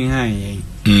hobe high.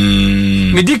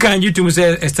 Medical you to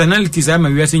say externalities I'm a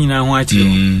using in our watch.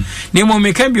 Nemo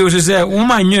me can be also say,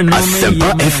 woman, you know,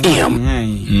 FM.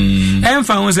 And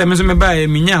found some by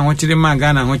me now, what you the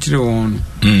Magana, what you want.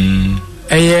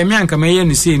 me anka me ye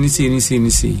ni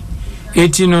sei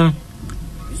eti no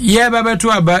ye baba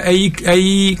to aba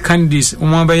ayi candidates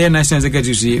mo ba ye national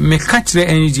secretary me catch the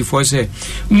energy for say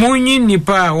munyi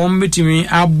nipa a won betimi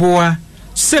aboa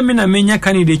seminar menya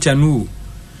candidate anu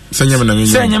senya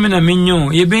me na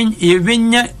menyo ye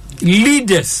benya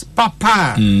leaders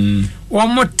papa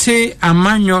womote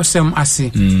amanyo sem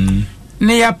ase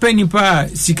ne ya panipa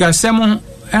sika sem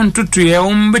entutu ye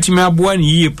betimi aboa ne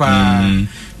yie pa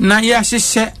na ya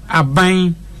hyehye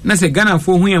aban na se Ghana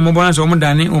fo hu ye mobona so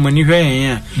omdane omani hwe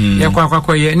yen ya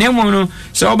kwakwakoye ne mo no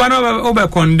se oba no oba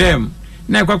condemn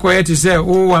na kwakwaye ti se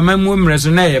o wa mamu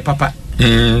mreso na ye papa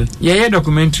ye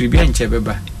documentary bi anche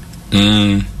beba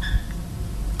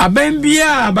aban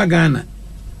bia abagana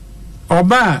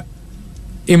oba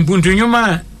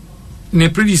impuntunyuma ne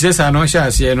predecessor no sha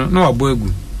ase no na wabo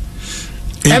egu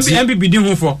MPP di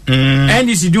hu for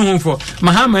NDC di hu for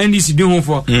Mahama NDC di hu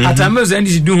for Atamez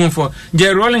NDC di hu for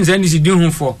Jerry Rawlings NDC di hu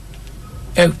for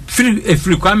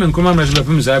free Kwame Nkrumah mreso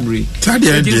pem zabri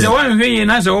it is the one wey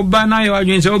na so oba na yo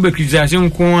adwen so oba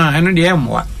criticism ko a eno de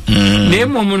emwa na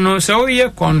emom no so ye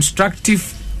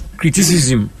constructive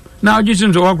criticism na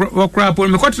adwen so wokra pol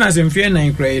me kotena se mfie na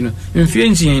nkrai no mfie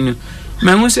nchien no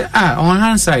me hu se on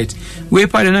hindsight we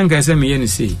pardon na nka se me ye ne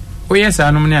sei o yes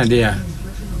anom ne ade a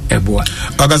eboa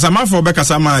Ogasama for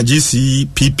Bekasama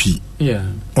GCPP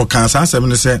o kan sa asem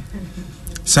ne se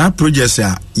sa projects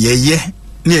a ye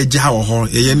ne eja wo ho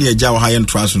ye ne eja wo ha ye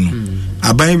ntoa so no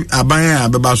aban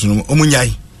abeba so no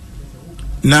omunyai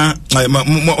na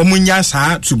omunya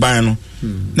sa tuban no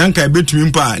na nka betumi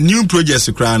mpa new projects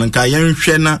kra no nka yen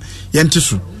hwe na yen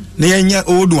tiso na yenya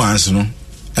old ones no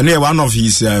and one of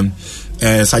his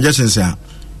suggestions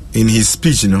in his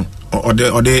speech no or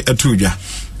the atuja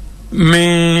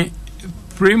me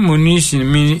premonition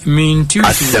me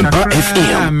intuition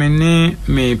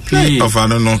me p of I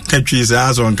don't know catchy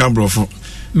as on Cambrofo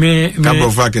me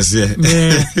Cambrofo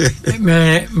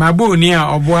me maboni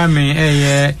a oboa me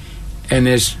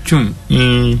NS Chum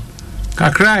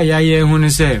kakra ya ye hu ne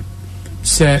se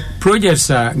projects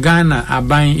Ghana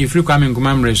aban ifri Kwame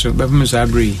Nkrumah mreso befum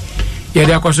sabri ye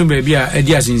de akoso ba bia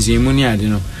adi asinsimu ni ade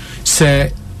no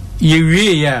se ye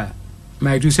wie ya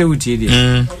my to say wuti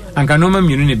dey anka no ma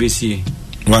mienu ne besie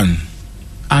one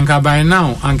anka by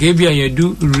now anka bia ye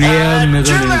do real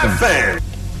middle income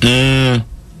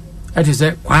that is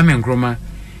Kwame Nkrumah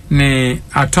ne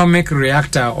atomic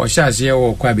reactor o shase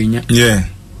wo kwabenya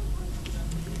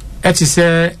it is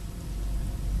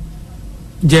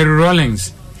Jerry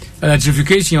Rawlings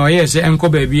electrification or yes enko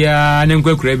ba bia ne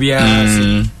nkwa bia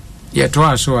ye to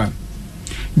aso a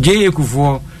je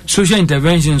Kufuor social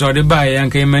interventions or the buy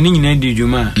and came many in the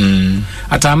Juma.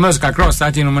 At a must across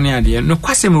starting money idea. No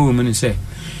question woman say.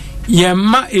 Ye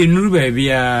ma a new baby,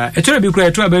 a terrible cry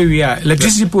to a baby,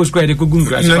 electricity post credit could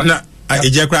grass. A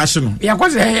jackration. Yeah,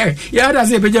 what's a yeah,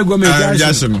 that's a better go make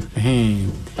Jason.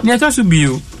 Yet also be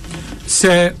you,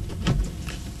 sir.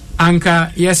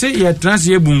 Anka, yes, ye trans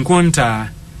ye bunconta.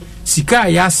 Sika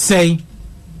ya say,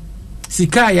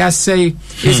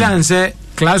 is answer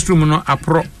classroom no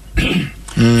apro.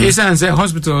 Esa nse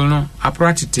hospital no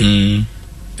apratite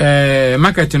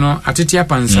market no atetia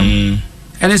pansam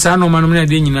ene sa no manum na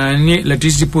de nyina ne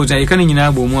electricity poles e kan nyina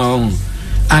agbo mu a ho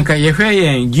anka ye hwe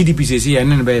ye GDP sesi ya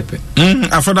ne ne bepe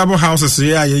affordable houses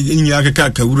ya nyina kaka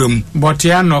kawuram but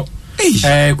ya no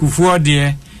Kufuor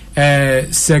de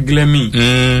seglemi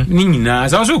ni nyina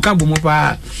sa so ka bo mu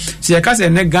pa se ya ka se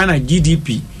ne Ghana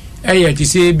GDP ye ti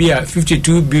se bia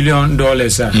 $52 billion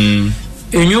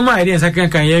enyuma ide second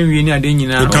kan yenwi ni ade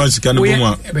nyina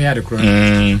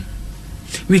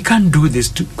we can't do this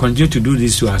to continue to do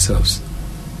this to ourselves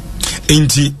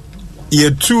inti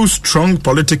ye two strong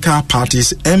political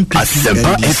parties MPP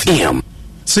and FM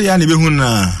so ya ne be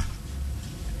huna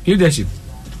leadership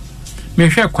me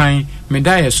hwe kwan me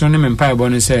da so ne me mpa ebo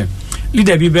no say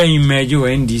leader bi be image o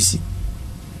NDC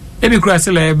e bi kura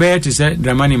se le be to say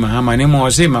Dramani Mahama ne mo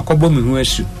say makobo me hu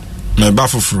asu me ba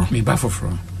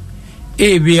foforo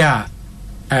Ebia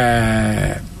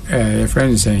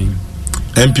friend saying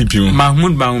MPP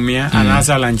Mahmoud Baumia and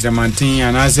Asa Lanchamantin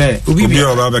and Asa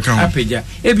Ubia Apeja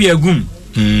Ebia Gum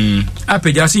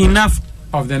Apeja see enough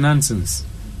of the nonsense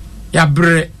ya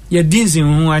bre ya dinsi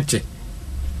hu ache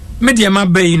media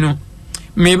mabe no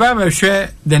me baba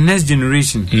share the next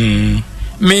generation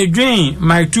me dream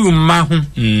my two mahu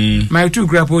my two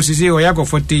grandpas say oyako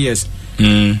 40 years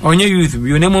onye youth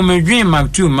bi onemo me dream ma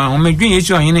tu ma ho me dream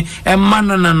echi ohene e ma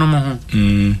no na no ho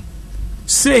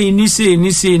say ni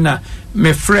na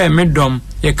me frɛ me dom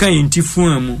ye kan yinti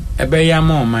fun amu e be ya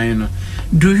ma oman no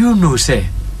do you know say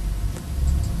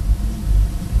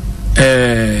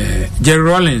Jerry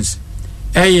Rawlings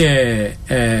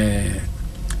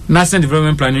National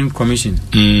Development Planning Commission.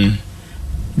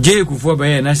 J. Kufuor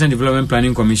by National Development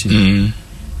Planning Commission.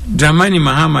 Dramani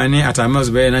Mahama ne Atamos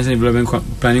by National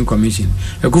Development Planning Commission.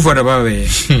 Kufuor Dabawe.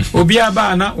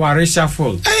 Obiaba na ware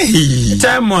shuffle.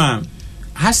 Time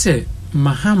hase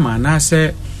Mahama na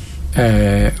se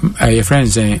your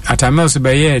friends Atamos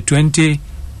by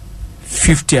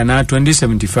 2050 and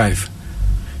 2075.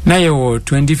 Now you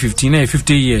 2015,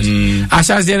 50 years.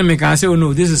 As I say, oh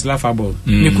no, this is laughable.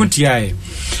 Me couldn't hear.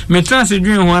 Me transfer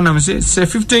during one, I'm say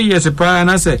 50 years apart,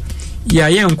 and I say, yeah,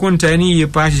 young couldn't any year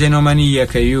pass, no money year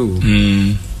kayu.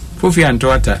 Puffy and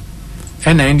Toata,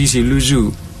 and I NDC lose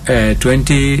you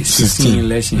 2016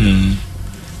 election.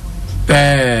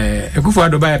 A good for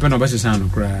buy a pen of buses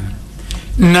sound cry.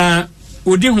 Now,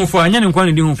 would you for a young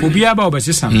quantity for be about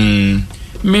buses?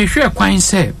 Me sure quite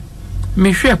say.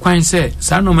 Me hwe kwan say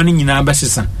sa no mani nyina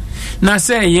basesa na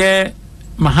say ye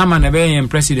Mahama na be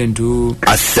president o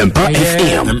Asempa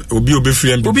FM obi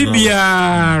free MP obi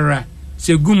biara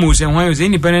se gumu se hwan se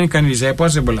independent candidate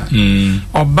possible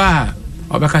oba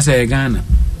obeka say Ghana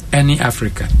any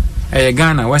Africa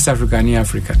Ghana West Africa any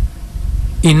Africa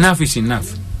enough is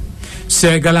enough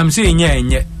se galamse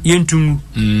enye yentum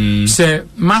se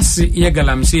masse ye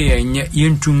galamse enye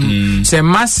yentum se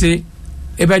masse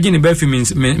ebaji ne ba fi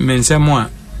mensemo a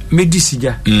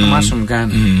medisija amasum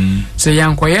Ghana se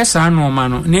yankoye sa no ma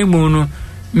no na emu no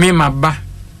me maba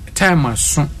time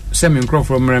aso se me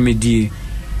nkrofo mra medie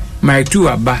my two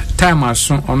aba time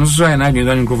aso ono so ya na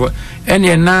adwon nkrofo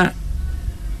ene na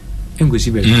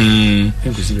engosi be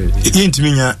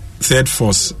intimi nya third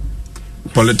force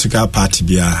political party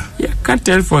bia can't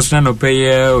tell force na no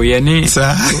pay o ye ni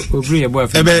obri ebo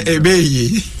afi ebe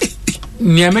yi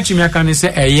ni ametimi aka ne se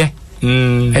eye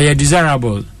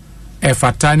desirable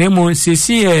fata na mo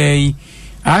sisi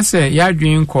ase ya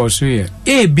dwen course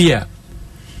here bia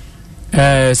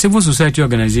civil society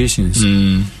organizations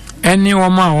any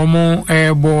woman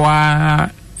boa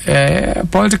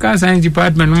political science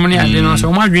department money and no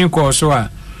so ma dwen course a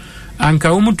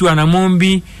anka umutu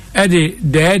anamombi the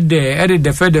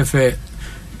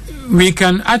we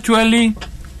can actually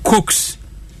coax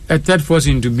a third force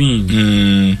into being.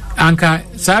 Anka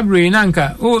sabre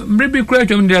nanka mbribi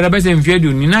create on the rabase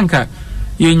mfiedu ni nanka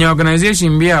yenye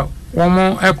organization bia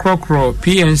womo ekrokro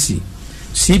PNC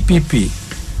CPP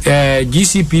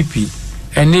GCPP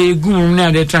ene gum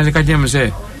na de transika jem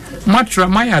say matra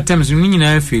my attempts ni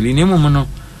nyina afeli ni mum no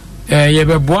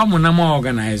yebeboa mo na mo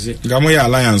organize gamo ya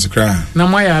alliance kra na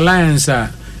mo ya alliance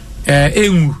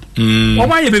emu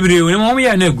Oma ye bebre we mo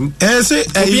ya na gu say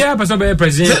bia person be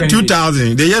president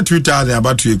 2000 the year 2000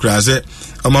 about to cry say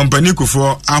omampani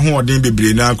kufo ahoden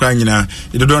bebre na akra nyina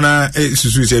idodo na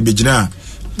susu say begina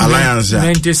alliance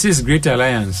 96 great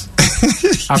alliance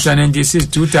after 96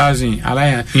 2000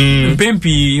 alliance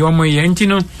mpempi omo ye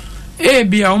ntino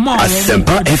bia omo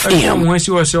Asempa FM won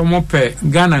si wo se omo pe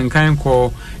Ghana nkan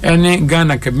ko ene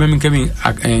Ghana kabem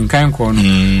nkan ko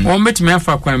no won betime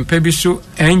afa kwan pe bi so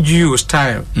NGO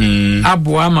style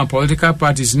abo ama political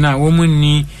parties na wo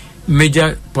ni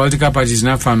major political parties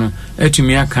na fa no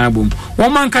etumi aka abom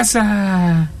won man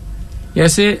kasa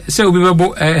yes say obi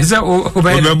bebo say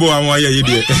obebo awon aye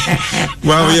yide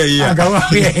wa we ye aga wa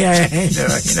ye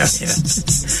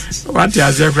what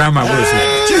ya say grandma boss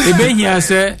e be here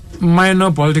say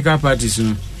minor political parties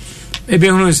no ebe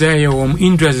hunu say your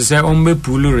interest say on be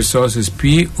pool resources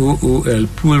POOL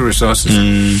pool resources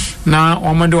na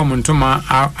omade omontoma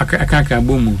akaka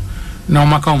bomu na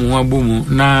omaka omo abomu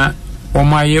na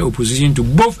omaye opposition to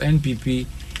both NPP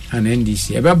and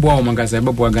NDC ebe bo omangasa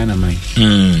ebe bo Ghana man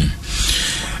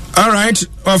all right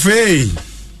of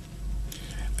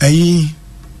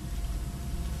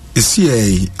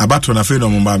esi abato na fe no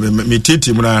mba me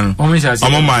tete mu na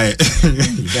omo mai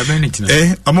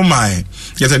omo mai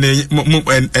yes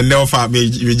and no fa me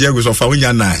jego so fa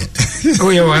wonya na oh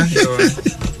yeah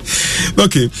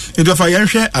okay into fa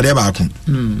yenhwe ade ba ko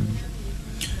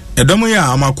edomo ya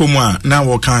amakomu a na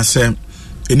wo kan se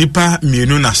enipa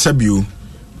mienu na sabio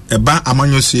eba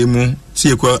amanyose mu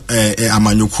tie ko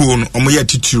amanyoku no omo ya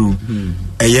tituru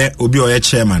eye obi oye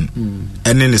chairman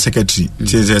ene ne secretary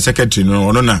tie secretary no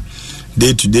ono na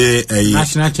day to day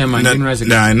national chairman general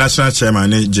secretary national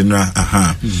chairman general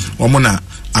omo na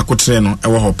akotre no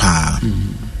ewo ho pa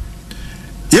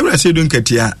yebra se dun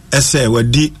katia ese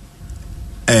wadi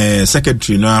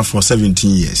secretary no for 17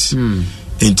 years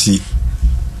enti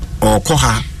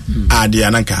okoha ade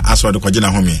ananka asode kwagina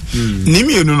home ni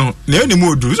mienu no na eni mu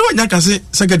odu so wanya kase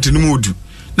secretary no mu odu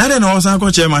na de na o san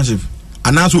ko chairmanship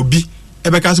anaso obi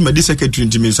ebeka se medi secretary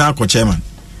ntimi san ko chairman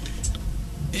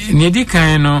ni di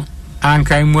kan no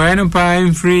anka imuano pa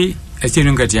free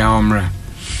stadium katia omra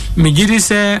megiri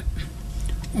se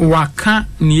waka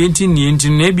nienti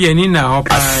na ebia ni na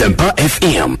hopa Asempa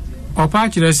FM opa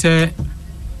kire se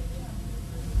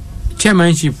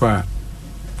chairmanship a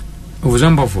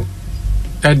ovuzambofo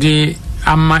ade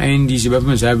ama NDC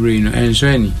bapun sabre no enso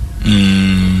ani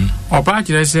opa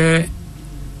kire se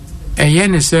eye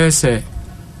ne se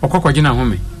okokogye na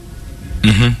home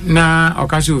na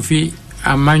okase ofi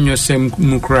amanyo sem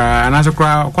mukra anaso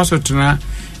kra okosotuna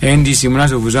NDC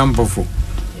munaso ovuzambofo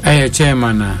eye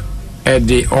chairman na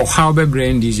ede o how be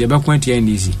brand NDC be kwenti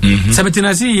NDC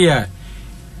sabetina si ya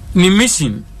ni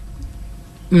mission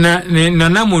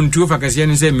na muntu fakasia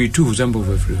ni se mitu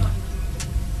ovuzambofo afri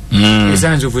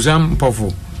esanzo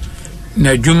ovuzambofo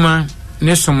na djuma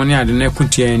ne somone ade na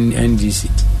kwenti NDC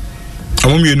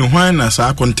amomye no hwan na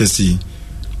sa contest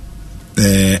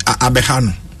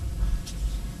abehano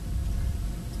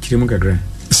kirimu kakra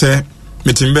se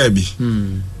meeting baby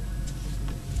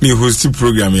me host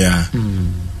program ya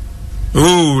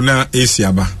oh na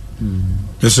esiaba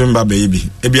so mba baby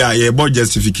ebia ye bo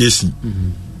justification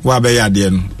wa be ya de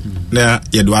no na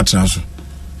ye do atena so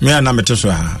me na mete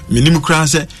so ha minim kran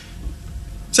se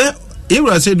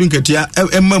ewura se dunketia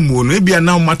emamu no ebia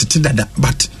na matete dada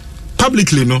but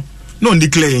publicly no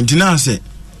declare intina se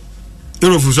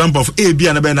for some of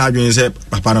ebia na be na adwen se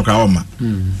papa no kra oma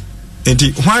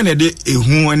enti hwan na de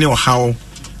ehu ne how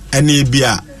ene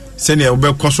ebia se ne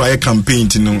obe koso aye campaign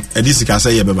no edi sika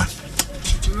se ye beba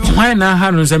hwan na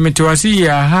ha no se metewasi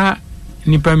ya ha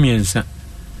nipa miensa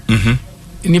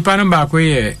nipa no ba ko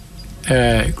ye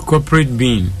corporate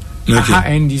being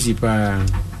ha NDC pa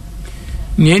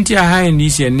ni enti ha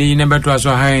NDC ne ne beto aso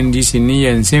ha NDC ni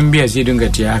ye nsem bia se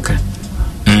dungati aka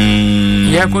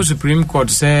ya ko Supreme Court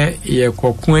say ye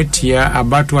kokun atia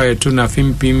abato ayeto na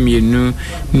fimpim yenu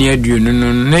ni aduonu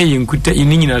no na yenkuta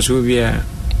ininyina so bia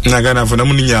na Ghana for na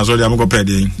muninya so dia mko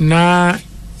pede na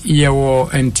ye wo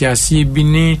entiase bi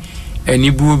ni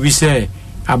anibu bi say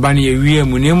abane ye wie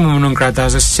mu ne mu no nkrata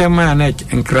so sema na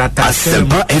nkrata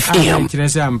Asempa FM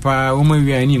kirese ampa wo ma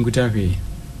wie ani nkuta fe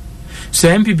so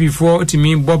MPP4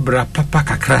 timi bobra papa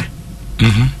kakra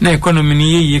na economy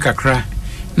ni ye kakra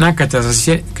na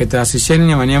katasase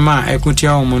ne manema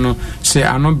ekotia wo no se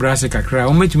ano brase kakra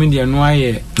wo metumi de no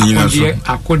aye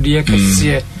akode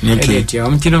kese edetia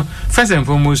omtino first and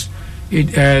foremost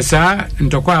sa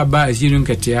ntokwa aba asiru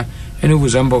nkatia ene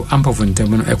vuzambo ampofu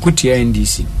ntamono ekotia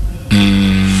NDC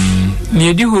ni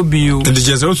edi hobiu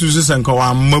ndije osusu senko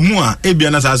wa mamu a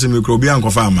ebia na sa mikro bia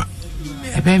nkofa ama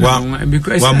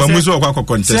wa mamu so kwa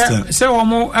contest se wo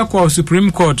mo akọ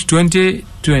Supreme Court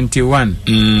 2021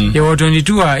 ye wo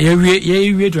 22 a ye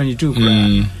wie 22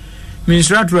 kra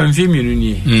ministratu amfiminu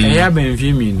ni ya ba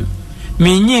amfiminu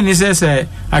menyi ni se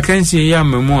akansi ya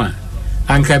mamu a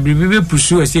anka bibibe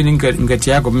pusu ase ni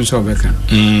ngatia ko mso obeka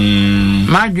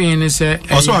madwen ni se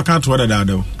also account what that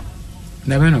do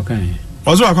na be no kan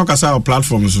also akokasa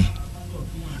platforms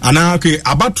ana okay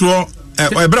abatro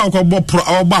ebra ko bo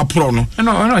pro no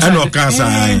no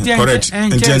kasa correct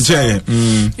intention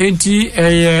enti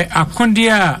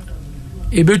akondia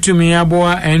ebetumi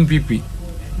aboa NPP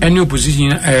any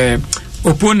opposition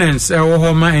opponents wo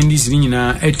homa NDC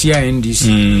nyina etia NDC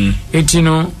enti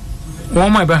no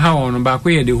one my beha on back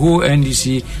where the whole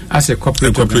NDC as a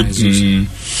corporate organization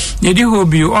the whole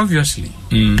be obviously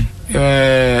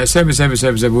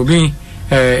service will be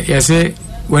yes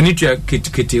when it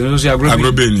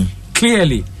agrobeni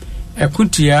clearly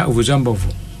ekutia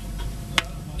ovuzambovu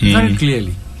very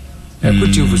clearly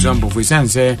ekutia ovuzambovu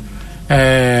sense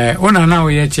ona na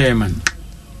we chairman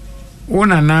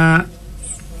ona na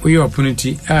we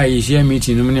opportunity a share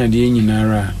meeting no na de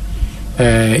nyinara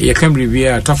ye kambri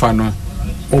bia tofa no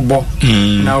obo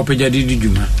na opeja didi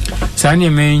djuma sane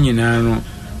me nyina no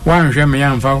wanhwe me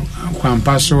yamfa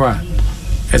kwampa so a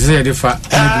ese ye defa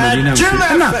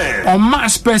na on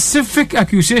specific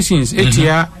accusations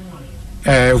etia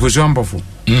Vuzombofo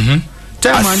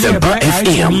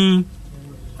FM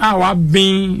wa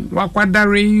bin wa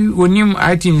kwadare onim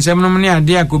IT nsem no ne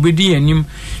ade akobedi anim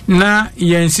na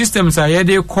yen systems a ye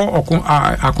de ko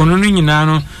akono no nyina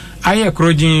no aye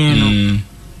krojin no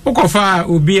ukofa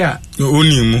obi a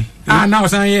onimu na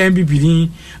osan ye MPP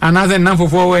ni anaze nan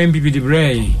fofo wa MPP de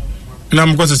bray na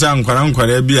mkoso sa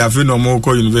nkwara bi afi no mo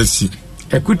ko university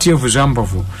ekutie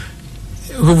Vuzombofo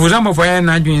Vuzombofo ya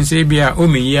na adwen se bia o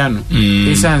meyi ano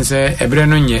esanse ebre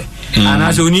no nye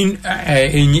anaze oni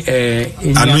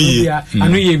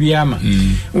anu ye biama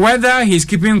whether he's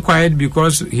keeping quiet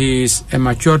because he is a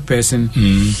matured person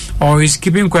or he's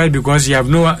keeping quiet because he has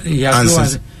no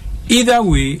answer. Either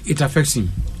way it affects him.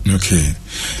 Okay.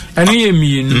 Anu ye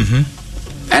mi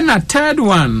and a third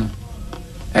one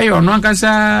ɛyɛ ɔno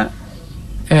ankasa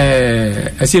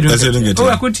ɛsɛ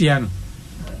dun akotia no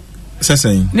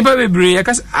sɛsɛn nipa bebree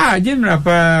akasa general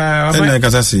pa ɛna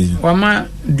akasa si wama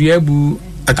duabu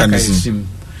akasim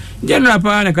general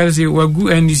pa na akasa si wagu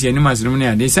NDC anim asem ne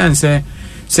ade sanse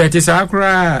sɛ te saa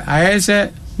kora ayɛ sɛ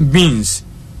beans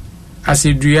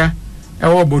asedua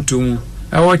ɛwɔ botom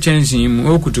ɛwɔ kyɛnsee mu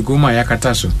okutuko mu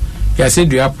ayakata so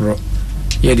yɛasedua pro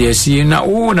yɛde asie na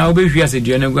wobɛhwi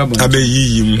asedua no agua bɔn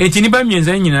abɛyiyi mu ɛti nipa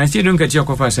mmiɛnsa nyinaa sɛ do nkati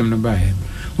akɔfa asɛm no baɛ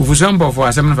ufuso mbɔfo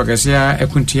asɛm no fakɛsea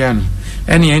ɛkuntia no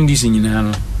ɛne NDC nyinaa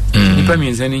no nipa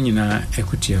mmiɛnsa no nyinaa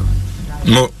ɛkutia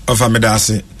mo ɔfa meda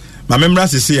ase ma memra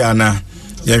sisi ana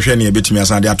yɛhwɛ ne yɛbɛtumi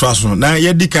asade ato aso na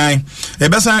yɛdi kan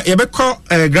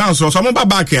yɛbɛkɔ ground so mo ba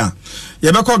back a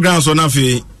yɛbɛkɔ ground so na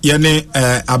afei yɛne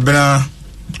abena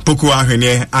poko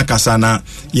ahwene akasa na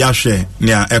yɛahwɛ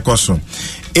nea ɛkɔ so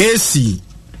AC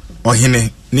ɔhene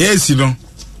ne AC no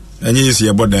ɛnyɛ AC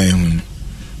yɛbɔ dan ho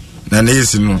na ne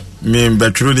AC no me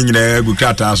mbɛtwero ne nyinaa agu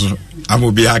krataa so ama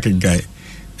obi akenkan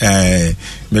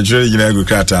mbɛtwero ne nyinaa agu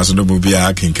krataa so no obi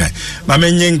akenkan ma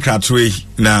menye nkratoe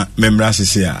na memra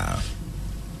sese a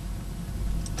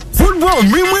football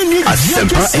mimani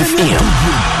Asempa FM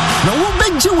na wo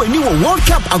beji wani wo World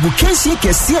Cup agokensie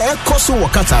kese ɛkɔ so wɔ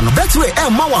Qatar no Betway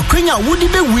ɛma wakwenya wodi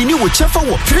be wini wo chefa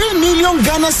wɔ 3 million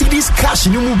Ghana cedis cash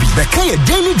ni mu bi bɛka yɛ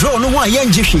daily draw no ho a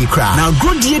yɛngye hwee kra na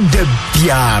agrodie da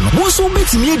bia no wo so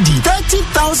betimi adi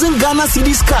 30,000 Ghana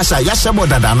cedis cash a yɛhyɛ bɔ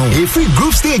dada no every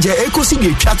group stage ɛkosi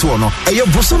de twato no ɛyɛ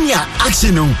bosomi a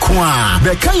action nko a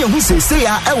bɛka yɛ hu sesei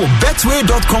a ɛwɔ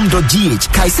betway.com.gh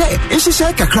kai sɛ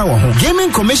nhyehyɛ kakra wɔ ho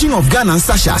Gaming Commission of Ghana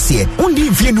nsahye aseɛ undi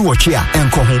vie no wɔtwe a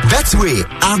ɛnkɔ ho Betway,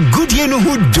 a good year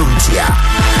who don't ya.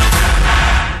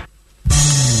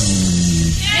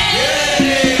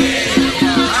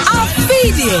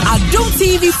 Adom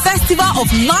TV Festival of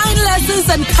 9 Lessons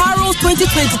and Carols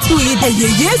 2022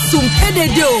 Yesum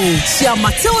Pededo, Shia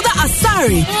Matilda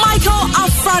Asari, Michael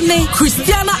Afrane,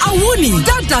 Christiana Awuni,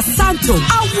 Dada Santo,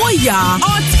 Awoya,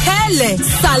 Otele,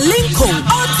 Salinko,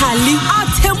 Otali,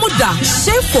 Atemuda,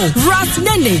 Shefo, Rat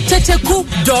Nene, Checheku,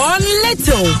 Don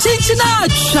Little, Chinchina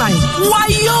Shine,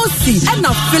 Wayosi, and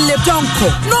a Philip Donko.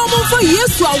 Normal for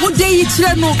years to our day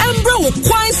Chireno, Embro,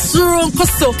 Quine Suron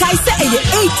Koso, Kaisa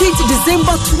 18th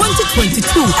December 2022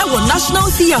 our National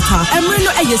Theatre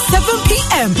Emreno at 7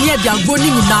 p.m. near the Agoni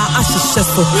na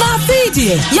Ashisheso. Na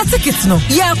video, ya tickets no,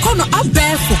 ya kono abe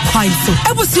for quite so.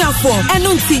 Ebusia for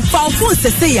Enunti Falfun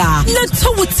Seseya. Let's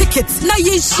go with tickets na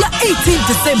yesha 18th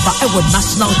December our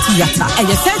National Theatre. And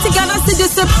you 30 Ghana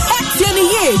cedis pet any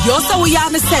year. You also we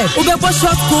are said. Ubebo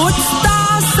short code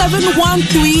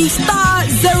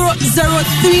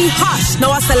 *713*003 hash.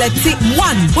 Now I select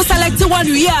one. We select one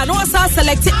we are. Now I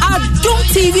select Adom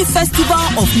TV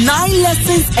Festival of 9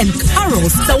 Lessons and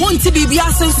Carols. So want to be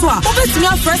Biasenswa. Over to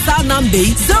your first number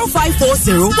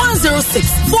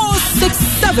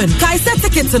 0540-106-467. Kaisa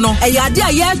tickets no. A yadia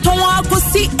yen tonwa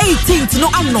kosi 18th no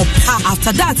I'm no pa.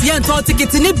 After that yen ton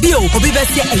tickets in the bill. Obi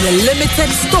besi a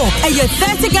limited stock. A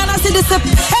 30 Ghana cedis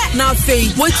pet na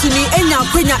fee. What to me enya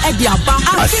kwenya ediaba.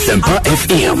 Asempa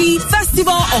FM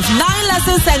Festival of 9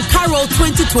 Lessons and Carol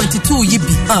 2022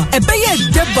 yibi. Ebeye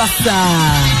debasa.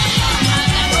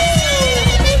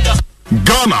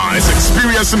 Ghana is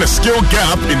experiencing a skill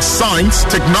gap in science,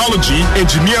 technology,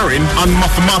 engineering, and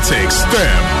mathematics.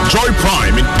 STEM. Joy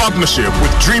Prime, in partnership with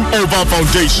Dream Over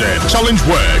Foundation, Challenge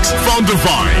Works, Found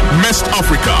Divine, Mest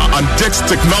Africa, and Dex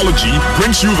Technology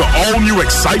brings you the all-new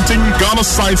exciting Ghana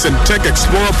Science and Tech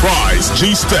Explorer Prize,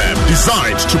 G-STEM,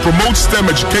 designed to promote STEM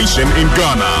education in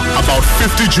Ghana. About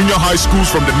 50 junior high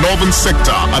schools from the northern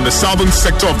sector and the southern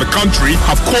sector of the country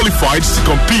have qualified to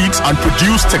compete and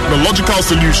produce technological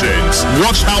solutions.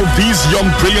 Watch how these young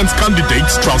brilliant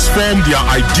candidates transform their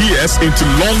ideas into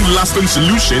long-lasting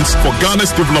solutions for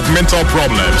Ghana's developmental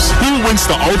problems. Who wins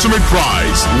the ultimate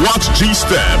prize? Watch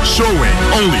G-STEM showing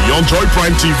only on Joy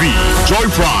Prime TV. Joy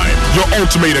Prime, your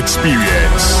ultimate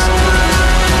experience.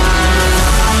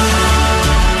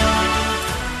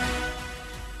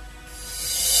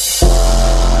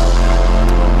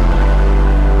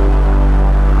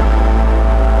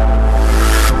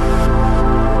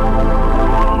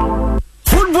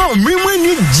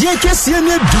 Mimani JKC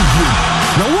ne dubu.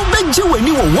 Na wo beji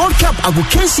wani wo World Cup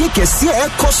agokensie kese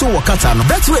ekoso wo Qatar no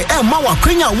Betway ma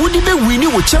wakwenya wodi be wini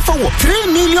wo chefa wo 3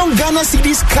 million Ghana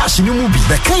cedis cash ni mu bi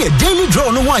beka ye daily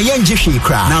draw no ho ayenje hwe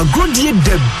kra na agrodie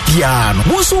da bia no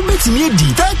wo so betimi edi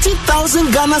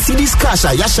 30,000 Ghana cedis cash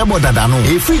a yahye bodada no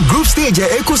every group stage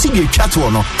ekosi de twato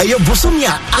no eye bosomi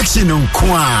a action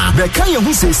nko a beka ye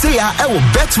hu sesei a ewo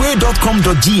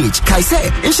betway.com.gh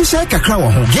kaise nhyehyɛ kakra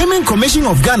wo ho Gaming Commission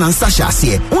of Ghana nsahye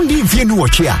ase undi vie no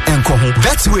wɔtwe a enko ho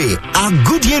Betway, a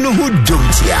good yenu who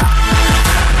don't ya.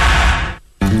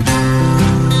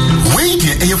 Wait, a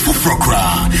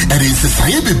fufrokra, and it's a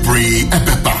Sayabe Bray, a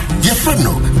pepper.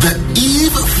 Yefreno, the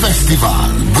Eve Festival.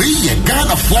 We a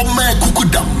Ghana former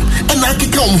Kukudam, and I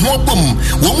can come home,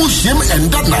 Wamushim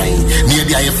and Danai, near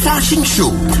the fashion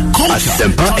show, culture,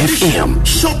 FM.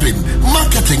 shopping,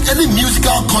 marketing, and a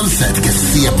musical concert.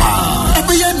 Kesiapa.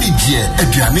 Abayanije,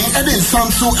 Adriani, and in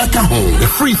Sanso Akaho. The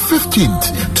free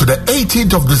 15th to the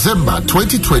 18th of December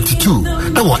 2022.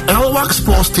 Our Elwak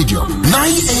Sports Stadium, 9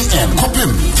 a.m.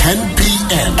 Kopim, 10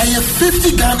 p.m. I have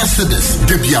 50 Ghana cedis,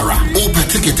 Debiara, Open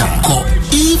Ticketer. Call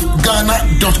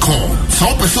eveghana.com. So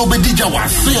peso be DJ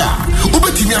Wasia.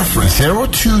 Ubetimia friend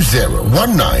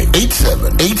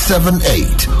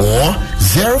 020-1987-878 or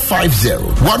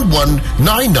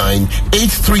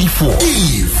 050-1199-834.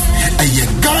 Eve, a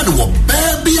Ghana wa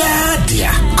baby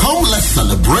idea. Come, let's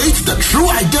celebrate the true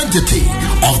identity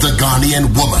of the Ghanaian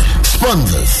woman.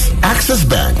 Sponsors: Access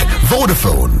Bank,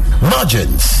 Vodafone,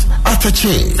 Margins,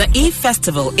 Atache. The Eve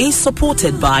Festival is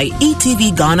supported by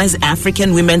ETV Ghana's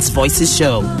African Women's Voices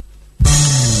show.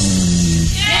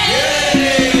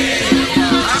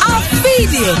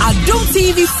 Adult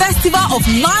TV Festival of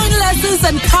 9 Lessons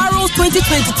and Carols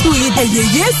 2022 in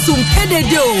Eyeyesum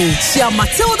Pededo. Shia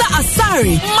Matilda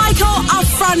Asari, Michael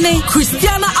Afrane,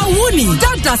 Christiana Awuni,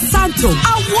 Dada Santo,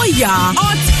 Awoya,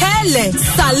 Otele,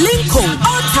 Salinko,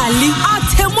 Otali,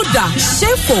 Atemuda,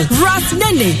 Shefo,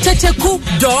 Rasnene, Checheku,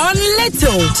 Don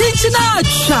Leto, Chinchina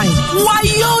Shine,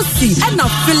 Wayosi, and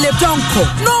Philip Donko.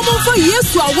 Normal for years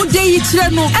to our day,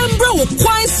 Chireno, Embro,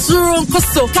 quite strong,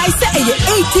 Koso, Kaisa,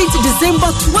 18th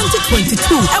December 2022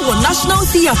 at National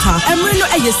Theatre and Reno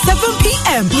at 7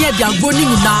 p.m. near the Agoni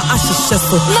na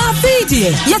Ashisheso. Na video,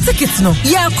 ya tickets no,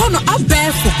 ya kono abear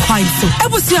for quite so.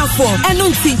 I was here for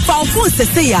Enunti for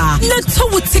Seya. Neto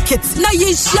with tickets na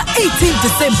Yesha 18th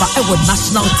December at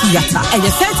National Theatre. And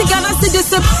your 30 Ghana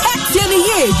cedis pet any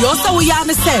year. You also we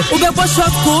understand. Ubebo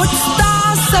short code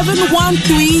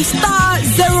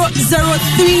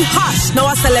 *713*003 hash. Now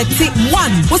I select it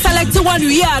one. We select one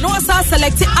year. Now I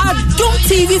select it Adult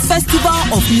TV Festival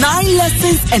of 9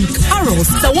 Lessons and Carols.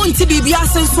 So want to be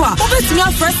Biasenswa. Over to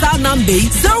your first number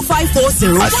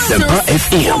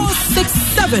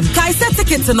 0540-106-467. Kaisa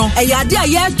tickets no. A yadia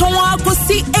ye tonwa go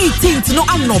see 18th no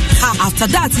amno. After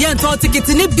that, ye tonwa tickets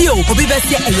in the bio. Obi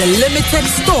besi a limited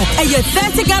stock. A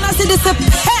 30 Ghana cedis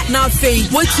pet na fee.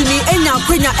 What you need enya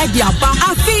kwenya ediaba.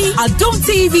 Afi Adult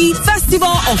TV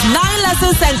Festival of 9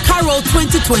 Lessons and Carol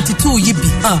 2022 yibi.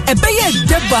 Ebeye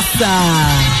debasa.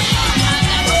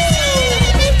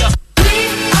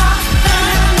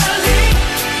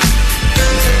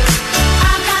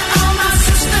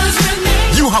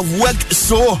 You have worked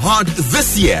so hard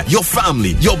this year. Your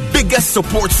family, your biggest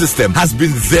support system has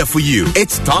been there for you.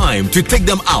 It's time to take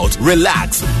them out,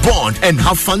 relax, bond, and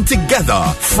have fun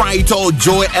together. Frital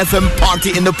Joy FM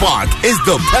Party in the Park is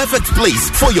the perfect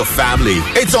place for your family.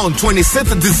 It's on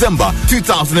 26th December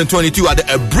 2022 at the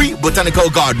Abri Botanical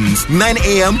Gardens, 9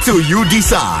 a.m. till you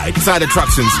decide. Side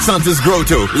attractions, Santa's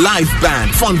Grotto, live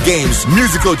band, fun games,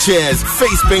 musical chairs,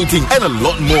 face painting, and a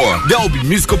lot more. There will be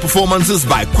musical performances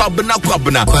by Kwabena,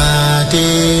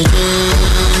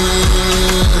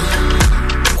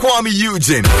 Kwame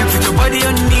Eugene,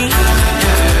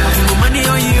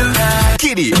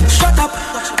 Kitty, shut up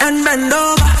and bend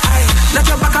over. Let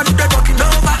your back out the talking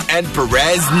over. And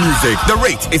Perez Music. The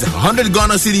rate is 100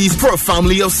 Ghana cedis for a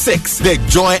family of 6. The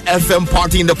Joy FM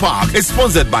Party in the Park is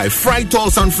sponsored by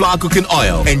Frytol Sunflower Cooking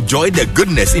Oil. Enjoy the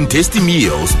goodness in tasty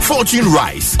meals. Fortune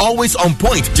Rice, always on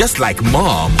point, just like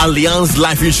mom. Allianz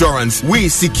Life Insurance, we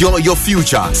secure your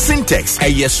future. Syntex, a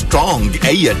year strong,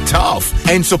 a year tough.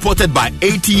 And supported by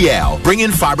ATL,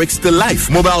 bringing fabrics to life.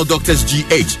 Mobile Doctors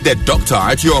GH, the doctor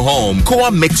at your home.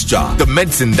 Coa Mixture, the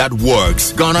medicine that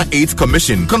works. Ghana 8th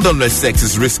Commission, condomless sex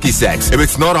is risky sex. If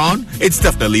it's not on, it's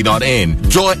definitely not in.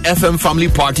 Joy FM Family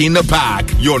Party in the Park,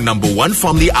 your #1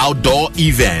 family outdoor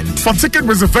event. For ticket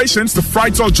reservations to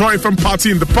Frital Joy FM Party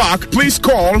in the Park, please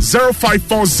call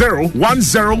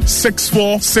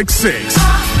 0540-106466.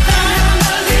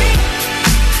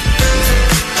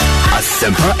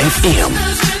 Asempa FM.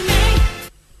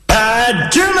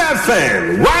 Jim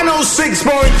FM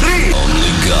 106.3.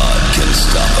 Only God can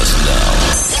stop us now.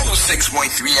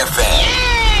 106.3 FM.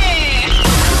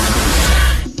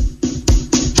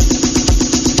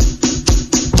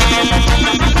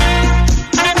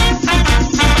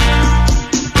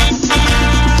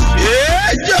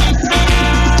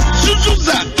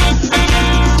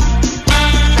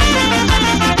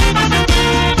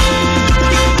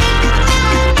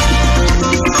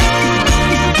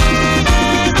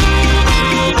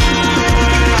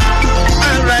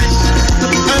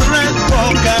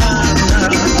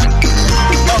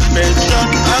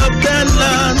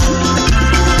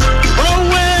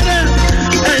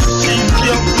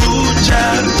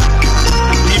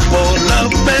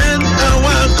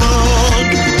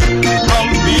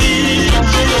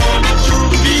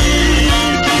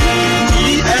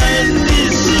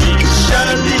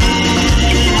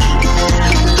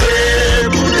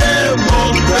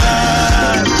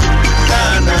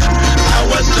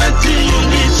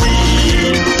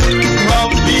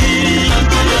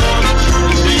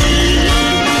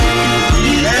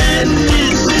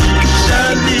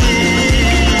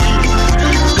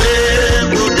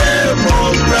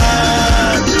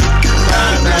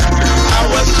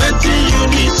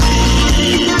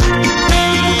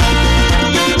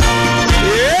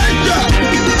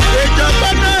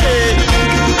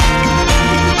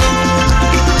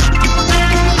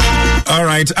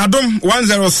 right, Adam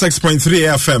 106.3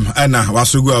 FM and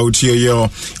wasugu out your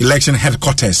election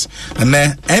headquarters and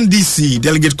NDC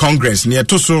Delegate Congress near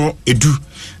Toso Edu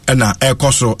and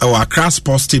Ekoso our Accra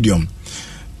Sports Stadium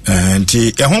and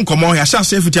a home common ya sha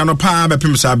safety ano pa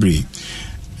bepim sabri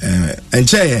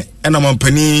enche enamo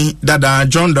pani dada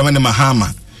John Domene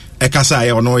Mahama ekasa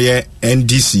ye ono ye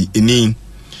NDC eni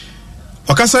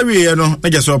okasa wie no na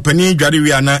je so pani dware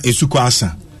wie na esuko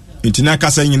asa ntina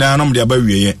kasa nyina no mde aba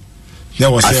wie there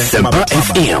was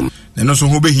FM no so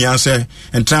ho behia se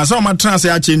entrance ma trance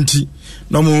ya chenti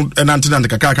no mu enantina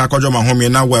kakaka kojo ma home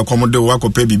na wa komode wa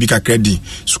kopa bibi kakredi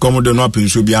sukomode no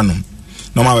apenso bia no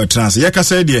no ma we trance ye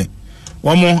kasa de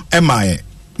wo mo emaye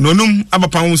nonum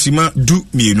abapan sima du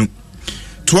mienu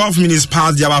 12 minutes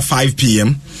past the hour 5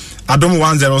 p.m. Adom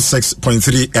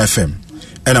 106.3 FM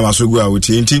and I was so good with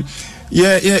you.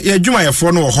 Yeah, Juma your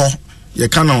phone or ho. Ye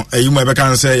canon, you may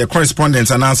can say your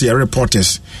correspondents and answer your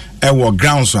reporters. Our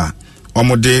grounds are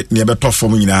omode near better for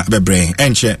me na be brain.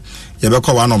 And che, ye be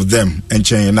one of them and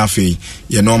chain na fee.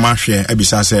 Ye normal share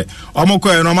ebisa say,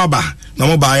 Omoko no maba, no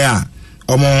mobile.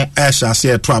 Omo esha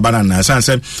se to abanana san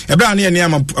se ebra na ne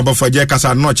am abafaje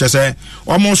kasa no che se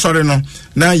omo sori no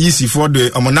na yisi for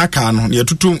de omo naka no ne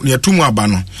tumu aba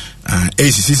no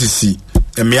ACCC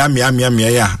emia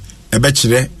ya ebe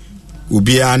kire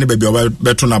obi a ne baby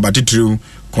obeto na batitru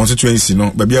constituency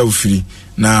no baby a ofiri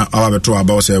na awa beto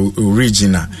aba se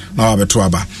regional na awa beto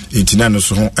aba etina no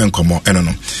so ho enkomo eno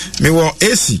no me wo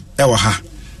AC ewo ha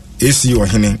AC wo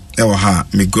hene ewo ha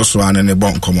me goso ane ne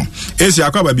bon komo AC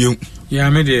akwa baby. Yeah,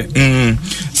 me dear.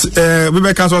 We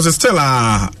be cancel still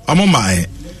amomai.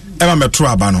 Ema metro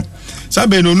abano.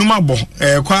 Sabe no numa bo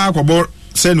kwa akobo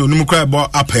se no num kra bo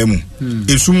apemu.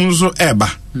 Esum so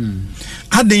eba.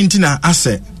 Adenti na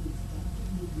ase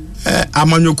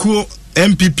amanyoku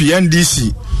MPP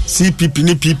NDC CPP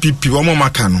ni PPP wo mo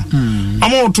maka no.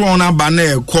 Amo to na ba na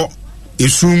ekọ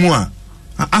esumu a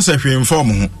ase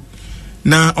hwemfom ho.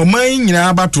 Na oman nyina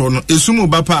abato no esumu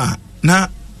ba pa na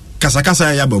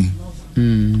kasakasa ya bam.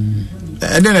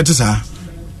 Then it is a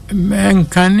man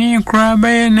can cry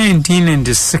by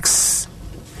 1996.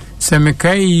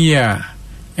 Semekaya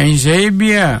and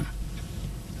Jabia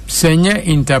Senior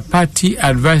Interparty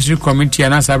Advisory Committee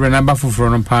and Asabra number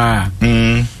for Pa.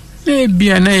 Maybe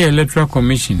an electoral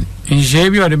commission. In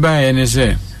Jabia or the by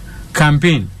NSA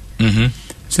campaign.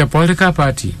 It's a political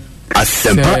party. A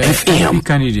FM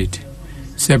candidate.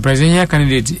 It's a presidential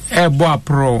candidate. A boa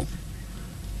pro.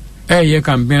 Ye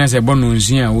campaign as a bonus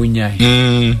here, Winya.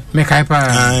 Make hyper.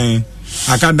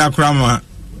 Akada Krama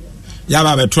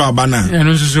Yaba Betua Bana, and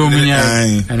also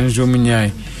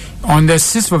Munyai. On the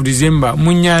 6th of December,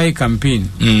 Munyai campaign.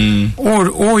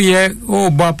 Oh, yeah,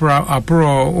 Bapra,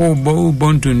 Apro,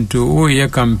 Bontun to ye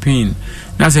campaign.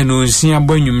 That's a no see a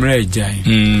bonum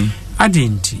rejai. I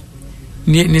didn't.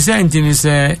 Nisantin is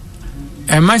a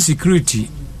my security.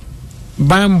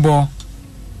 Bambo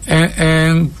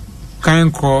and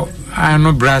Kanko.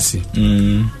 Ano brasi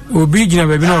obi gina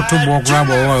baby na to bo grab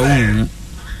o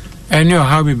eni o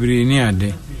ha bibiri ni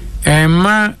ade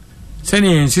ma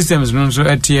sani systems no so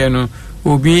etie no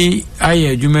obi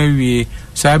aye adwuma wie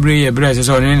sabre ye brase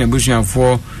so ne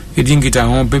busuafo edinkita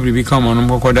ho pebri bi come on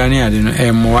kokoda ni ade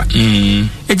no moa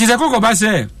ejisa kokoba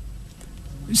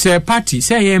se party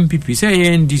se MPP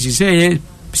se NDC se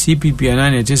CPP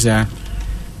anane etisa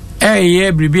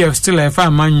ye bribi still a fa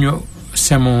manyo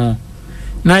semo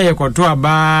na ye koto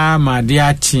aba ma de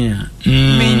atia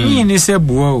menyi ni se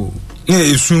buo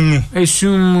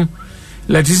esum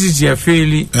electricity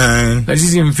afeli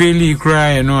electricity mfeli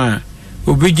cry no a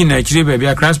obigina kire ba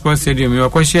bia Accra Sports Stadium yo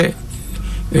kwhye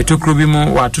etokro bi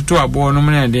mu watoto abo no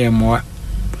na de moa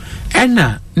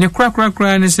ena ne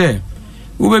kra ni se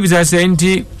wo be bisa se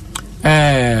nti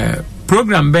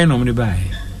program ben no me bae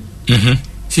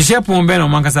Shisha pombe no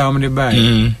mankasa wa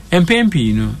mdebai. MPP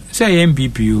no, say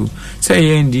MPP o,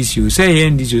 say NDC o, say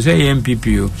NDC o, say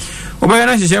MPP o. Oba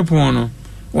na shisha pono.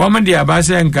 Wa mde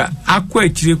abase nka akwa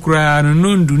akire kura no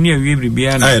nondu ni awie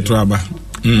bibia na. Ayeto aba.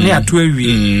 Ni atu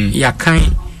awie ya kan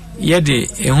ye de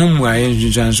ehum wa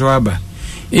yenjanso aba.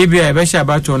 Ebia ebesha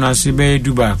abato na sibe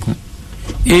dubako.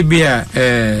 Ebia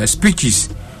speeches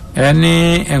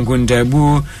ene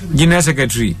enkontabu general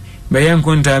secretary be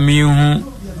enkontami hu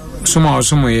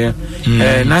Sumo ye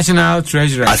National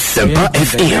Treasurer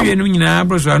FM no nyina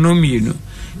abroso anomi no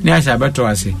ne acha beto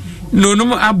ase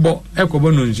no abo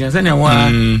ekobo no nsia se ne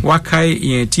wa kai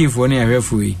ye tifo ne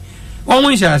ahwefo yi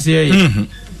omo nsia ase ye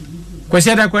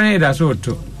kwese da kwane da so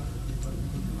to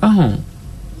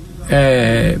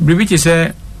bribichi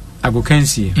se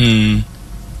agokansie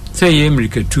se ye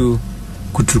America tu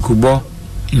kutukubo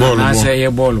na se ye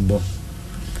ball bo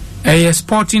a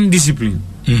sporting discipline.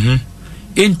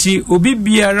 Enti obi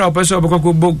biara opese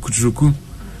obekwa bo kuturuku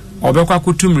obekwa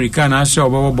kutumrika na ase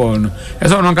obobo ball no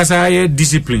eso no nkasa ye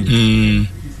discipline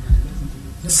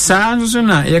sanso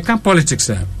na ye kan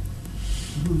politics.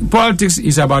 Politics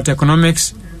is about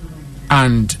economics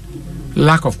and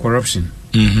lack of corruption.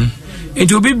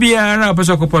 Enti obi biara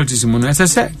opese ko politics mu no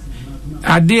esese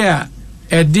ade a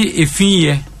edi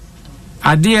efinye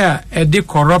ade a edi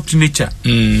corrupt nature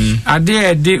ade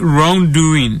a edi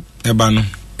wrongdoing ebano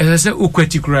as I say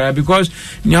ukwetikura because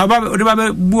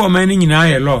nyaba bu o mani nyina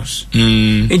ye loss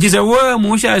it is a word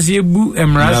mo sha se bu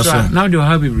emrasa now they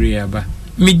have ibriya ba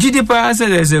me gidi pa say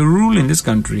there's a rule in this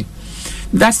country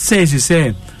that says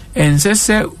say and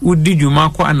say udi juma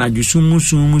ko anajusumu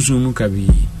sumu kabi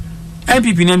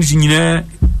MPP na nyina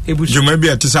ebu juma bi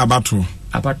atisa abato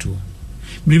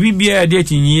bibi bia de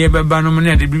tinye beba no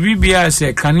na de bibi bia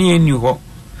se kane ani ho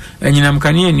anyinam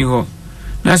kane ani ho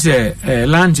na se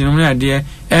lunch no na de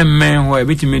emmen ho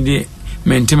ebitime de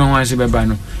mentime ho ase beba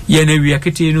no ye na wi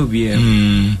akete no bi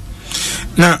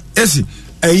na esi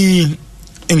ayi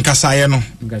nkasaye no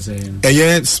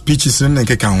eye speeches no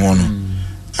nkeka ho no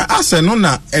ase no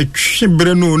na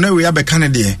etwebre no na we abeka ne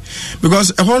de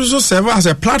because it also serve as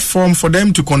a platform for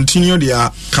them to continue their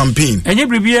campaign enye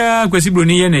bribia kwasibro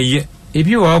ni ye na ye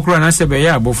ebi wa okro na se be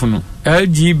ya abofu no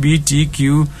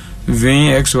LGBTQ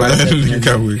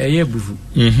VXY eye bufu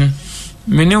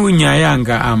mene unya ya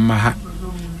nga amaha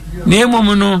na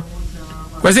emom no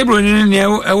kwasibro ni ne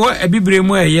ewo ebibre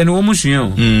mu eye no wo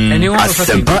musuan ene wo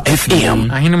fa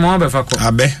FM ahine mo be fa ko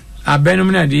abe no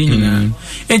na de nyina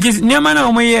enti niam na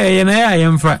wo ye na ya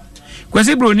yemfa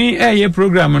kwasibro ni eye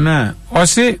program na o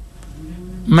se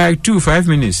Mike 5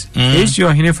 minutes. Issue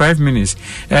hine 5 minutes.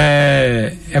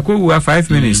 Ekowa 5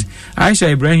 minutes. Aisha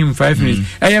Ibrahim 5 minutes.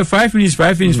 5 minutes,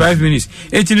 5 minutes, 5 minutes.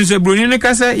 Etinu se broni ne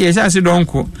kasa ye sha se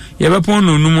donko. Ye be pon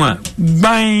no numu a.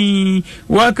 Ban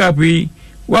wakapi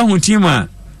wa hutima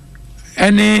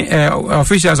any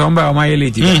officials on ba o ma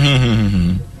yeleti.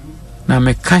 Na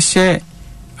me kashe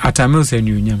atamil se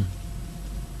nyunyam.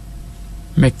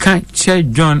 Me kan che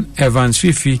John Evans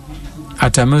Fifi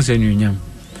atamil se nyunyam.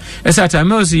 Esa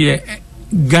Tamils ye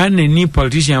Ghana ni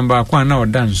politician ba kwa na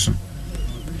odanso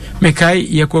mekai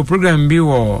ye ko program bi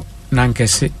wo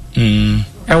nankese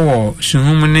ewo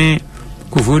suhumne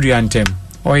kufudu antem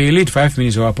or you late 5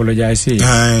 minutes or apologize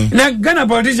na Ghana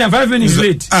politician 5 minutes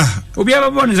late obi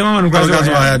ababo ni sama man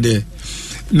kwa de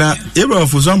na Abraham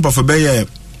Fuzampa for be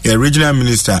a regional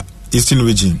minister Eastern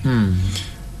region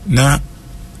na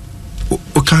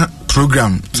oka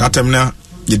program satemna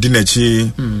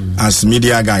yedinachi as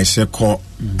media guys call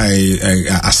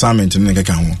assignment in the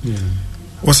ho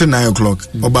what's 9 o'clock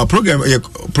oba program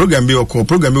be call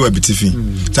program be webitifi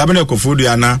sabene ko fodu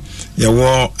ana ye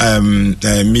wo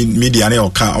media na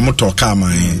oka omoto ka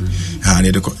man ha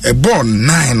ne de ko e born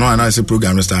 9 no ana say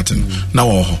program starting na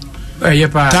wo ho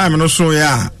time no so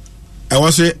ya e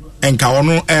wo say enka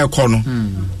wono e ko no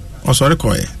o sorry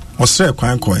ko e osre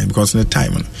kwan coin because the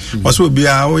time also be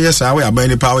yes we are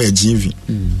buying power GV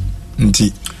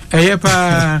nti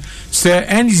eyepa se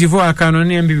NDC for akano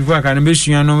ne MPP for akano be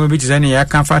sua no be tizane ya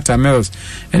kan fata mills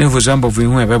and for example for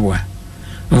hu ebeboa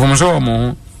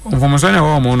mfomoso na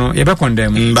wo mo no ye be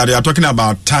condemn but they are talking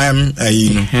about time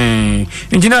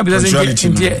engineer be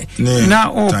na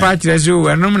o party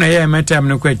rezo no na ye metam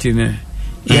no kwati ne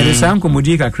ye de san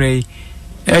komodi kakrai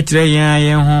etre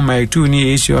yan ho my two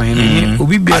ni issue hene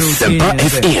obi biara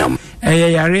FM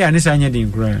yare ani sanya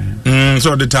din kura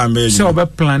so the time be so be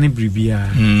plan bribia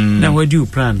na we do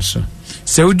plan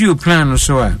so we do plan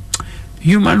so a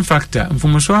human factor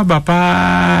mfumoso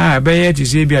abapa be ye ti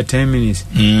say bia 10 minutes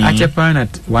achepa na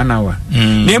 1 hour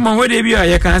na mo we de bia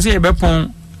ye kan say be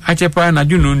pon achepa na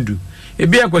junundu e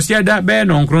bia kwasi ada be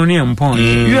no nkro ne mpon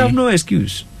you have no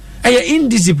excuse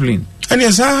indiscipline and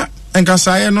yes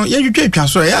enkasaye no yetwetwa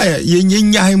so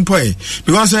yenya hempoi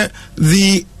because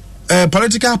the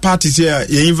political parties here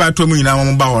you invite to mu na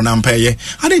mo ba ho na mpaye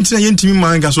I didn't yentimi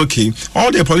man gas okay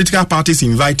all the political parties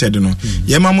invited no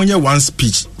ye ma mo one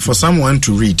speech for someone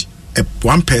to read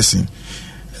one person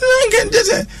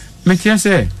me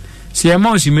say si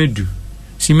ama o si medu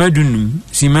num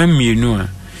si ma mienu a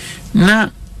na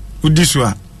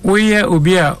udiswa we ye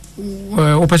obi a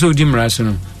o pese odi mraso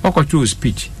no okotwo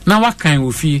speech na wakan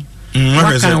wo fie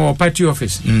wakan wo party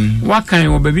office wakan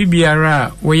wo baby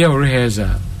biara wo ye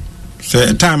rehearsal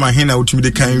say time ahina utimi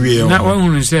de kan wie na wo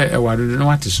hunu say e wado na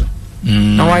wate so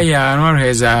na wa ya na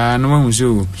rehearsal na wo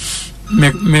so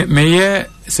me ye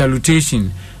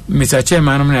salutation Mr.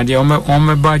 Chairman na dia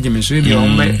on badge me so bi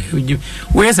on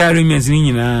we say remains ni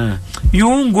nyina you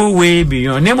won't go way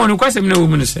beyond name on kwasem na wo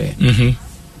mu say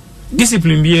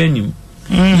discipline bi anim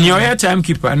ni oya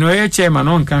timekeeper no oya chairman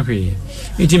on kan hwe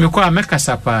it me kwa make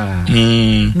sapa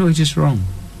no it is wrong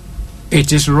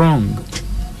it is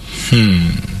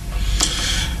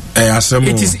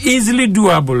easily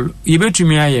doable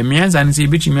yebetumi aye me anza ne se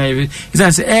yebetumi aye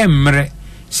isan se emre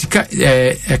sika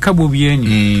kabo bi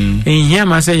ani ehia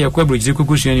ma se yakwa brojire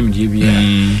kokosua ni mdie bia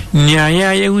ni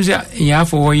aya ye hu se ya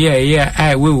fo ye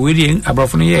ai we di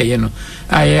abrofo no ye no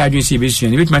aye adwen se yebesua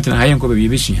ni betumi atena haye nko ba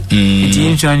yebesua ti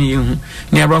ensua ni hu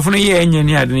ni abrofo no ye enya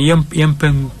ni ade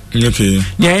yempam okay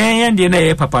ni aya de na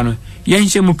ye papa no ye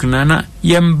nhye mu kuna na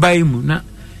yembai mu na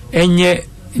enye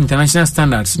international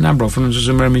standards na abrofo no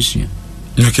so mramesua.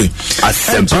 Okay.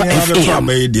 Asempa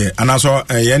FM and also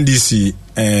NDC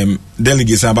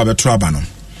delegates about the Trabano.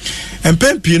 And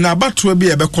Pempi na batwe bi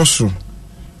ebekoso.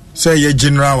 Say ye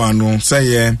general one, say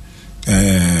ye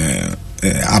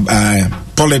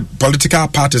political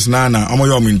parties na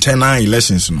omoyo internal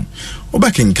elections no.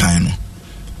 Obakin kan no.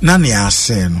 Na ne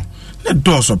ase no. Na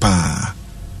doso pa.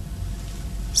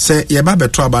 Say ye ba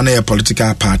beto aba na ye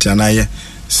political party na ye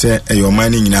say your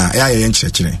money nyina ya ye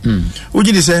nkyekere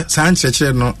ugi di say san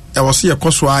nkyekere no e wo se ye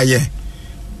koso aye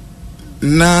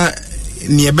na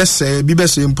ni ebese bi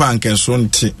bese mpo ankenso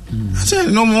nti say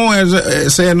no mo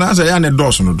say na say ya ne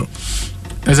doso no do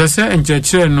eza say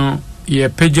nkyekere no ye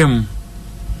pejam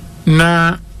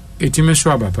na etime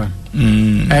so abapa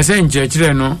eza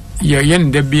nkyekere no ye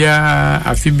nde bia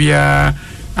afibia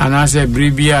anase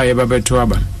bribia ye babeto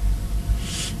aba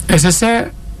eza say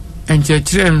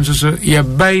enchechire nso ya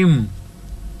baim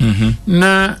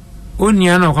na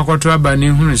onia na okwakoto aba ne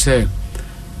hunu se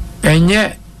enye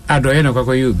adoye na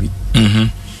kwakoye obi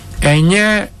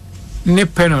enye ne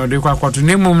penal de kwakoto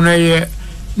ne mum na ye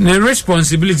ne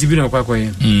responsibility bi na kwakoye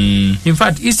in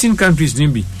fact eastern countries ni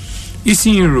bi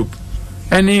eastern Europe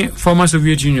any former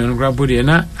Soviet Union grabodi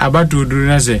na abatu duru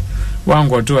na se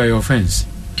wangoto ay offense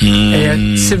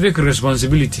civic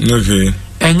responsibility okay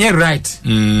enye right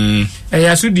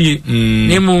yasudi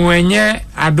nemu enye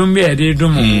adombe ade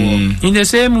domo in the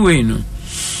same way no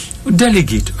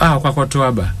delegate kwakoto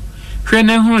aba hwe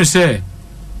na hu se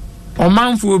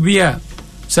omanfo obi a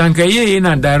sanka ye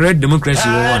na direct democracy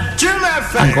wo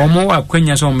anka omo wa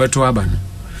kwanya so mbeto aba no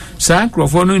sa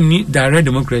krofo no ni direct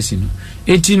democracy no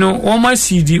eti no omo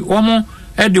cd omo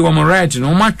ede omo right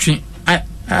no omo atwe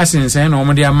asensen na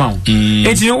omo de amount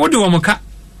eti no wode omo ka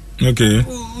okay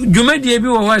jumadi ebi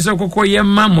wo wa se kokoye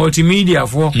ma multimedia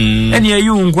for any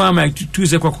you nkwa ma to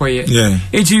se kokoye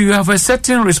eti you have a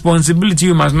certain responsibility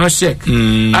you must not shake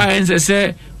and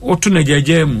say otu na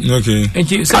jajemu okay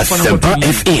eti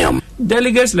FM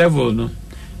delegates level no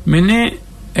mene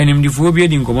enimdifo bi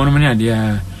edi nkomo no mene ade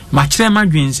a ma kire ma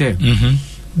dwen se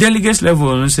delegates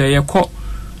level no se ye ko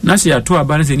na se ato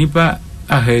aba na se nipa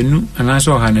ahanu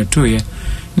anaso hanato ye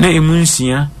na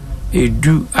emunsia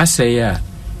edu asaya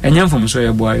enya mfom so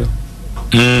ye boayo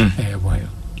boayo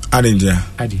adinja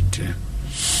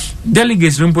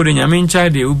delegates rumpo de nyame ncha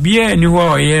de obia ni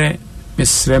ho oye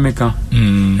mesremeka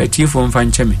etifo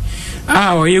mfancheme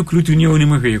oye krutu ni oni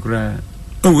mohwe kura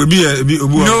obi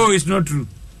obu no it's not true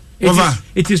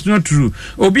it is not true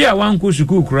obia wanko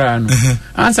suku kura no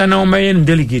answer na omaye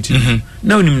delegate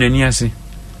na onim nani ase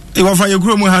e wafa ye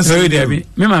kuro mu hanse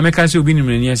me ma meka se obi nim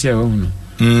nani ase a wo no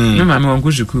me ma me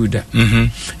wanko suku da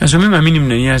so me ma minim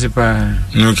nani ase pa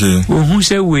okay ohun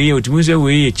se we otimu se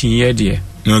we ye chinye de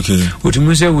okay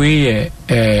otimu se we ye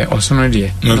osono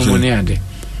de no mo ne ade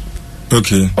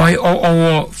okay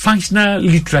or functional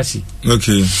literacy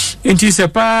okay enti se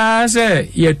pa se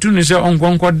ye tunu se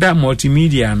onkonko da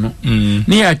multimedia no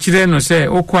ni ya kire no se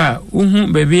okwa uhu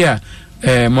baby a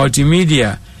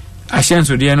multimedia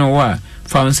ashenso de no wa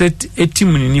foundset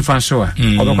etimuni ni fanso a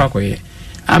obekwa koye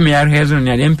ami arhezo ni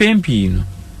ade mpempi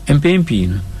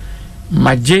no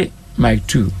maje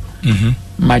Mike 2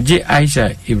 maje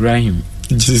Aisha Ibrahim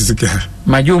Jessica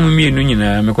maje omumi enu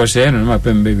nyina mekose no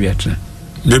mapem baby atra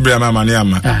bebra mama ni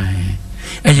ama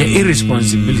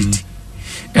irresponsibility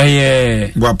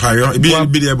boapayo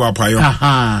bi de boapayo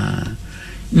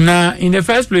na in the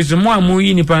first place mo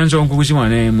amuyi ni panso nkokusi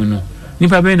wana mu no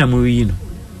nipa be na muyi no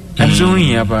amso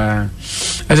yin apa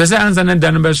asase ansa na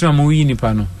dan be so amuyi ni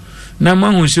pa no na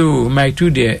mahu so my two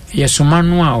de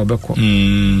yesomanu a obekọ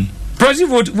proxy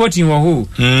voting wo ho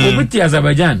obiti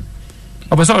Azerbaijan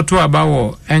obaso oto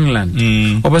abawo England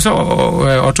obaso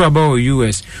oto abawo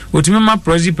US otimema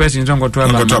proxy person so ngoto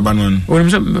abawo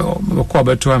onimso ko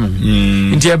abato am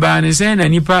nti aba ne say na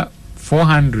nipa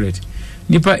 400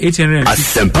 nipa 850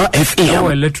 Asempa FM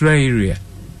our electoral area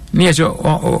ni yeso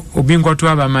obi ngoto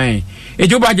abaman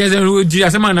ejo ba jese di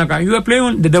asema na ka you are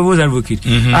playing the devil's advocate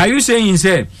are you saying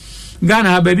say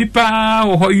Ghana baby pa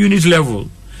or unit level.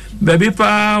 Baby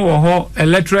pa or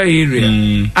electoral area.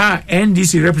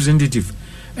 NDC representative,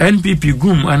 NPP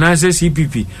GUM and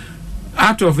CPP.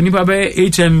 Out of nipa be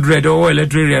 800 or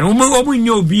electoral area. Omo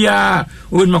nyo bia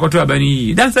o makoto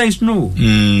abani. That is no.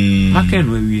 Maken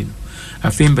we win. I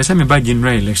think pesa me ba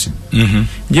general election.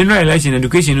 General election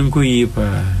education nko yi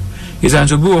pa. Is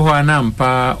an obi ho anam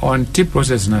pa on tip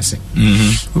process na se.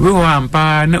 Obi ho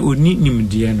ampa na oni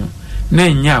nimdie no. Na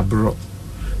nya bro.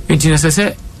 Enti na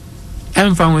se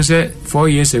emfa we say 4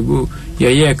 years ago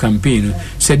ye campaign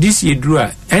say this year drew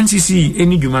NCC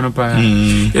any dwuma no pa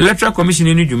electoral commission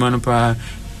any dwuma no pa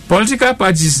political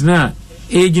parties na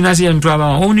ejina se ento aba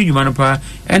only dwuma no pa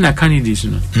and a candidates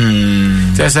no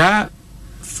say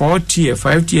 40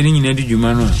 50 any nyina di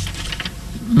dwuma no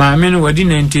ma me no wadi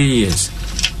 90 years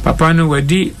papa no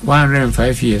wadi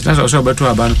 105 years that's also beto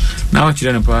aba no na o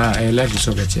chire no pa life is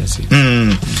so better say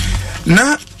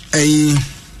na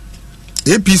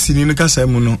APC ni no kasa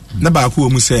mu no na ba ko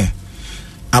mu say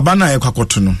abana e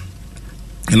kwakoto no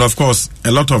and of course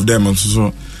a lot of them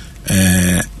also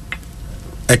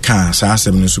eka sa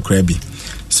asem no sukra bi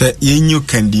say yenyu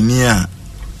kandini a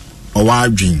o wa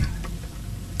adwen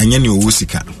anya ne owo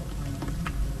sika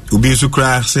obi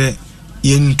sukra say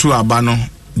yentu aba no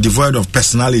devoid of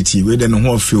personality we dem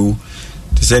ho feel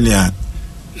to say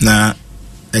na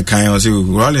e kan o say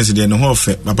Rollins dey no ho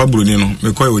fe papa broni no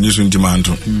me koy oni so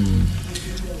ntimanto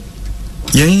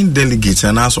yen delegate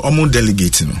and also omo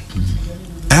delegate no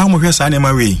mo hwesa na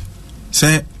ma we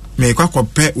say me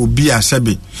kwakope obi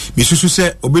asebe me susu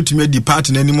say obetumi di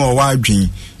party na nimo wa adwen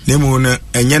na mu no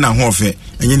enye na ho fe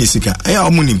enye ne sika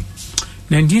omo nim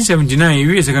 1979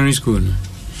 we secondary school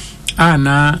no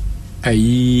na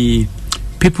ayi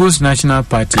People's National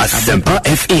Party Asempa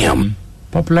FM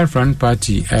Popular Front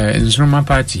Party Nkrumah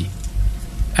Party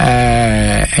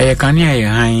kania ye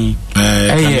han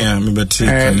me beti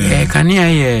kania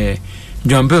ye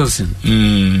John Bilson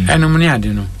enom ne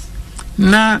ade no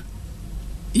na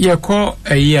ye ko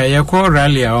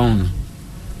rally a on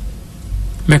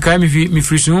me kai mi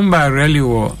frisumba rally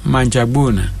wo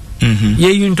Manchagona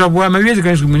ye yintoboa ma wiese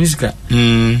kan municipal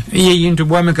ye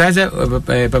yintoboa me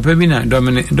kai papa bi na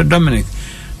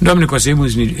Dominic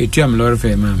Osemus ni etiam lor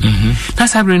fe mam na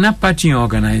sabre na party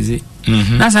organize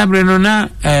na sabre no na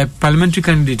parliamentary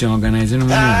candidate organize no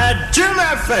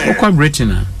okwa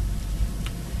Britain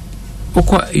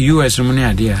okwa US no ne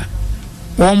ade a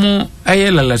omo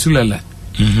ayelala sulala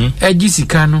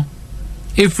agisika no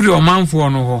efri omanfo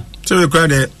no ho so we cry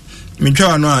the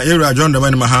mitwa no a era John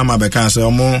Dramani Mahama be kan say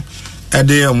omo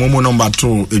ede omo mo number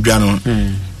 2 edwa no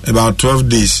about 12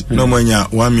 days no manya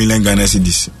 1 million Ghana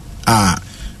cedis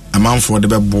amanfo de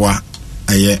beboa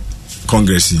aye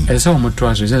congress e so mo to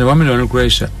aso say 1 million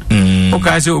Croatia o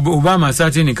ka say Obama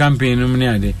starting the campaign no me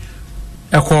ade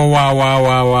e ko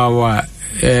wa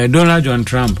Donald John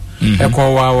Trump e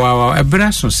ko wa e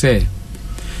bra so say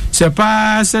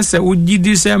pa say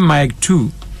ugidi say Mike 2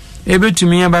 e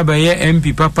betumi baba ye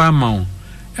MP papa mawo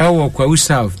e wo kwa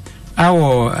South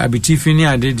awo abitifini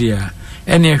ade dia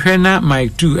ene hwe na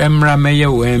Mike 2 emra meye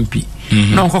wo MP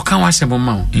na ko kan wasebo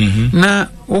ma na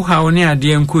o ha oni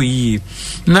ade enko yi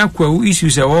na kwa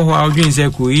issues e wo ho adwen se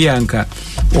ko yi anka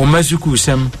o masuku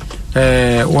sem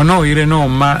wona o yire no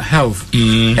ma health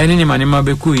ene ni manema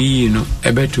be ko yi no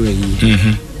ebeto yi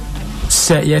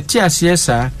se yeti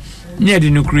asiesa ne de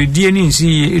no kredie ni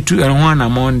nsi etu enho ana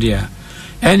mondia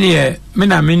ene me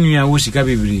na menua wo sika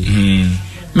bibiri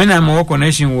mena mo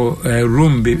connection wo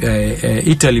Rome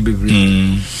Italy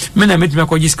bibiri mena metime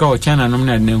ko jiska o China no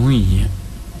na na hu hia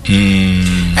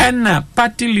and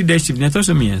party leadership na to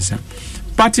so miensa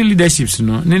party leaderships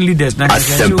no ne leaders na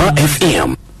Asempa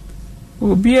FM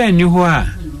obi ani ho a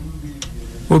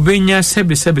obenya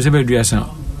sebe duasa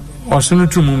osono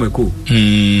tumu meko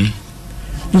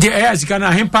ndi ayazika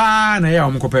na hempa na ya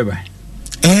omkopeba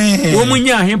wo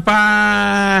munya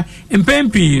hempa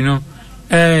empempi no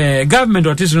government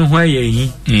otis no ho ye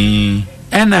hi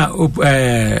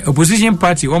opposition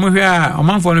party wo mo hwea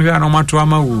omanfo no hwea no mato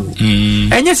amawu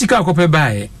enye sika akope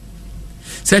bae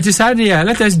satisfied.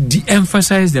 Let us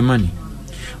de-emphasize the money.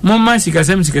 Mama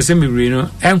sikasem bibiri no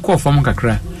enko form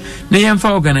kakra. Na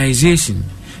yemfa organization,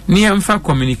 ni yemfa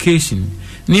communication,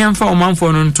 ni yemfa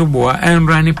omanfo no ntoboa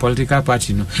enrani political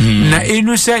party no. Na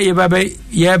enu se ye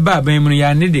baba mu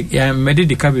ya ne ya mede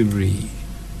de ka bibiri.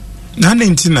 Na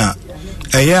nentina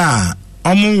eya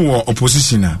omo wo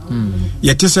opposition a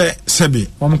yete se sebe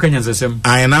omo kanya sesem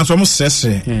ayana so omo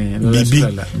sese bibi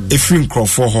efiri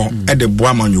nkrofo ho e de boa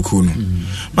amanyoko no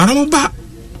mana mo ba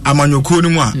amanyoko no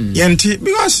mu a yente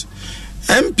because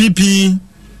MPP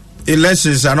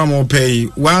elections are no more pay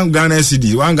 1 Ghana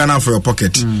CD, 1 Ghana for your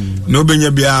pocket. No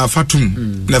benya bia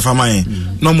fatum na famaye.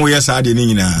 No more yes ade ni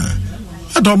nyina.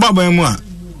 Ato baba emu a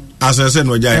as I said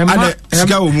no jai. Ade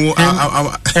sika wo mu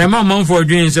e ma man for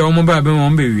dream say omo ba be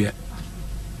won be wi.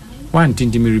 One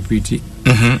thing to me repeat.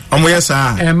 Omo yes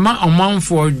a. E ma man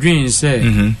for dream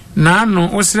say na no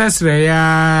osresre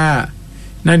ya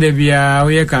na de bia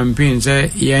we campaign say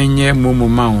yenye momo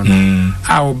ma won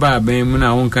a wo ba ban mu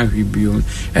na won kan hwe bio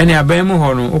ene aban mu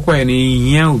ho no okoye na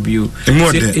ehia obio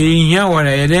ehia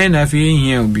wora ye den na fi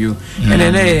ehia obio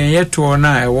ene na ye to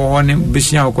na e wo ho ne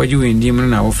besia okoje wendi mu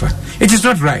na wo fa. It is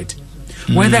not right.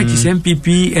 Whether it is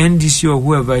MPP, NDC or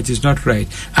whoever, it is not right.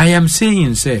 I am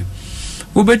saying say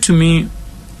ube to me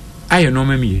ayo no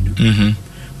me mienu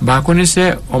ba ko ne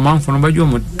say o man fo no bajo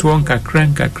mo to nka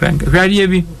kranka hwade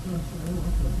bi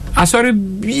asori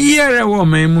biere wo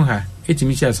memu ha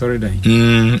etimi chi asori dan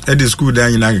e de school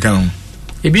dan nyina ka ho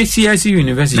e bi CIC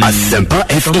University Asempa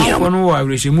FM ko no wa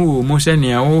awrehemu wo mo se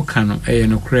ne awo ka no e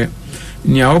no kre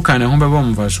ne awo ka ne ho bebo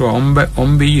mfa so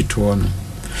ombe yito no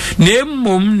ne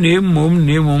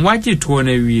mom waje to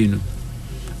na wie no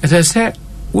ese se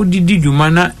odidi dwuma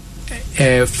na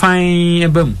fine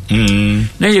ebam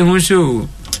na ye hu so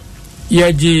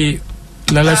yaji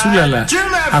lala sulala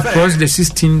across the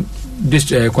 16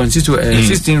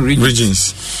 16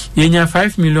 regions. Yenya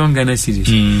 5 million Ghana cedis.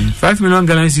 5 million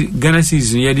Ghana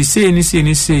cedis. Ya di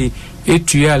say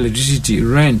etuya electricity,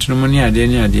 rent, no money ade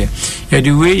ni ade. Ya di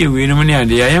we no money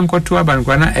ade. Ya yenkoto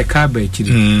abankwa na eka ba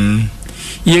chiri.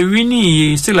 Ye wini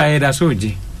ye still ayeda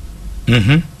soje.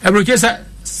 Abroche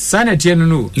sanity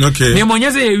no. Okay. Ne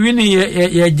monyeze ye wini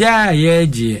ye ja ye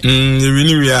je. Ye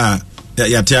wini we a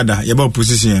ya tiada ya ba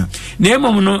opposition ya na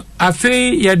emom no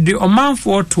afi ya di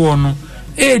omanfo to no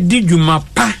e di dwuma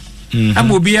pa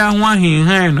amobia ho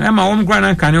ahenhan no e ma wom kra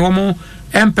na kane wom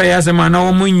empire se ma na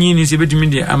wom nyini se betimi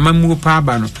di amamu pa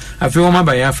aba no afi wom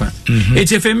aba ya fa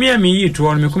etefemi a mi yi to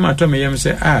no me kuma to me yem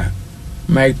se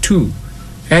my two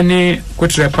any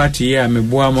kotre party ya me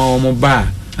boa ma wom ba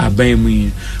aban mu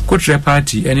yi kotre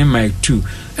party any my two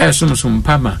somsom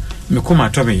pa ma me kuma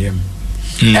to me yem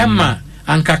emma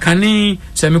ankakane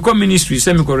semiko ministry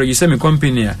semiko register me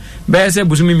company a be se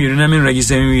busumi miru na me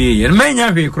register me ye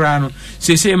menya hwe kra no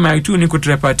se my two ni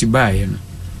kotre party buy no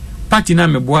party na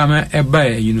me boa ma e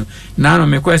buy you know na no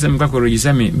me ko se me ko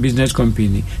register me business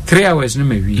company 3 hours no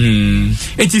me wi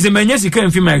it is a menya sika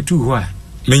mfi my two ho a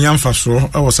menya mfa so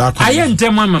e wo sa akwa aye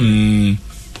ntem mama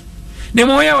ne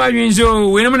mo ya wa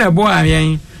dwinso we no na boa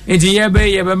ayen enti ye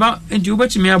be ma enti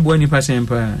ubetimi aboa ni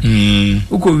pasempa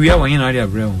uko wi a won na ade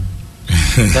abrɛ.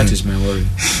 That is my worry.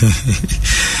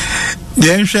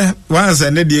 The once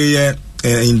and the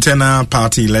internal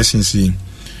party elections.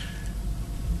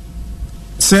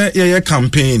 Say your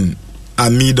campaign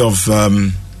amid of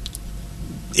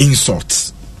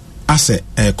insults. I say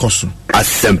koso.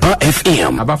 Asempa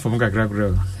FM. Aba from Gagra.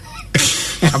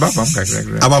 Aba from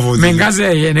Gagra. Aba from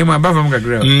Mengaze ye name aba from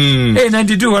Gagra. Hey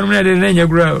 92 one minute nenya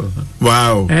grow.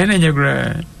 Wow. Nenya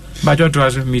grow. But what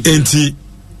was me? Enti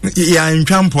ya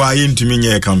ntwampo aye ntumi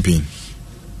nye campaign.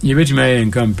 Ye betimi aye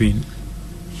campaign.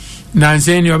 Na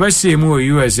nse ni obase mu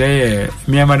USA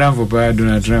me madam for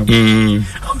Donald Trump.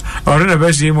 Or na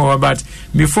obase mu but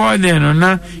before then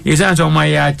na is answer my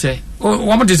yache.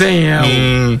 What am I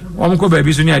saying? One ko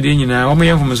baby so ni ade nyina, one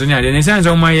yam from so ni ade. Is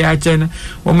answer my yache na.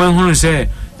 One hu say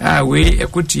we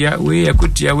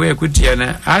ekutia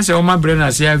na. Ase o ma bre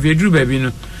na say avedru baby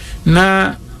no.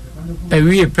 Na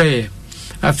we pay.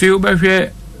 I feel by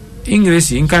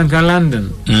English in Kanka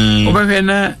London. Over here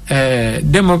na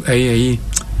demo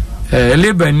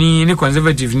Lebani ni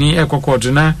conservative ni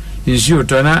ekokot na insure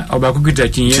to na obakukita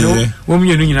kinyeno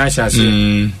womnyenu nyina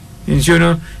hyase. Insure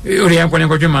no ori yankwane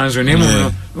kwatwe manzo na emu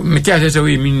no meti asese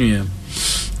we minua.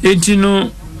 Enti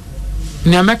no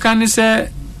ni ameka ni se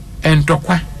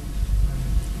entokwa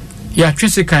ya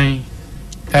twesikan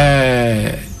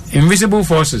invisible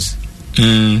forces.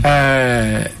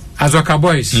 Azoka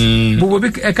boys bo bi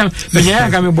e kan benya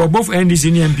ka me both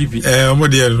NDC ni MPP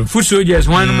omodie food soldiers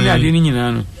one no ade ni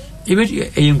nyina no e be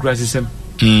e nkura system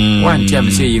one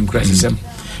time say e nkura system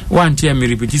one time me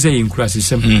repeat say e nkura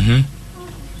system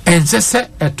and say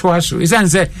eto aso is an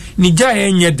say ni ja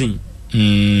enye din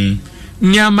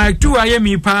nya my two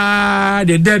ayemi pa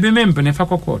de be mempe fa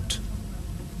court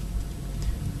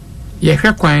ye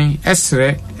hwe kwan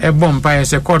esre e bompa ye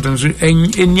se court nso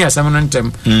eni asam no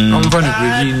ntem on fa no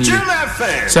kweji ni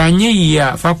sanye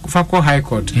ya fa ko high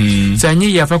court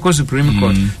sanye ya fa ko supreme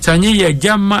court sanye ya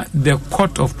jama the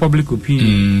court of public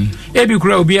opinion e bi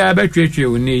kura obi a betwetwe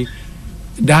oni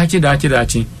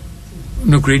dachi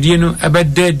no kredi no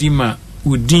abedadi ma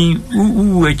udin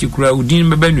u ekikura udin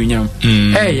beba nunyam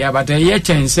ya but ye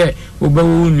chense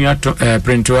obawu nua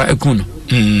printoa ekuno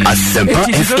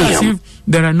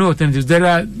there are no alternatives. There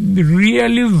are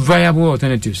really viable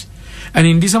alternatives, and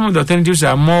indeed some of the alternatives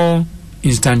are more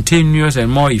instantaneous and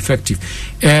more effective.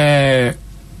 Never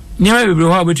be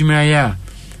brought about to me.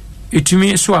 It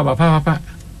me so about papa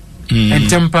and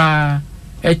temper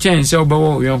a chance of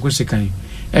our young Kusikan.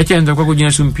 A chance of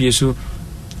Cocojan Sum Pieso,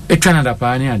 a Canada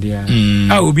pioneer, dear.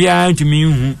 I will be out to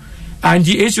me, and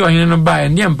the issue I know by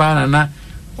and the empire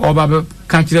or Baba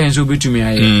country and so be to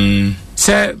me.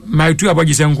 Say my two about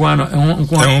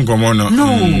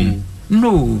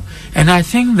no, and I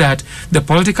think that the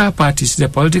political parties, the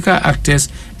political actors,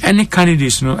 any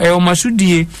candidates, no,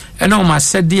 masudi, and almost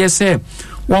said, dear, say,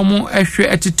 one more extra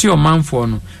attitude man for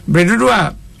no.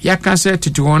 Bredua, Yakan said to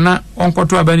Tuona, Uncle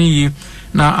to Abani,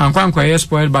 now Uncle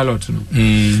spoiled ballot. No,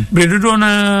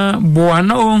 Breduna,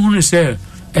 Boano, who say,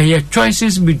 a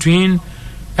choices between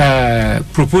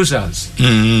proposals,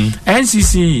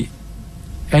 NCC.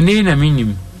 And in a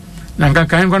minimum, Nanka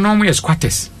Kangonomi is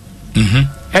squatters.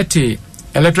 At the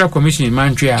Electoral Commission in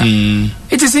Montreal.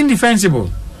 It is indefensible.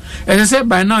 As I said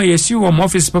by now, yes, you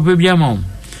office Papa Biamon.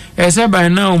 As I said by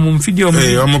now, Mumfidio,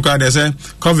 Omuka, they say,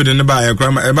 COVID in the buy a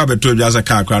crime, a baby told you as a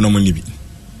car crown on Munibi.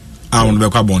 I want to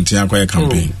be a bounty and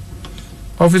campaign.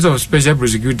 Office of Special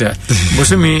Prosecutor,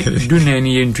 Bosumi,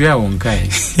 Dunani, and Triaon Kai.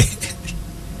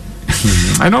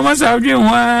 I know myself, you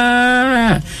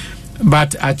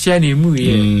but at Chani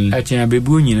Mui, at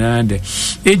Yabebu,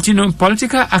 and you know,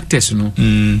 political actors, no,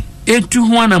 to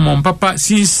one among Papa,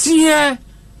 sincere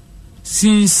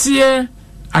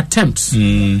attempts.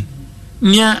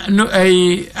 Nya, no,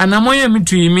 an amoya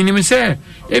mitri, minimum say,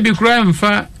 be crime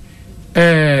for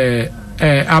a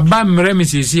bam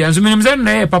remises, and so minimum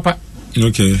say, Papa.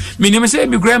 Okay. Minimum say,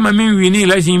 be grandma, we need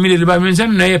like immediately by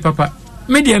mention, Papa.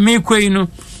 Media me quaino,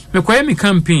 me quay me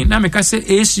campaign, now make us say,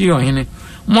 AC or hene.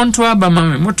 Monto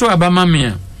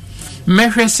abamamia.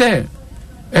 Mehwe say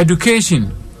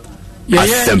education.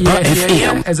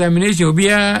 Examination will be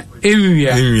a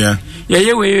area. We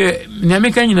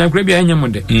Namika in a grabby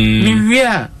anyamode. Me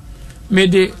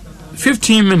made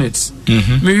 15 minutes.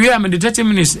 Me made 30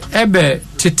 minutes. Ebe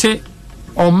tete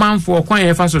or man for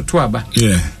quite fast or twaba.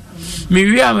 Me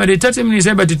made 30 minutes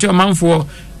ebe tete or man for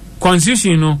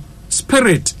constitutional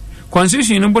spirit.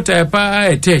 Constitution no bota pa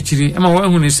etechiri ama wa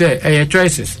hunu say eh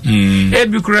choices e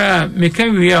bi kura me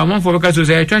kan wi a man for because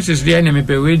say choices dey na me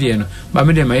pe we dey no ba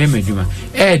me dey ma yemeduma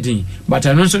edin but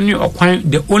I no so ni okwan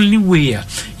the only way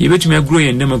you betumi grow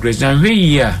in democracy and we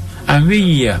here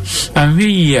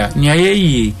ni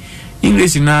ayi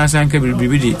English na sanka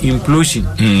bibi the implosion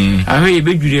and we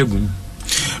be dwure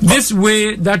this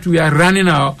way that we are running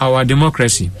our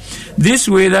democracy, this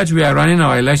way that we are running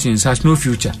our elections has no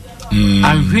future.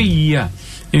 And here,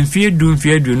 in fear do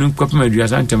no copy it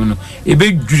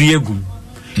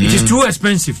is too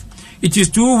expensive, it is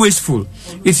too wasteful,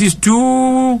 it is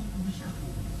too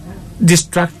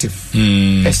destructive.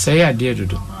 Say I dare to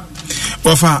do.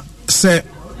 Wafa say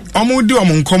omudi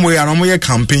omunkomo ya no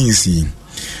campaigns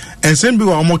and send be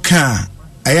omo ka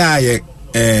ayaye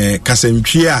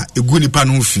kasentwia egu nipa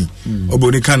no fi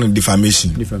oboni kan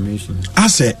defamation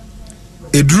ase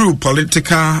a drew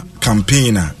political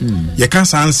campaigner ye kan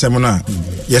sansem na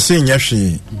ye se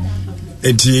nyahwe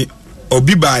enti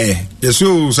obi bae ye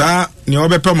so sa ne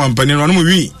obepe mampani no no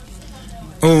wi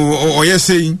o ye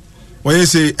say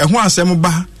eho asem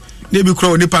ba na bi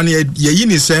kura onipa no ye yi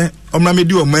ni se omna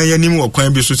medi o man yanim wo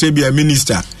kwan bi so se bi a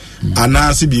minister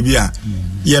anase bibia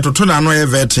ye toto na no ye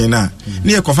vetin na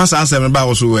ne ye kofa sansem ba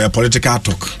wo so political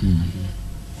talk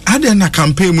ade na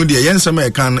campaign mu de ye nsem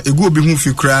e kan egu obi hu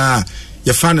fi kura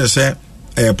ye fa ne se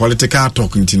political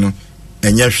talk ntino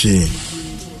enye hwe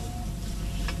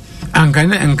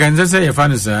ankanza se ye fa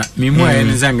ne sa mimu aye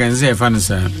ne zanganza ye fa ne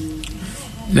sa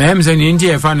na em se ni ndi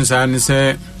ye fa ne sa ne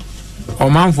se o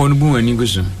manfo no bu ani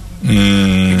guso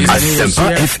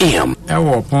Asempa FM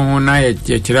ewo pon na ye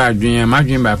kira adwen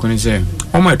madwen ba ko ne se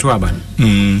o ma to aba no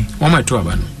o ma to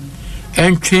aba no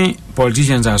entwe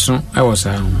politicians aso ewo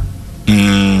sa ho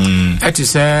ati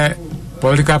se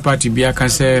political party bia kan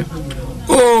se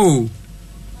oh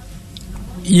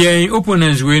ye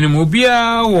opponents we no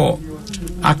bia wo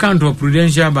account of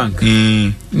Prudential Bank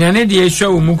na ne de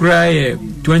show mu kra ye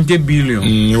 20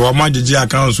 billion wo ma gigi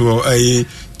accounts wo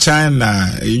China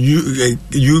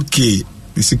UK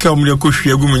sika omle ko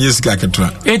hwe gu munye sika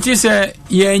ketwa eti se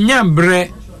ye nya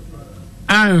bre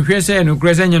an hwe se no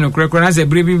kra se nya no kra na se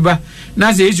bre bi ba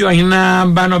na se isu ohina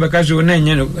ba no beka so na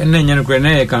nya no kra na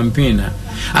ye campaign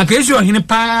aka isu ohina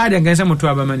pa de gansa moto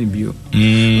aba mani bio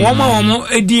womo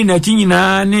edi na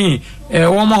chinyina ne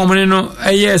One woman no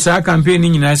yes our campaign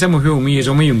nyina say mo hwe o mu yes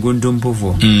o mu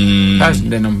yingontompofo. That's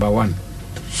the number 1.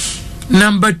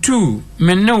 Number 2,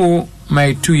 me know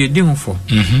my 2 ye di ho for.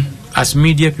 As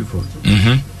media people.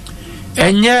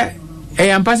 Enye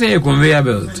am pass a conveyor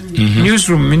belt.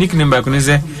 Newsroom me nickname back no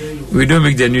say we don't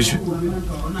make the news.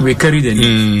 We carry the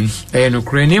news.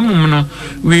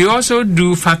 We also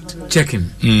do fact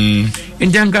checking. In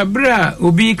Jankabra,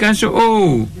 Obi can say,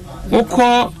 oh,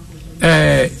 call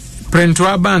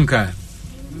Prentwa Banka.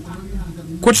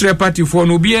 Coach the party for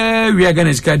Nubia, we are going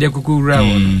to scatter Kuku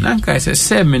round. Nanka says,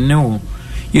 7 no.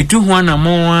 You 2 1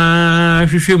 more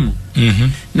film.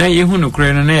 Now you who no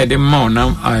crane and the more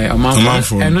now I amount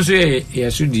for. And no say,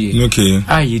 yes, you did. Okay.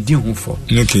 Ah, you do for.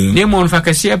 Okay. Name on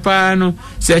Fakasia Pano,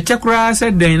 say Chakra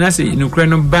said, then I say, no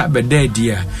crane back, but dead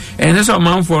dear. And that's what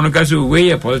man for no castle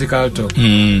way a political talk.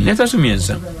 Let us mean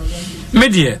some.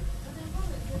 Media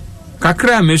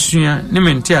Kakra Messia,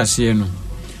 Nementia Sieno.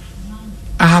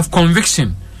 I have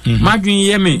conviction. Margin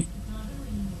Yemi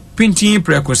Pinting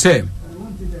Precose.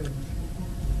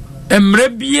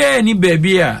 Emrebia ni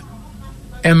babia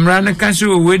emrana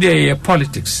kanso we dey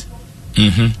politics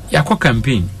yakọ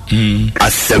campaign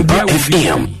Asempa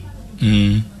FM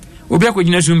obi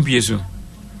akogina so mpie so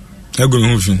agolo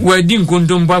hu fi we di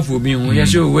nkontompo afọ bi hu ya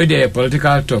so we dey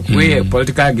political talk we a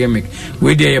political gimmick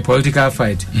we dey a political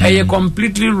fight are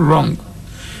completely wrong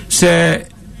say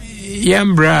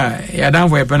yambra ya dan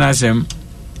for penasem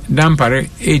dan pare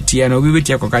 8 ya no we be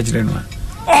check kire no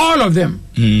all of them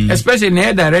especially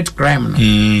near direct crime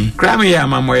crime ya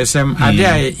mamoyesem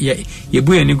ade ye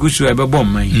bu eni gusu e be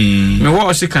bom man me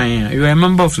wo se kan you are a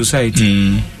member of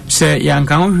society say yan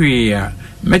kan hwe ya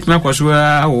make me kwaso wo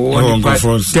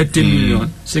 30 million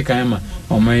se kan ma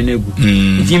o man na gu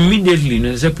immediately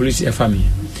no say police e family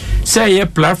say ye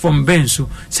platform benso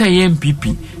say ye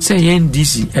MPP say ye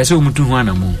NDC e say omutu hu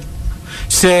anamo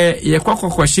say ye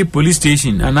kwakwakwashe police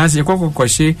station and as ye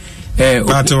kwakwakwashe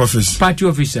party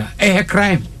officer a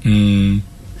crime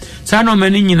sa no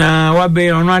mani nyina wa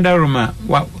be ono adaroma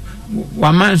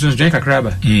wa manso drink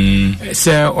akraba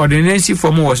say ordinance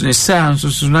form was ne sans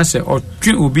so na say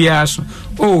otwe obi aso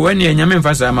when ye nyame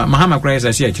mfasa mahama kra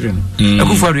yesa se akire no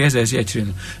akufaru yesa se akire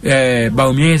no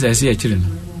baumie yesa se akire no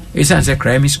isa say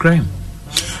crime is crime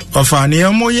ofane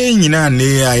amo ye nyina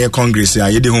ne aye congress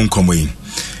aye de hon komo yi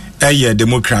a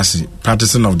democracy,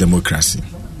 partisan of democracy.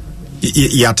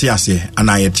 Yatiase, and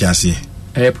I yatiase.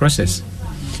 A process.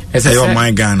 As I say,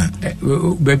 my Ghana.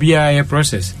 Baby, a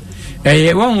process.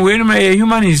 A one way, a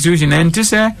human institution, and to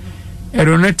say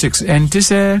aeronautics, and to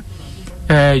say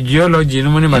geology,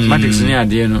 no mathematics, near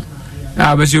the no.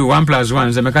 I bet you 1 + 1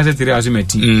 is a mechanical theory.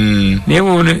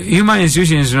 Human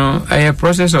institutions, no, a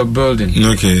process of building.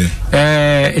 Okay.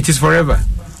 It is forever.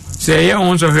 Say you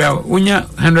want to hear unya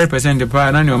 100% the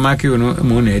power na your mark you no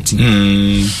mo na 18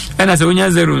 and as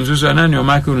unya 0 so na your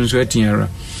mark you so 18 era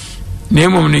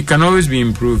name can always be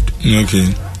improved.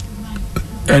 Okay.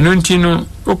 And untino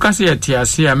o kase ya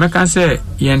tiase a meka say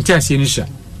ye ntiase ni sha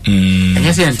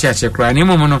enya say ntiase kra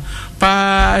name mo no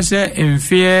pa say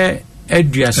emfie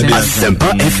aduase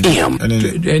Asempa FM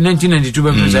 1992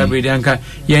 ba mza be danka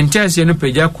ye ntiase no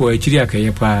pagya ko akiri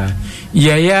akaye pa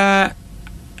ya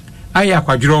aya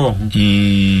kwadro wo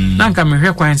nanka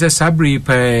mehwe kwan se sabri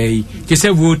pay ke se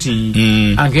voting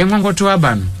anke ngongoto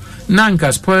aban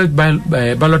nanka spoiled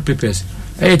by ballot papers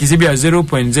ke se bia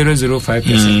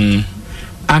 0.005%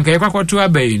 anke kwakoto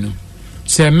abai no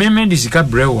se meme disika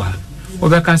brewa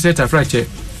obeka set afrache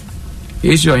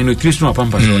issue in nutrition of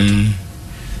pampas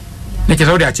na ke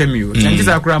saudi achemi o nti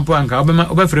sa kura mpo anka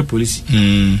obefre police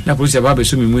na police ababe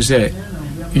so mi mu se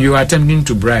you are attempting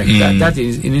to bribe. That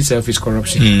is in itself is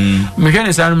corruption.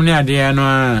 Mehane sa no ne ade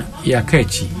no ya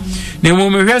kachi. Ne mo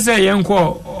mehwe se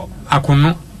yenko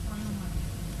akono.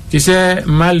 Ti se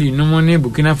Mali no mo ne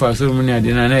Burkina Faso mo ne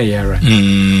ade na yara.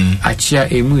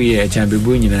 Achia emu ye acha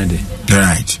bebo nyina de.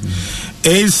 Right.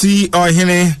 AC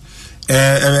Ohene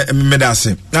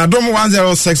medase. Na dom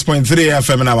 106.3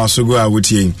 FM na wasogo a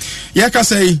wotie. Yaka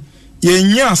say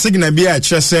yenya signal bi a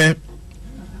kire se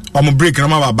omo break na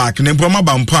ma back ne mpoma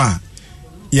ba mpa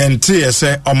yente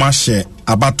yese oma hye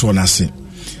abato na se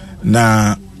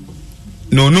na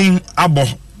nonum abo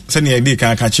se ne yedi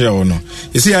kan ka kire wo no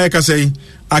yesi ya ka sei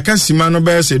akasima no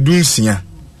be se dunsia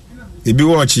ebi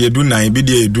wo chi edu nan ebi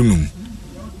de edu num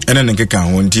ene ne keka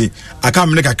ho nti aka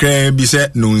mne kakra bi se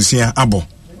nonsia abo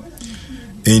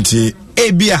enti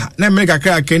ebia na mne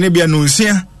kakra ka ne bia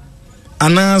nonsia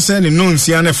ana se ne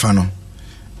nonsia ne fa no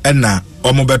ena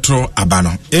omo betro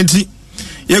abano enti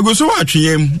yego so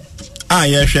atweyem a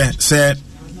yehwe se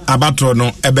abatro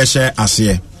no ebehye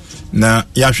ase na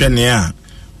yahwe ne a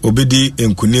obedi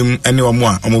enkunim ene omo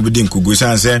a omo bedi nkugu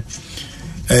sanse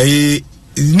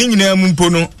ni nyina mu mpo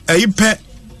no pe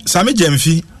Sami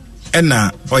Jemfi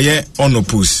ena oye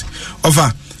onopose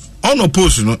ofa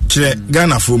onopose no kire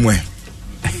Ghana fo mu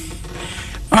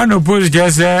onopose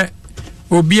just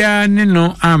obia ne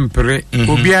no ampre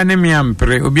obia ne me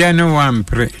ampre obia ne wa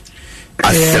ampre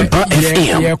Asempa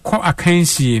FM ye ko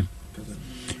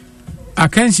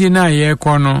akansie na ye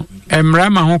ko no emra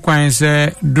ma ho kwan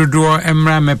se dodo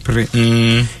emra mepre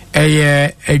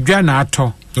eye adwa na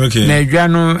ato na adwa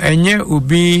no enye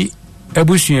obi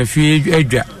abusuafie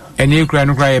adwa ene kura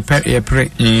no kura ye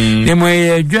pre demo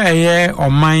ye adwa ye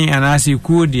oman anase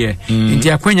ku de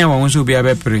nti akwanya won so obi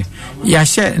abepre ya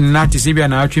hye na tese bia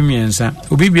na atwemiensa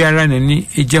obi biara nani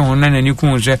eje ho na nani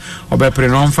ku se obepre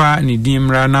no mfa ne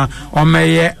dimra na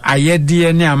omeye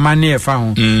ayede ne amane e fa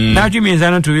ho na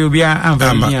atwemiensa no to obi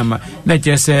amfa ni ama na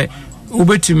chese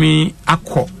ubetumi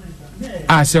akọ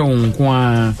ase onko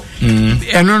a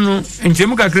eno no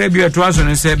ntemu kakra bi eto aso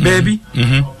ne se baby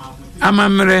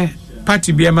amamre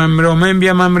party bi amamre o man bi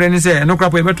amamre ne se no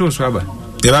krapo ebeto so aba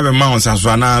e ba be ma onsa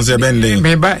so na se bende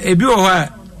me ba ebi o ha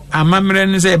amamre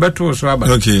ne se ebeto so aba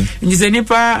nji se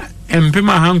nipa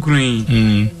empema hankrun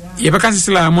ye beka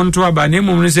sisila monto aba ne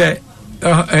mum ne se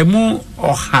emu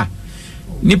oha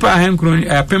nipa hankrun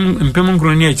empem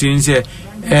nkrun ne achi nse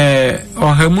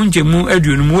ohamu nchemu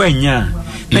aduonum wanya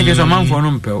na ke so manfo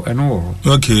no mpel eno wo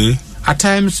okay at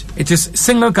times it is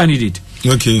single candidate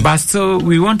but still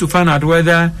we want to find out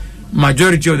whether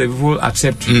majority of the people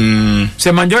accept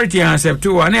so majority accept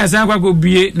one na san kwa go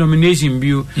bie nomination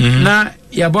bio na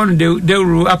ya bon de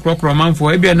ru akrokro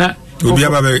manfo e bia na obi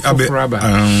aba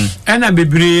ana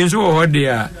bebre so wo de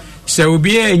a se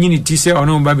obi enyini ti se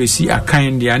ono ba be si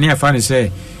akan de ana afa ne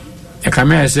se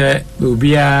ekame se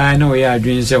obi a na wo ya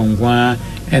adwen se nkwa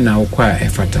na okwa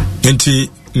efata nti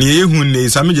ni ehun ne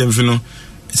Sami Jemfi no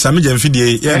Sami Jemfi de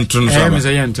ye ntun so aba me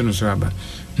se ye ntun so aba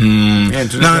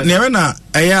na ne na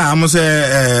eya am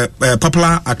se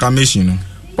popular acclamation no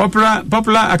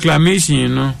popular acclamation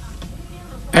no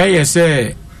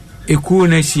se eku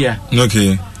na sia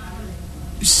okay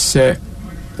se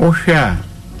ohwa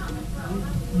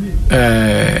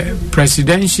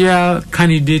presidential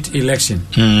candidate election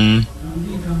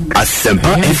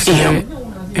Asempa FM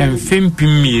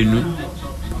enfempimienu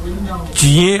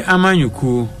tie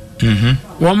amanyuku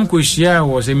wom ko hia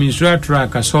wo se ministry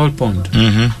track a salt pond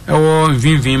ewo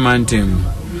mvimvim mountain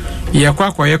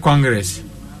yakwakoye congress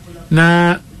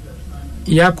na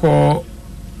yako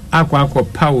akwa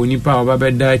pawo nipa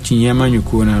obabeda tie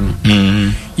amanyuku na no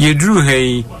yedru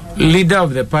hey leader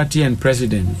of the party and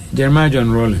president Jeremiah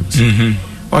John Rawlings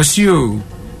osio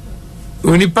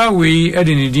onipa we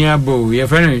edinidin abo ye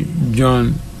friend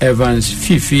John Evans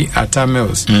Fifi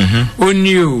Atamels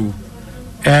onio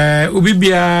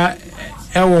ubibia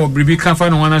ewo bribi kafa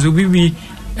no wana so bibi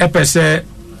epese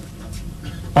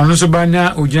ono so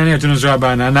bana ojana yeto no so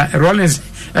abana na Rawlings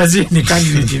as the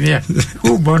candidate here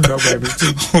who bond up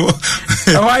everything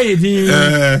why di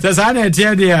tasana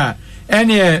tie dia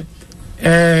any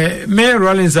me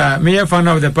Rawlings me fan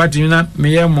of the party na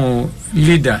me mo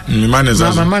leader man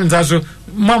so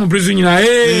mom president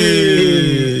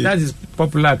that is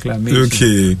popular acclamation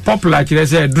okay popular kire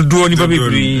say dudu oni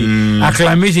babebri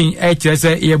acclamation kire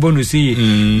say ye bonus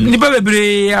ni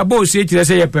babebri abo say kire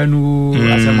say ye panu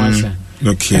asamasa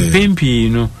okay pimpi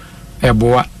no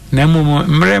eboa na mum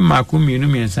mre makumi no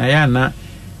miensa ya na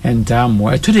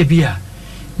entamo to de bia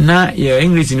na ye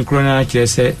English in corona kire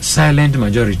say silent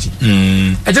majority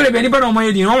to de bia ni ba no mo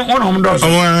ye di on do so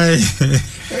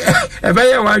ebe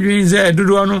ye wadwin say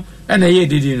dudu no na ye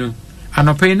didi no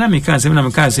anope na me kan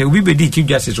say obi bedi chief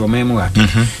justice o memu a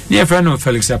na ye friend no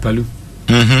Felix Apalu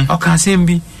o kan say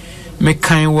bi me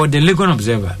kan wo the Legon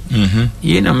Observer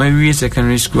ye na ma wi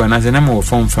secondary school na say na mo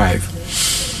form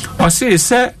 5 o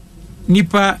say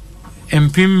nipa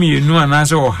empim mienu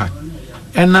anase oha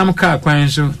enam ka kwan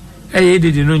so ye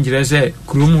didi no ngire say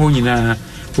kurum ho nyina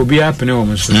obi apene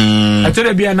wo so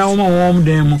atore bia na wo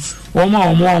dem mu wo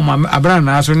abran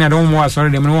na so ne de wo asore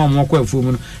dem no wo kwa afu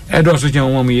mu edo so chen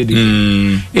wo yedi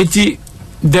eti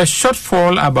the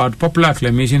shortfall about popular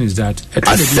acclamation is that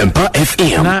Asempa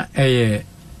FM na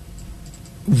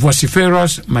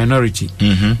vociferous minority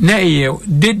na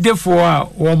de for a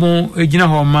wo ejina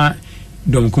ho ma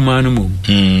dom kuma no mum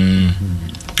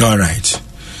all right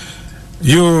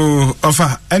you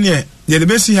offer any the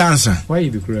best answer why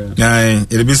you be crying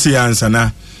the best answer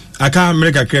na aka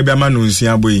America krabia ma no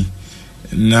nsia boyi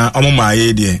na omoma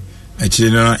ye de akire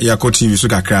na yakoti TV so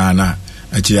kakra na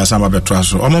akire asamba beto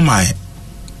aso omoma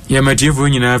Yamatifu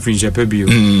nyina Friendship bio.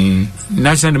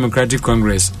 National Democratic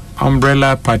Congress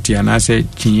umbrella party anase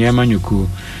Chinyema Nyuku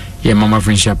ye mama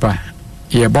Friendship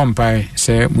ye bompai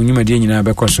se munyuma die nyina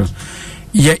bekoso.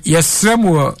 Ye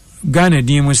sremo Ghana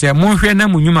di mu say monhwe na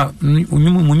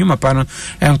munyuma pa no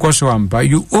enkoso ampa.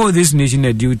 You owe this nation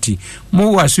a duty.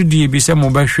 Mo wasudi bi se mo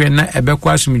behwe na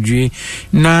ebekwa asumdwe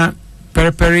na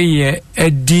periperi ye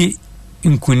edi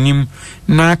nkunim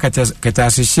na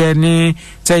katasehye ne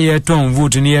teye ton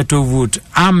vote ne yeto vote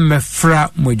amefra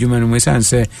modwuma no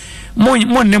sanse mo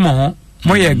ne mo ho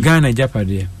mo ye Ghana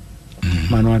japade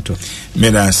Manuato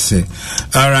medase.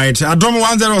 All right, Adom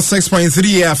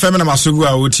 106.3 FM na masugu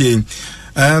a wotie.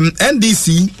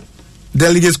 NDC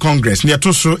Delegates Congress near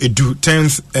to so edu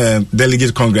 10th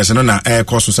Delegates Congress no na air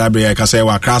course sabre ka say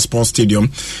wa Crossport Stadium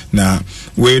na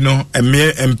we no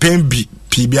empembi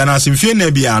pibia na simfie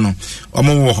na bia no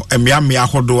omo wo emiamia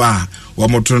hodo a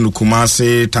omo tunu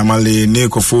Kumasi Tamale ne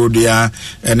Kofodia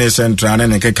ene Central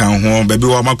ne nkeka ho ba bi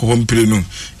wo makoho mpire nu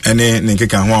ene ne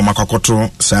nkeka ho makokoto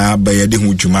sa ba yade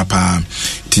hu dwuma pa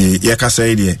ti ye ka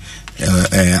say de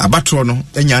abatro no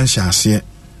enya nhya ase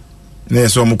na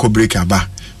so omo ko break aba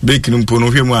break no mpo no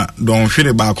hwemu a don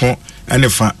hwere baako ene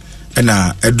fa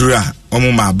na adura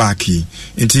omo ma baaki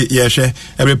nti yehwe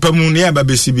ebepamu ne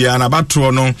ababesi bia na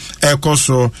batro no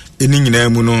ekoso eni nyina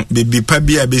mu no bibi pa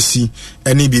bia besi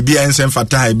eni bibi ensem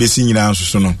fata ebesi nyina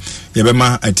nsoso no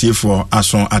yebema atiefo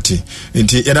ason ate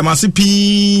nti yedamase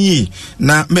pi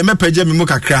na mepaje me mu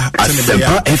kakra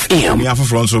Asempa FM ya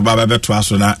foforo nso baba beto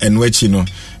aso na enu achi no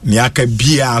ne aka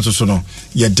bia nsoso no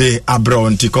yede abro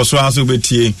nti koso aso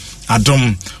betie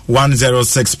Adom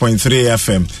 106.3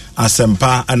 FM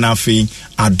Asempa anafi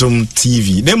Adom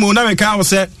TV. Nemu na meka wo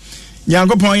se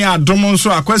Nyankopon ya Adom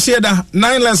nso akwase da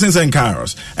 9 lessons and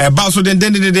carols. Baso den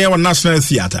on National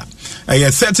Theatre.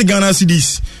 30 Ghana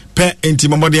cedis per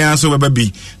intimomodian so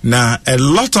baby. Na a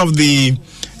lot of the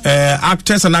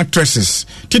actors and actresses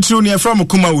titru near from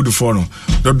Kuma Wood for no.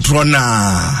 Do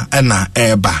drona na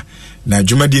eba. Na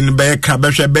jumadi ni be ka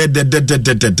behwe be de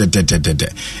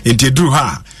inti dru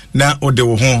ha na ode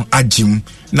wo ho agim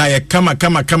na ye kama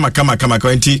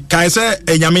nti kai se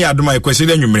enyame ya adoma ekwesi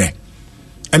de nwumre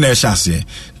ena e hyase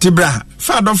tibra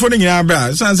fa dofo ni nyina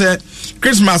bra san se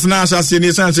Christmas na hyase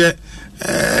ni san se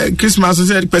Christmas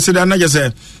se kwesi da na je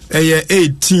se eye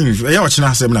 18 eye ochina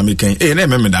asem na mekan na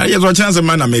ememe da ye ochina asem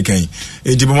na mekan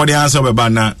enti bomode ansa obeba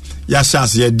na ya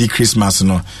hyase ye di Christmas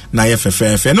no na ye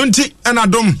fefefe no nti ena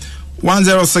dom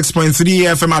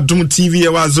 106.3 FM Adom TV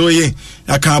wazoye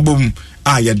akabom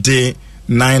ya day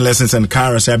 9 lessons and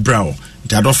carols brow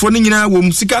dadofo ni nyina wo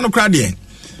musika no krade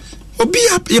obi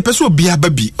ye peso obi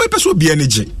ababi o peso obi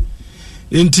aneje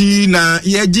enti na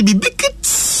ye gibi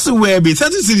bikits we be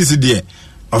 30 cities there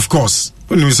of course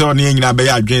onu so ne nyina be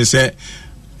ya adwen se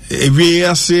ewie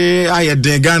ase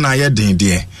ayede Ghana ayede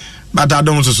there but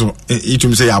Adom so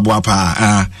itum say aboa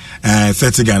pa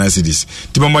 30 Ghana cities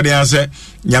tibomode answer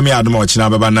nyame Adom ochina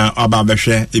baba na oba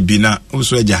behwe ebina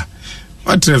uso agya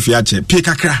watrefi ache pie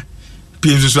kakra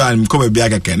pie nso an ko ba bia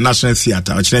keke National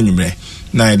Theatre ochina nyumre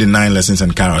na the 9 lessons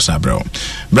and carols abro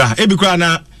bra ebi kwa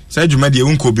na say dwumade e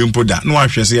wonko bi mpo da na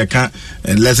wahwe se ka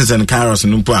lessons and carols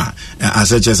no mpo a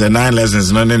as 9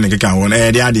 lessons no ne keka won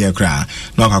de ade kra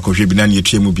na akakwohwe bi na ne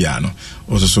etuemu bia no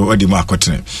ososo odi mu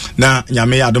akotene na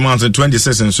nyame ya Adom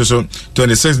 26 nso so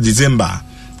 26 December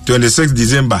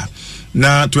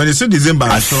na 26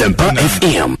 December Asempa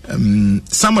FM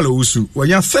Samuel Owusu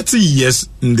wanya 30 years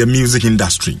in the music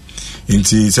industry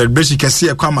inti celebration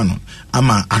kese kwama no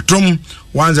ama Adom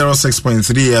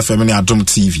 106.3 FM ni Adom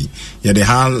TV ya the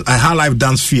high life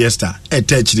dance fiesta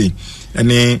etechide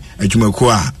ene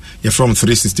adwumako a you from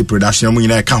 360 production mu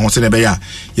nyina ka ho se ne be ya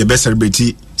ye be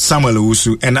celebrate Samuel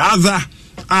Owusu and other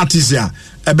artists ya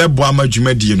ebebo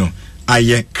amadwumadi no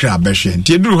aye kra behwe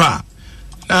nti eduru ha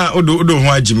na odo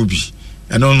ho agimu bi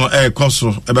eno no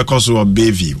koso ebe koso of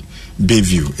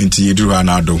Bayview into Yedura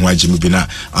na do ho agimu bi na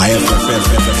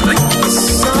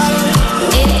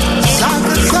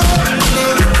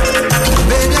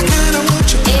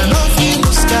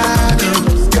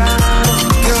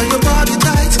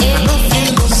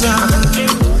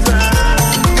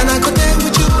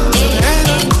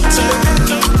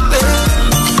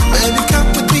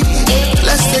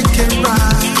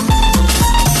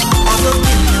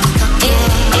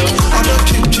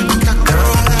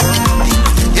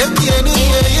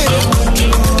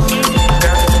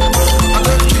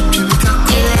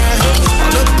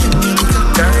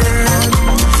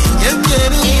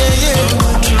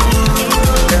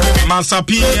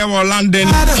Sapi or London,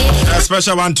 a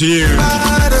special one to you.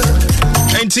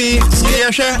 Auntie,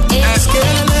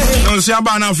 no nsi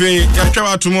aba na afei yɛtwa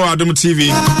wa tomo Adom TV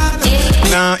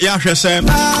na yɛahwɛ sɛ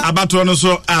abato no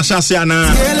so ahyase ana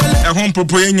ɛho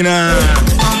mpopo yɛ nyinaa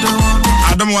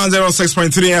Adom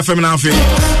 106.3 FM na afei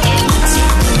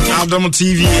Adom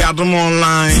TV Adom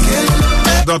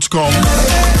online.com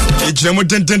ejiremu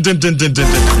den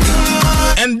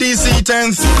NDC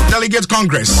 10th Delegate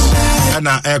Congress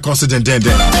na consident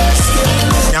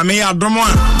Yami Adom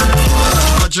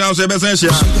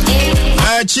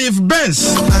Chief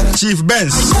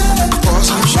Benz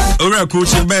Oracle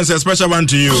Chief Benz, a special one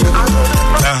to you.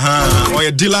 Or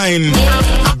a dealer in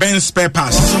Benz spare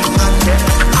parts.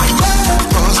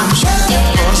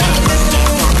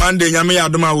 Monday, Yami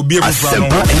Adoma will be able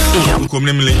to come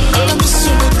namely.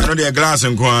 I know their glass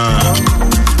and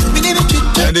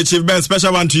the Chief Benz,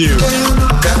 special one to you.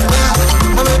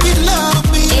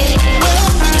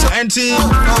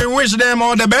 We wish them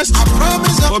all the best.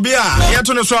 Obia, here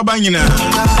to the Swabangina.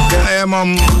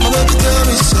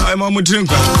 I'm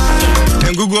Mutrinka.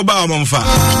 And Google Baumfa.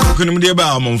 Kunimdia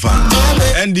Baumfa.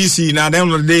 NDC, now them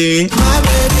the day.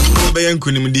 Bayan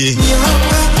Kunimdi.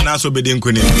 Naso Bedin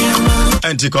Kunim.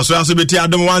 Anti-Coswasibiti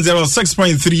Adam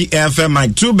 106.3 FM,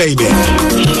 Mike 2, baby.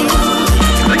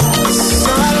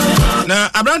 Na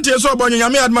Abrante so bonyo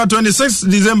Yami Adma 26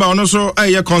 December ono so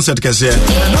a concert kese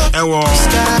ewo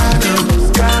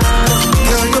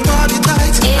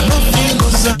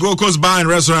Gold Coast Bar and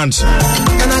Restaurant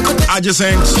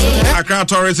adjacent Accra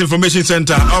Tourist Information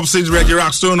Center opposite Reggie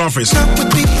Rockstone office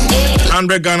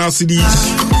 100 Ghana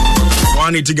cedis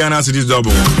 180 Ghana cedis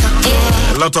double.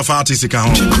 A lot of artists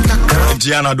come home.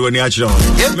 Diana do any actual.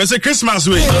 Me say Christmas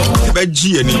week be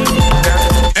G any.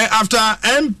 After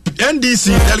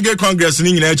NDC Delegate Congress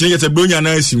ni nyina change te bronya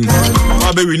na asim.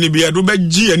 Wa be wi ni bia do be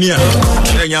G any a.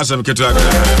 Enya asem keto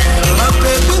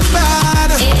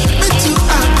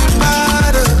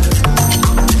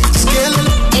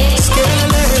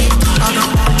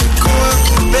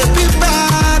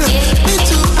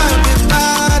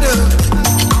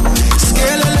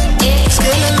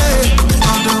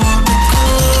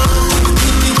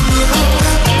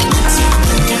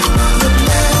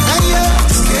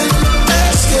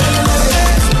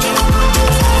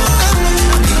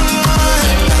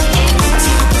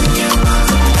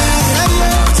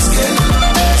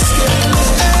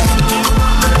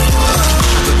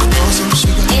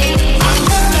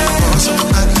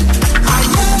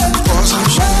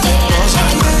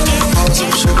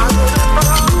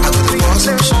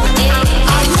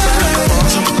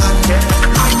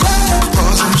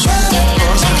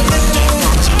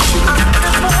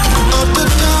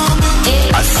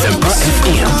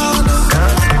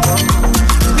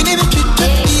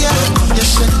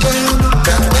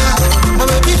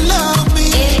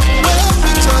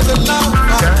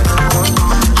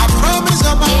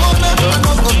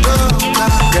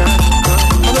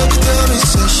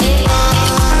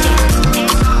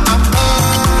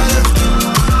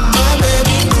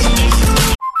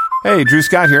Hey, Drew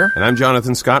Scott here, and I'm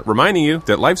Jonathan Scott, reminding you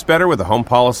that life's better with a home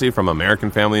policy from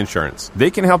American Family Insurance. They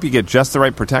can help you get just the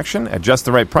right protection at just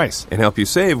the right price and help you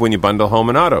save when you bundle home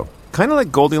and auto. Kind of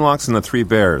like Goldilocks and the Three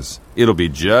Bears. It'll be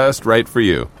just right for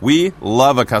you. We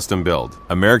love a custom build.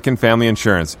 American Family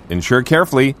Insurance. Insure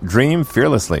carefully, dream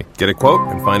fearlessly. Get a quote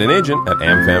and find an agent at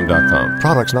amfam.com.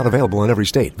 Products not available in every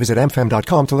state. Visit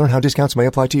amfam.com to learn how discounts may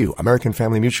apply to you. American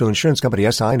Family Mutual Insurance Company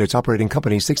SI and its operating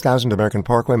company 6000 American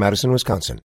Parkway, Madison, Wisconsin.